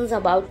concerns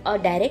about a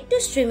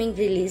direct-to-streaming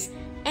release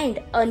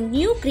and a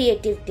new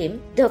creative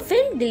team, the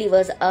film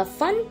delivers a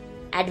fun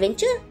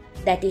adventure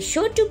that is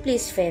sure to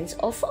please fans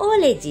of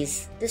all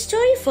ages. The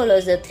story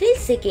follows the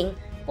thrill-seeking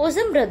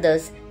Possum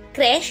brothers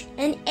Crash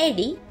and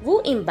Eddie,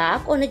 who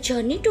embark on a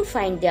journey to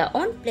find their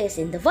own place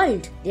in the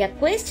world. Their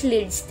quest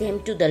leads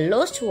them to the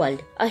Lost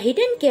World, a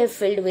hidden cave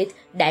filled with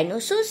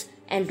dinosaurs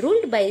and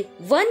ruled by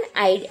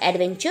one-eyed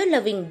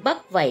adventure-loving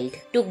Buck Wild.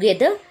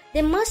 Together,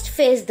 they must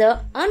face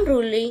the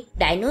unruly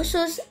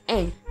dinosaurs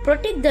and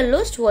protect the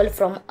Lost World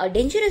from a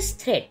dangerous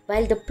threat.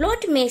 While the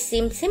plot may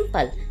seem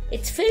simple,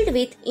 it's filled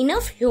with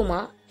enough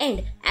humor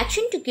and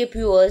action to keep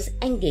viewers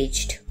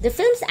engaged. The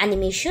film's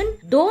animation,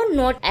 though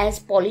not as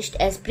polished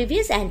as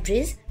previous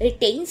entries,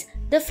 retains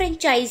the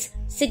franchise's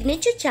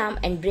signature charm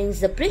and brings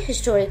the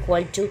prehistoric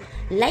world to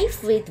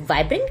life with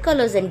vibrant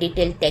colors and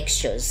detailed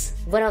textures.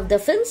 One of the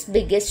film's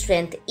biggest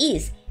strengths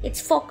is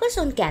its focus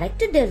on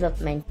character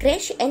development.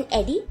 Crash and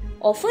Eddie,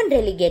 often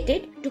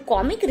relegated to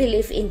comic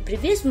relief in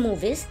previous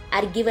movies,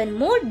 are given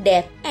more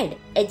depth and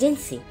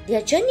agency.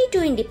 Their journey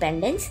to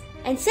independence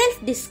and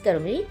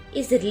self-discovery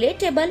is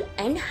relatable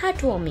and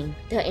heartwarming.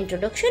 The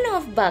introduction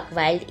of Buck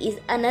Wild is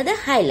another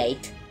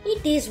highlight.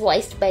 It is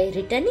voiced by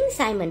returning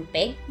Simon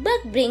Pegg.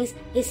 Buck brings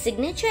his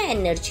signature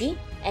energy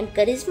and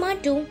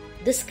charisma to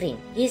the screen.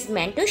 His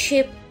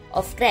mentorship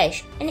of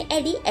Crash and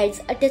Eddie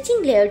adds a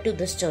touching layer to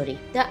the story.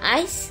 The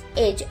Ice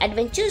Age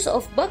Adventures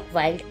of Buck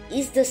Wild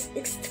is the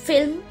sixth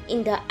film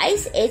in the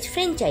Ice Age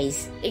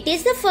franchise. It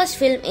is the first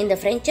film in the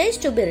franchise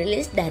to be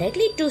released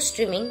directly to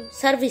streaming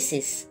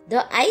services.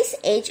 The Ice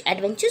Age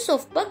Adventures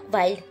of Buck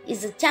Wild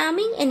is a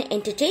charming and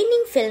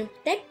entertaining film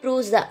that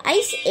proves the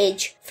Ice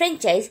Age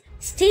franchise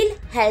still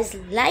has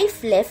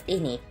life left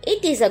in it.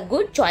 It is a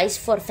good choice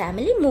for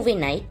family movie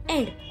night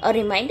and a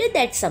reminder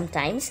that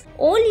sometimes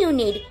all you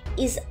need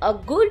is a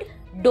good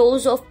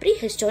dose of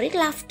prehistoric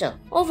laughter.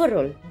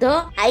 Overall,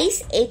 The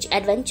Ice Age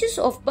Adventures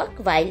of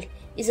Buck Wild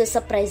is a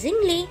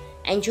surprisingly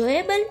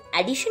enjoyable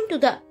addition to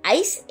the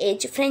Ice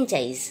Age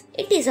franchise.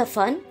 It is a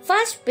fun,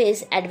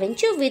 fast-paced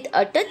adventure with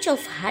a touch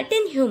of heart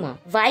and humor.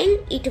 While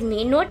it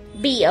may not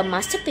be a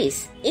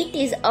masterpiece, it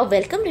is a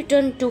welcome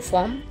return to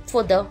form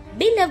for the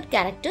beloved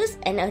characters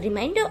and a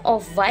reminder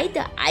of why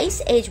the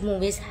Ice Age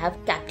movies have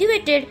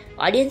captivated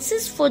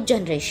audiences for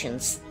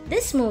generations.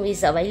 This movie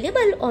is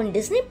available on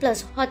Disney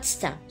Plus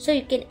Hotstar, so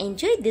you can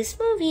enjoy this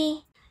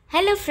movie.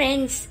 Hello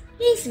friends!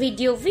 In this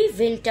video, we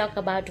will talk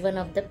about one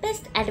of the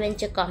best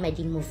adventure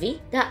comedy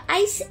movie, The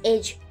Ice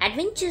Age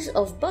Adventures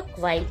of Buck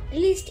Wild,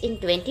 released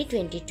in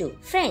 2022.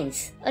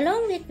 Friends,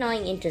 along with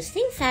knowing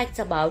interesting facts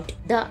about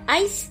The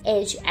Ice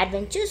Age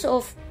Adventures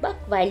of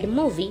Buck Wild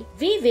movie,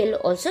 we will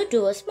also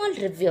do a small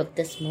review of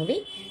this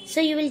movie,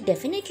 so you will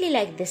definitely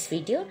like this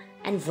video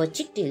and watch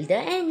it till the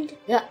end.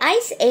 The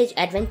Ice Age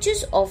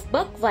Adventures of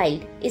Buck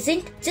Wild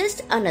isn't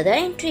just another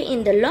entry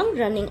in the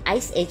long-running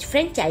Ice Age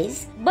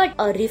franchise, but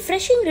a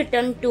refreshing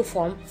return to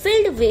form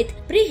filled with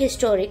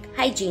prehistoric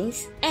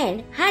hijinks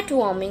and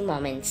heartwarming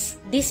moments.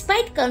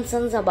 Despite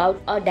concerns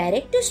about a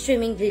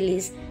direct-to-streaming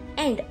release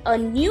and a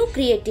new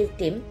creative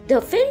team,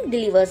 the film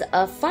delivers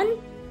a fun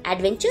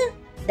adventure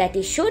that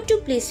is sure to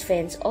please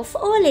fans of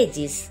all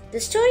ages. The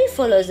story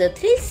follows the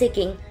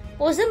thrill-seeking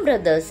Possum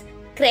brothers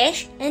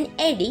Crash and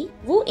Eddie,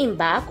 who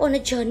embark on a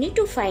journey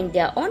to find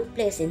their own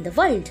place in the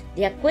world.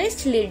 Their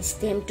quest leads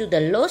them to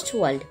the Lost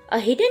World, a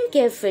hidden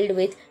cave filled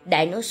with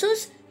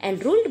dinosaurs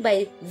and ruled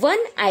by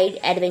one-eyed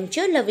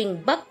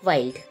adventure-loving Buck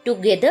Wild.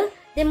 Together,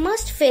 they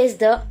must face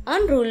the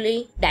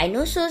unruly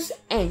dinosaurs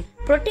and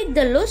protect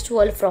the Lost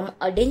World from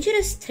a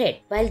dangerous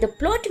threat. While the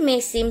plot may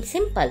seem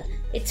simple,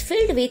 it's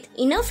filled with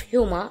enough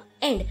humor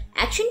and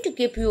action to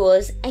keep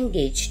viewers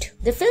engaged.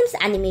 The film's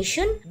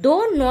animation,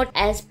 though not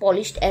as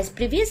polished as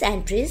previous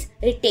entries,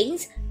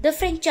 retains the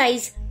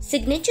franchise's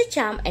signature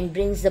charm and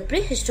brings the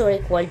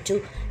prehistoric world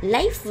to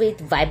life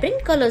with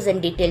vibrant colors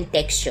and detailed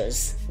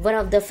textures. One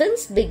of the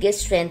film's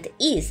biggest strengths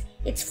is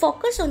its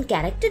focus on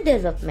character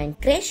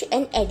development. Crash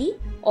and Eddie,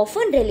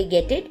 often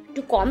relegated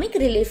to comic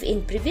relief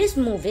in previous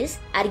movies,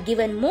 are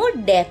given more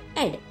depth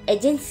and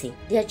agency.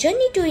 Their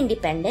journey to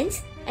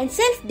independence and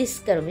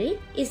self-discovery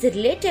is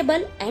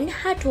relatable and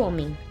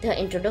heartwarming. The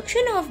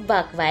introduction of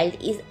Buck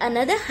Wild is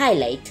another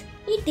highlight.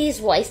 It is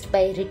voiced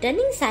by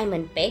returning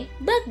Simon Pegg.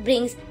 Buck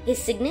brings his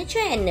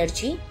signature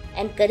energy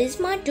and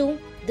charisma to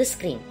the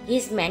screen.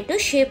 His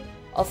mentorship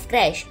of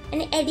Crash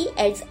and Eddie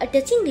adds a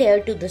touching layer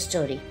to the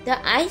story. The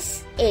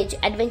Ice Age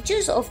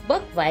Adventures of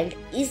Buck Wild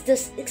is the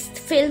sixth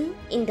film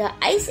in the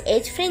Ice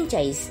Age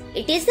franchise.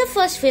 It is the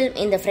first film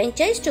in the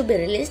franchise to be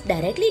released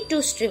directly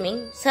to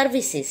streaming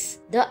services.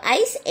 The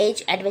Ice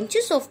Age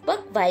Adventures of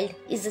Buck Wild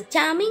is a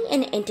charming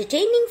and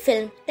entertaining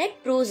film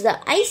that proves the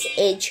Ice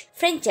Age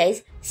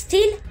franchise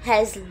still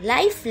has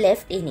life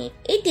left in it.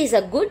 It is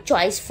a good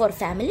choice for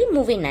family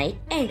movie night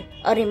and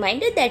a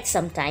reminder that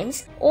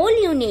sometimes all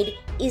you need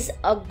is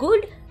a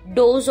good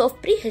dose of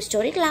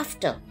prehistoric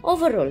laughter.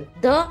 Overall,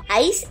 The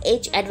Ice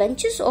Age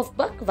Adventures of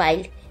Buck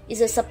Wild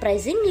is a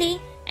surprisingly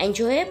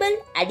enjoyable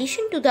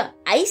addition to the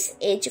Ice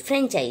Age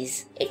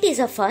franchise. It is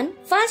a fun,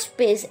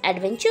 fast-paced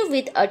adventure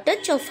with a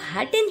touch of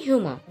heart and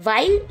humor.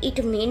 While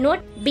it may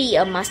not be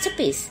a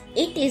masterpiece,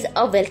 it is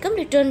a welcome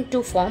return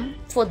to form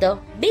for the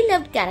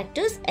beloved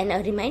characters and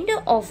a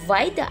reminder of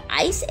why the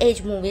Ice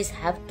Age movies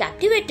have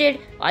captivated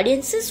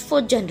audiences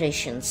for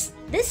generations.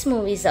 This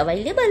movie is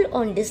available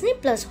on Disney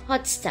Plus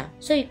Hotstar,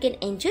 so you can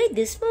enjoy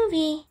this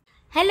movie.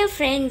 Hello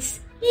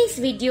friends! In this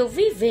video,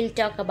 we will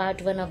talk about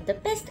one of the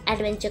best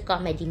adventure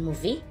comedy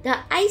movie, The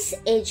Ice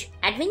Age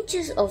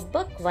Adventures of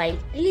Buck Wild,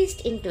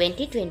 released in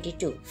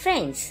 2022.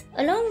 Friends,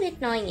 along with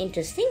knowing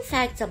interesting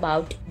facts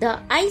about The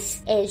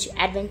Ice Age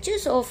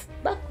Adventures of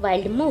Buck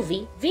Wild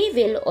movie, we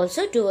will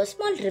also do a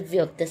small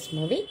review of this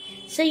movie,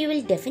 so you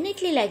will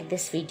definitely like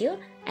this video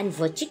and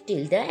watch it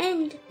till the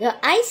end. The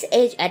Ice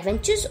Age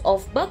Adventures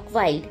of Buck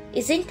Wild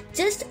isn't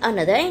just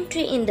another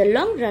entry in the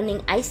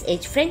long-running Ice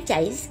Age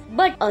franchise,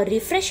 but a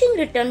refreshing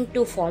return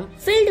to form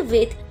filled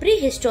with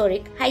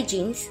prehistoric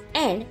hijinks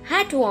and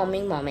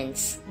heartwarming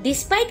moments.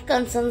 Despite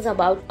concerns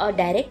about a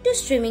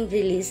direct-to-streaming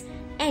release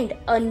and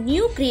a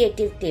new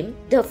creative team,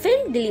 the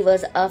film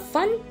delivers a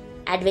fun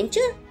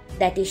adventure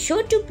that is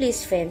sure to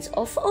please fans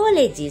of all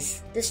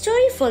ages. The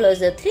story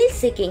follows the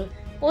thrill-seeking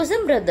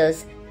Possum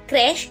brothers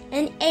Crash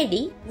and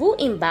Eddie, who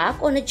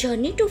embark on a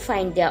journey to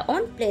find their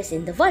own place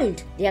in the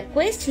world. Their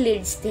quest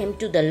leads them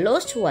to the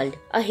Lost World,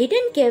 a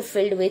hidden cave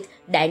filled with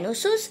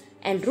dinosaurs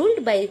and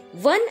ruled by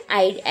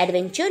one-eyed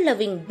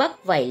adventure-loving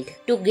Buck Wild.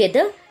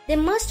 Together, they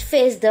must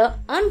face the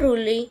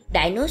unruly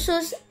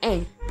dinosaurs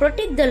and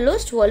protect the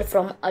Lost World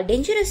from a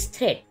dangerous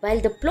threat. While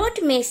the plot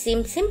may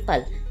seem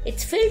simple,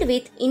 it's filled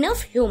with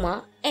enough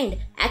humor and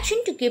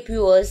action to keep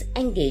viewers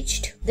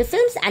engaged. The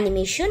film's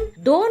animation,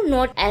 though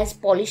not as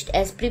polished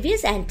as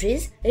previous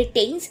entries,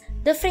 retains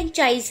the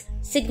franchise's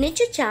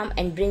signature charm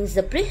and brings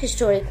the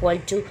prehistoric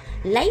world to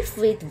life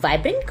with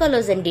vibrant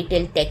colors and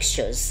detailed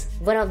textures.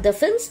 One of the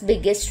film's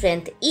biggest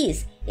strengths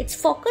is its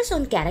focus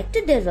on character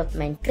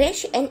development.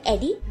 Crash and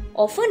Eddie,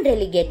 often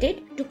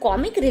relegated to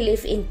comic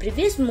relief in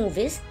previous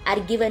movies, are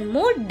given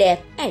more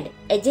depth and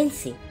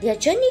agency. Their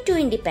journey to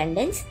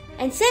independence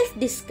and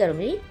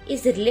self-discovery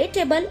is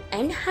relatable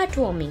and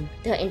heartwarming.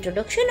 The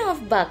introduction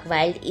of Buck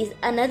Wild is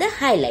another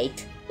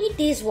highlight. It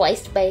is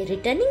voiced by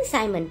returning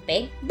Simon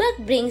Pegg. Buck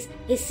brings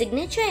his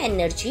signature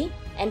energy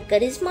and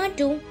charisma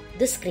to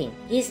the screen.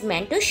 His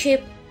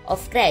mentorship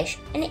of Crash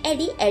and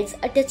Eddie adds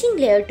a touching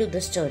layer to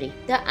the story.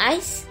 The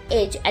Ice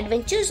Age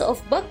Adventures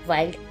of Buck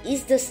Wild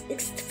is the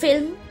sixth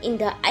film in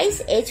the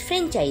Ice Age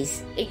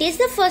franchise. It is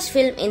the first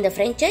film in the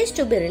franchise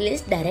to be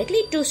released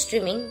directly to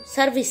streaming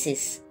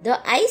services. The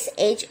Ice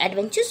Age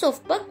Adventures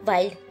of Buck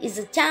Wild is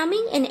a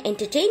charming and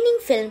entertaining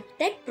film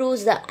that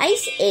proves the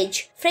Ice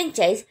Age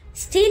franchise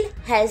still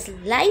has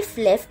life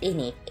left in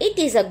it. It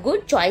is a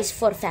good choice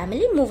for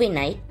family movie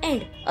night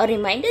and a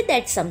reminder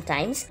that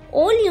sometimes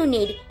all you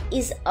need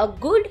is a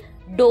good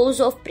dose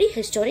of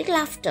prehistoric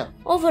laughter.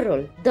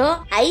 Overall, The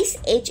Ice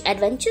Age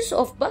Adventures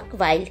of Buck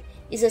Wild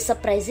is a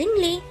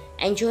surprisingly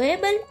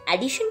enjoyable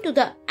addition to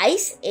the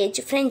Ice Age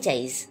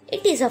franchise.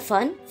 It is a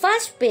fun,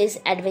 fast-paced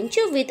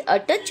adventure with a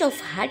touch of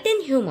heart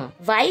and humor.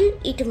 While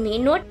it may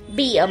not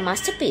be a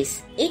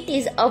masterpiece, it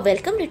is a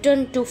welcome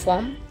return to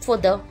form for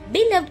the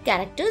beloved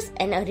characters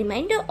and a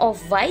reminder of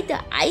why the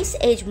Ice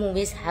Age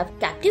movies have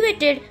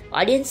captivated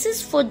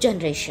audiences for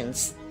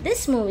generations.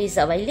 This movie is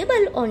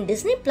available on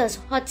Disney Plus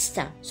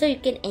Hotstar, so you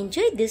can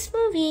enjoy this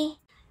movie.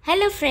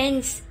 Hello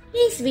friends! In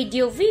this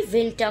video, we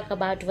will talk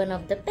about one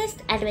of the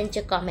best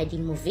adventure comedy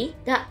movie,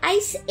 The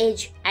Ice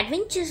Age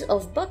Adventures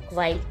of Buck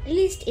Wild,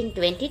 released in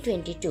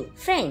 2022.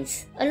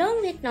 Friends,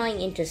 along with knowing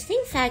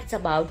interesting facts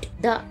about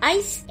The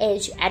Ice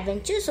Age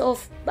Adventures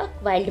of Buck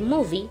Wild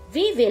movie,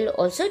 we will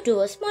also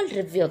do a small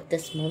review of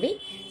this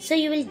movie, so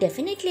you will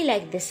definitely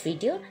like this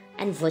video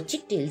and watch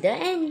it till the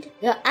end.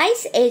 The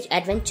Ice Age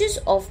Adventures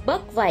of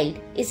Buck Wild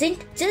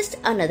isn't just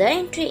another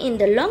entry in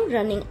the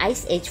long-running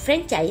Ice Age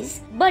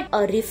franchise, but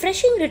a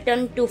refreshing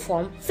return to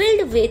form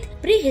filled with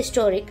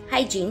prehistoric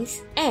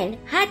hijinks and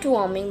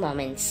heartwarming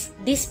moments.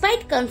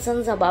 Despite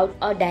concerns about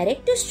a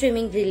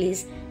direct-to-streaming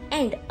release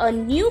and a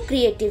new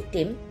creative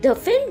team, the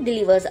film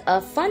delivers a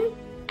fun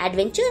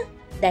adventure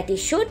that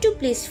is sure to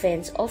please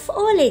fans of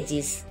all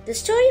ages. The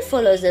story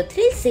follows the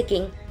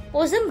thrill-seeking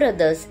Possum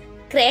brothers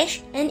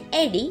Crash and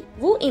Eddie,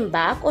 who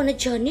embark on a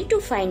journey to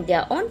find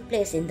their own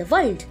place in the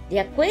world.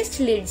 Their quest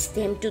leads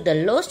them to the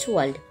Lost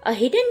World, a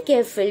hidden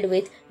cave filled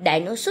with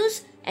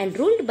dinosaurs and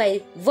ruled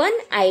by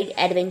one-eyed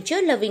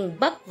adventure-loving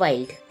Buck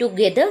Wild.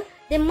 Together,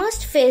 they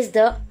must face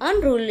the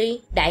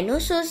unruly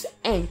dinosaurs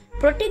and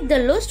protect the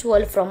lost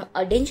world from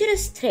a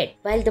dangerous threat.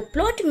 While the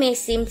plot may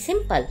seem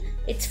simple,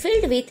 it's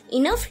filled with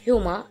enough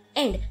humor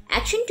and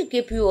action to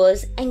keep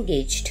viewers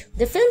engaged.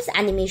 The film's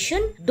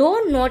animation,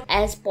 though not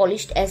as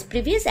polished as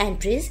previous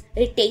entries,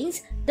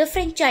 retains the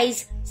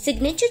franchise's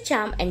signature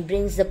charm and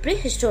brings the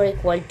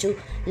prehistoric world to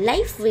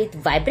life with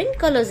vibrant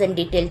colors and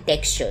detailed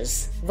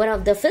textures. One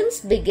of the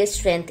film's biggest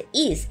strengths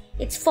is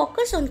its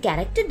focus on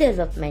character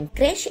development.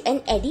 Crash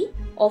and Eddie,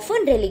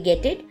 often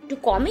relegated to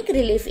comic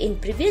relief in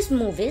previous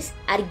movies,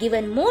 are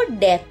given more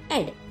depth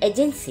and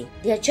agency.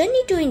 Their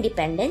journey to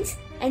independence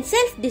and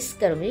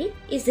self-discovery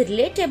is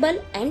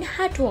relatable and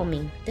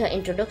heartwarming. The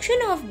introduction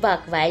of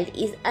Buck Wild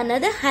is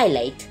another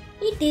highlight.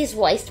 It is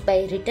voiced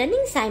by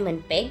returning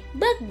Simon Pegg.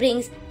 Buck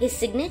brings his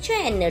signature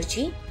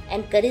energy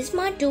and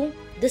charisma to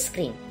the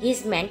screen.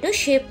 His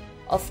mentorship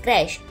of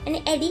Crash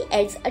and Eddie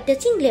adds a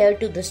touching layer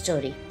to the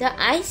story. The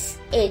Ice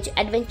Age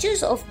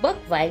Adventures of Buck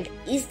Wild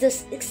is the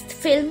sixth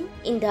film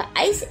in the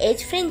Ice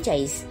Age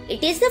franchise.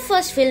 It is the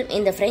first film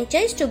in the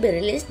franchise to be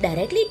released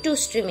directly to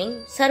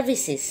streaming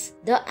services.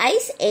 The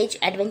Ice Age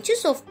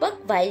Adventures of Buck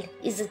Wild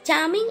is a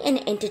charming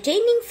and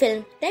entertaining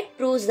film that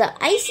proves the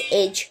Ice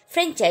Age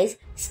franchise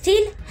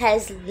still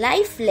has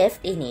life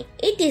left in it.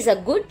 It is a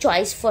good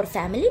choice for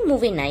family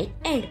movie night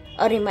and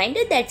a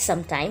reminder that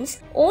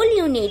sometimes all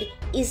you need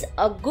is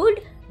a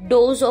good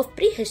dose of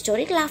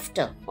prehistoric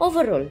laughter.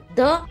 Overall,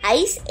 the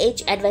Ice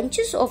Age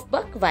Adventures of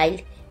Buck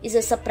Wild is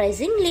a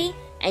surprisingly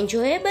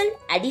enjoyable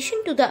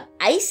addition to the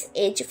Ice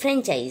Age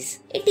franchise.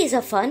 It is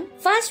a fun,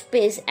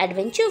 fast-paced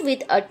adventure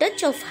with a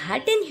touch of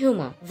heart and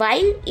humor.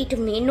 While it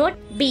may not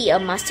be a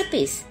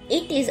masterpiece,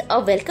 it is a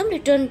welcome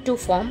return to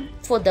form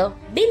for the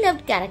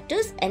beloved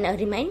characters and a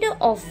reminder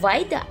of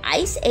why the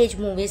Ice Age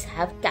movies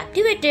have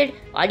captivated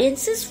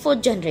audiences for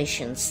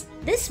generations.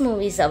 This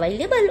movie is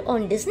available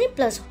on Disney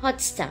Plus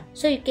Hotstar,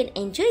 so you can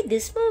enjoy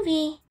this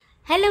movie.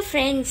 Hello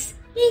friends!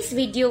 In this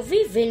video,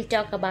 we will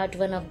talk about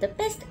one of the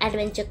best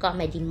adventure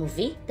comedy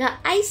movie, The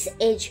Ice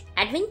Age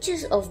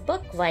Adventures of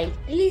Buck Wild,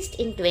 released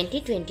in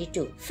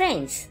 2022.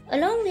 Friends,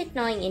 along with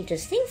knowing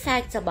interesting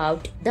facts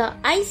about The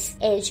Ice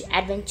Age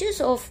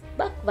Adventures of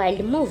Buck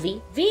Wild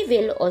movie, we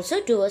will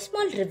also do a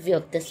small review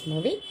of this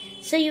movie,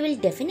 so you will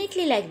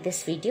definitely like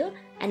this video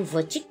and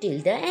watch it till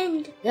the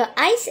end. The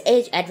Ice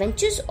Age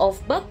Adventures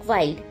of Buck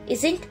Wild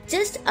isn't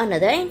just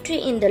another entry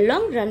in the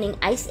long-running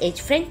Ice Age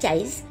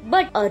franchise,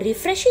 but a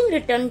refreshing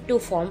return to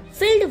form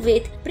filled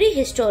with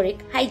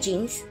prehistoric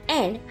hijinks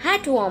and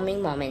heartwarming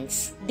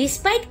moments.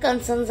 Despite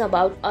concerns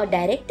about a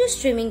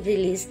direct-to-streaming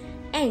release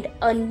and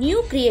a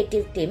new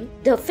creative team,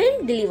 the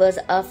film delivers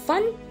a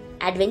fun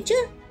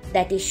adventure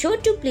that is sure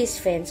to please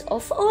fans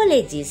of all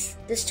ages.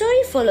 The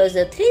story follows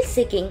the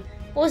thrill-seeking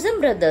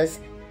Possum brothers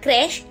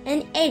Crash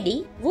and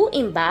Eddie, who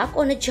embark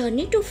on a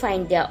journey to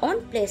find their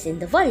own place in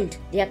the world.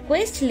 Their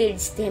quest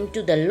leads them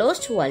to the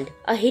Lost World,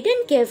 a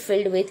hidden cave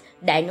filled with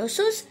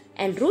dinosaurs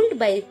and ruled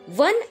by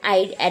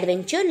one-eyed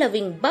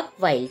adventure-loving Buck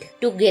Wild.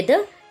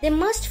 Together, they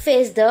must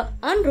face the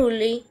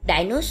unruly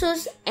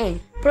dinosaurs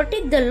and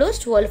protect the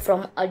lost world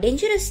from a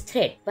dangerous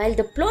threat. While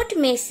the plot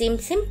may seem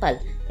simple,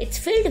 it's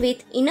filled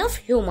with enough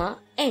humor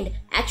and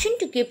action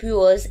to keep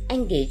viewers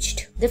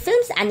engaged. The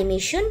film's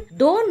animation,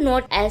 though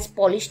not as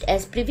polished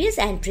as previous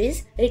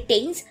entries,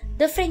 retains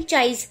the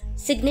franchise's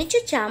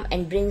signature charm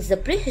and brings the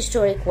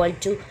prehistoric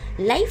world to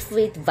life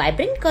with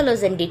vibrant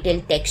colors and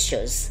detailed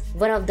textures.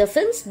 One of the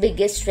film's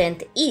biggest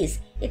strengths is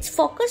its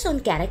focus on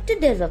character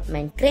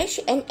development. Crash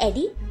and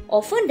Eddie,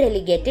 often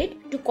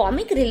relegated to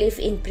comic relief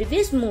in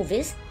previous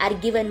movies, are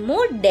given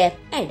more depth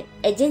and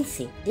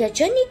agency. Their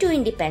journey to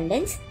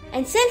independence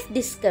and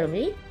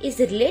self-discovery is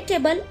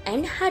relatable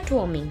and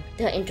heartwarming.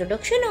 The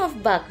introduction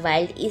of Buck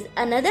Wild is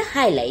another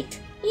highlight.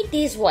 It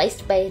is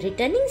voiced by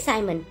returning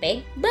Simon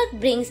Pegg. Buck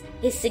brings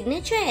his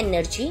signature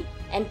energy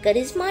and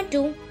charisma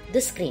to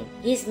the screen.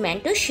 His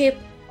mentorship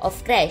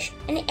of Crash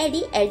and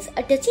Eddie adds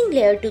a touching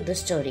layer to the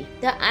story.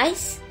 The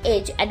Ice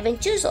Age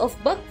Adventures of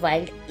Buck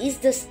Wild is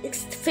the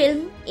sixth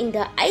film in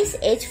the Ice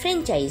Age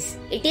franchise.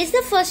 It is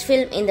the first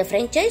film in the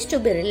franchise to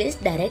be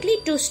released directly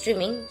to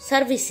streaming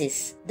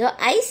services. The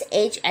Ice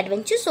Age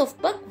Adventures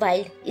of Buck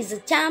Wild is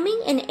a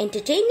charming and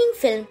entertaining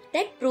film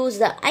that proves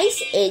the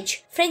Ice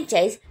Age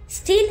franchise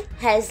still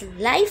has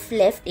life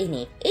left in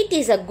it. It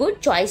is a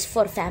good choice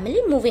for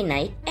family movie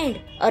night and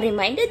a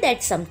reminder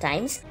that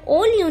sometimes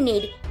all you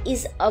need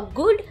is a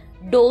good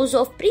dose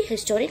of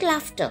prehistoric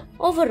laughter.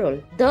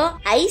 Overall, The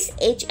Ice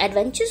Age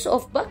Adventures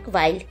of Buck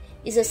Wild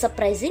is a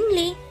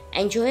surprisingly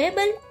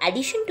enjoyable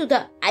addition to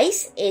the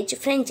Ice Age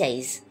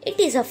franchise. It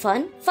is a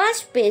fun,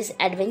 fast-paced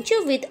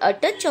adventure with a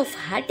touch of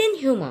heart and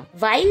humor.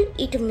 While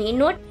it may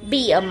not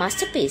be a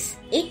masterpiece,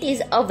 it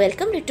is a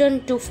welcome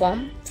return to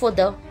form for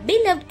the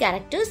beloved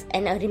characters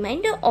and a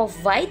reminder of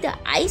why the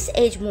Ice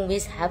Age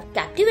movies have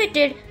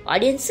captivated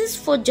audiences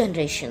for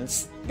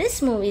generations.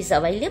 This movie is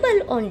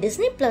available on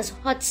Disney Plus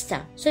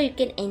Hotstar, so you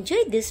can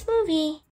enjoy this movie.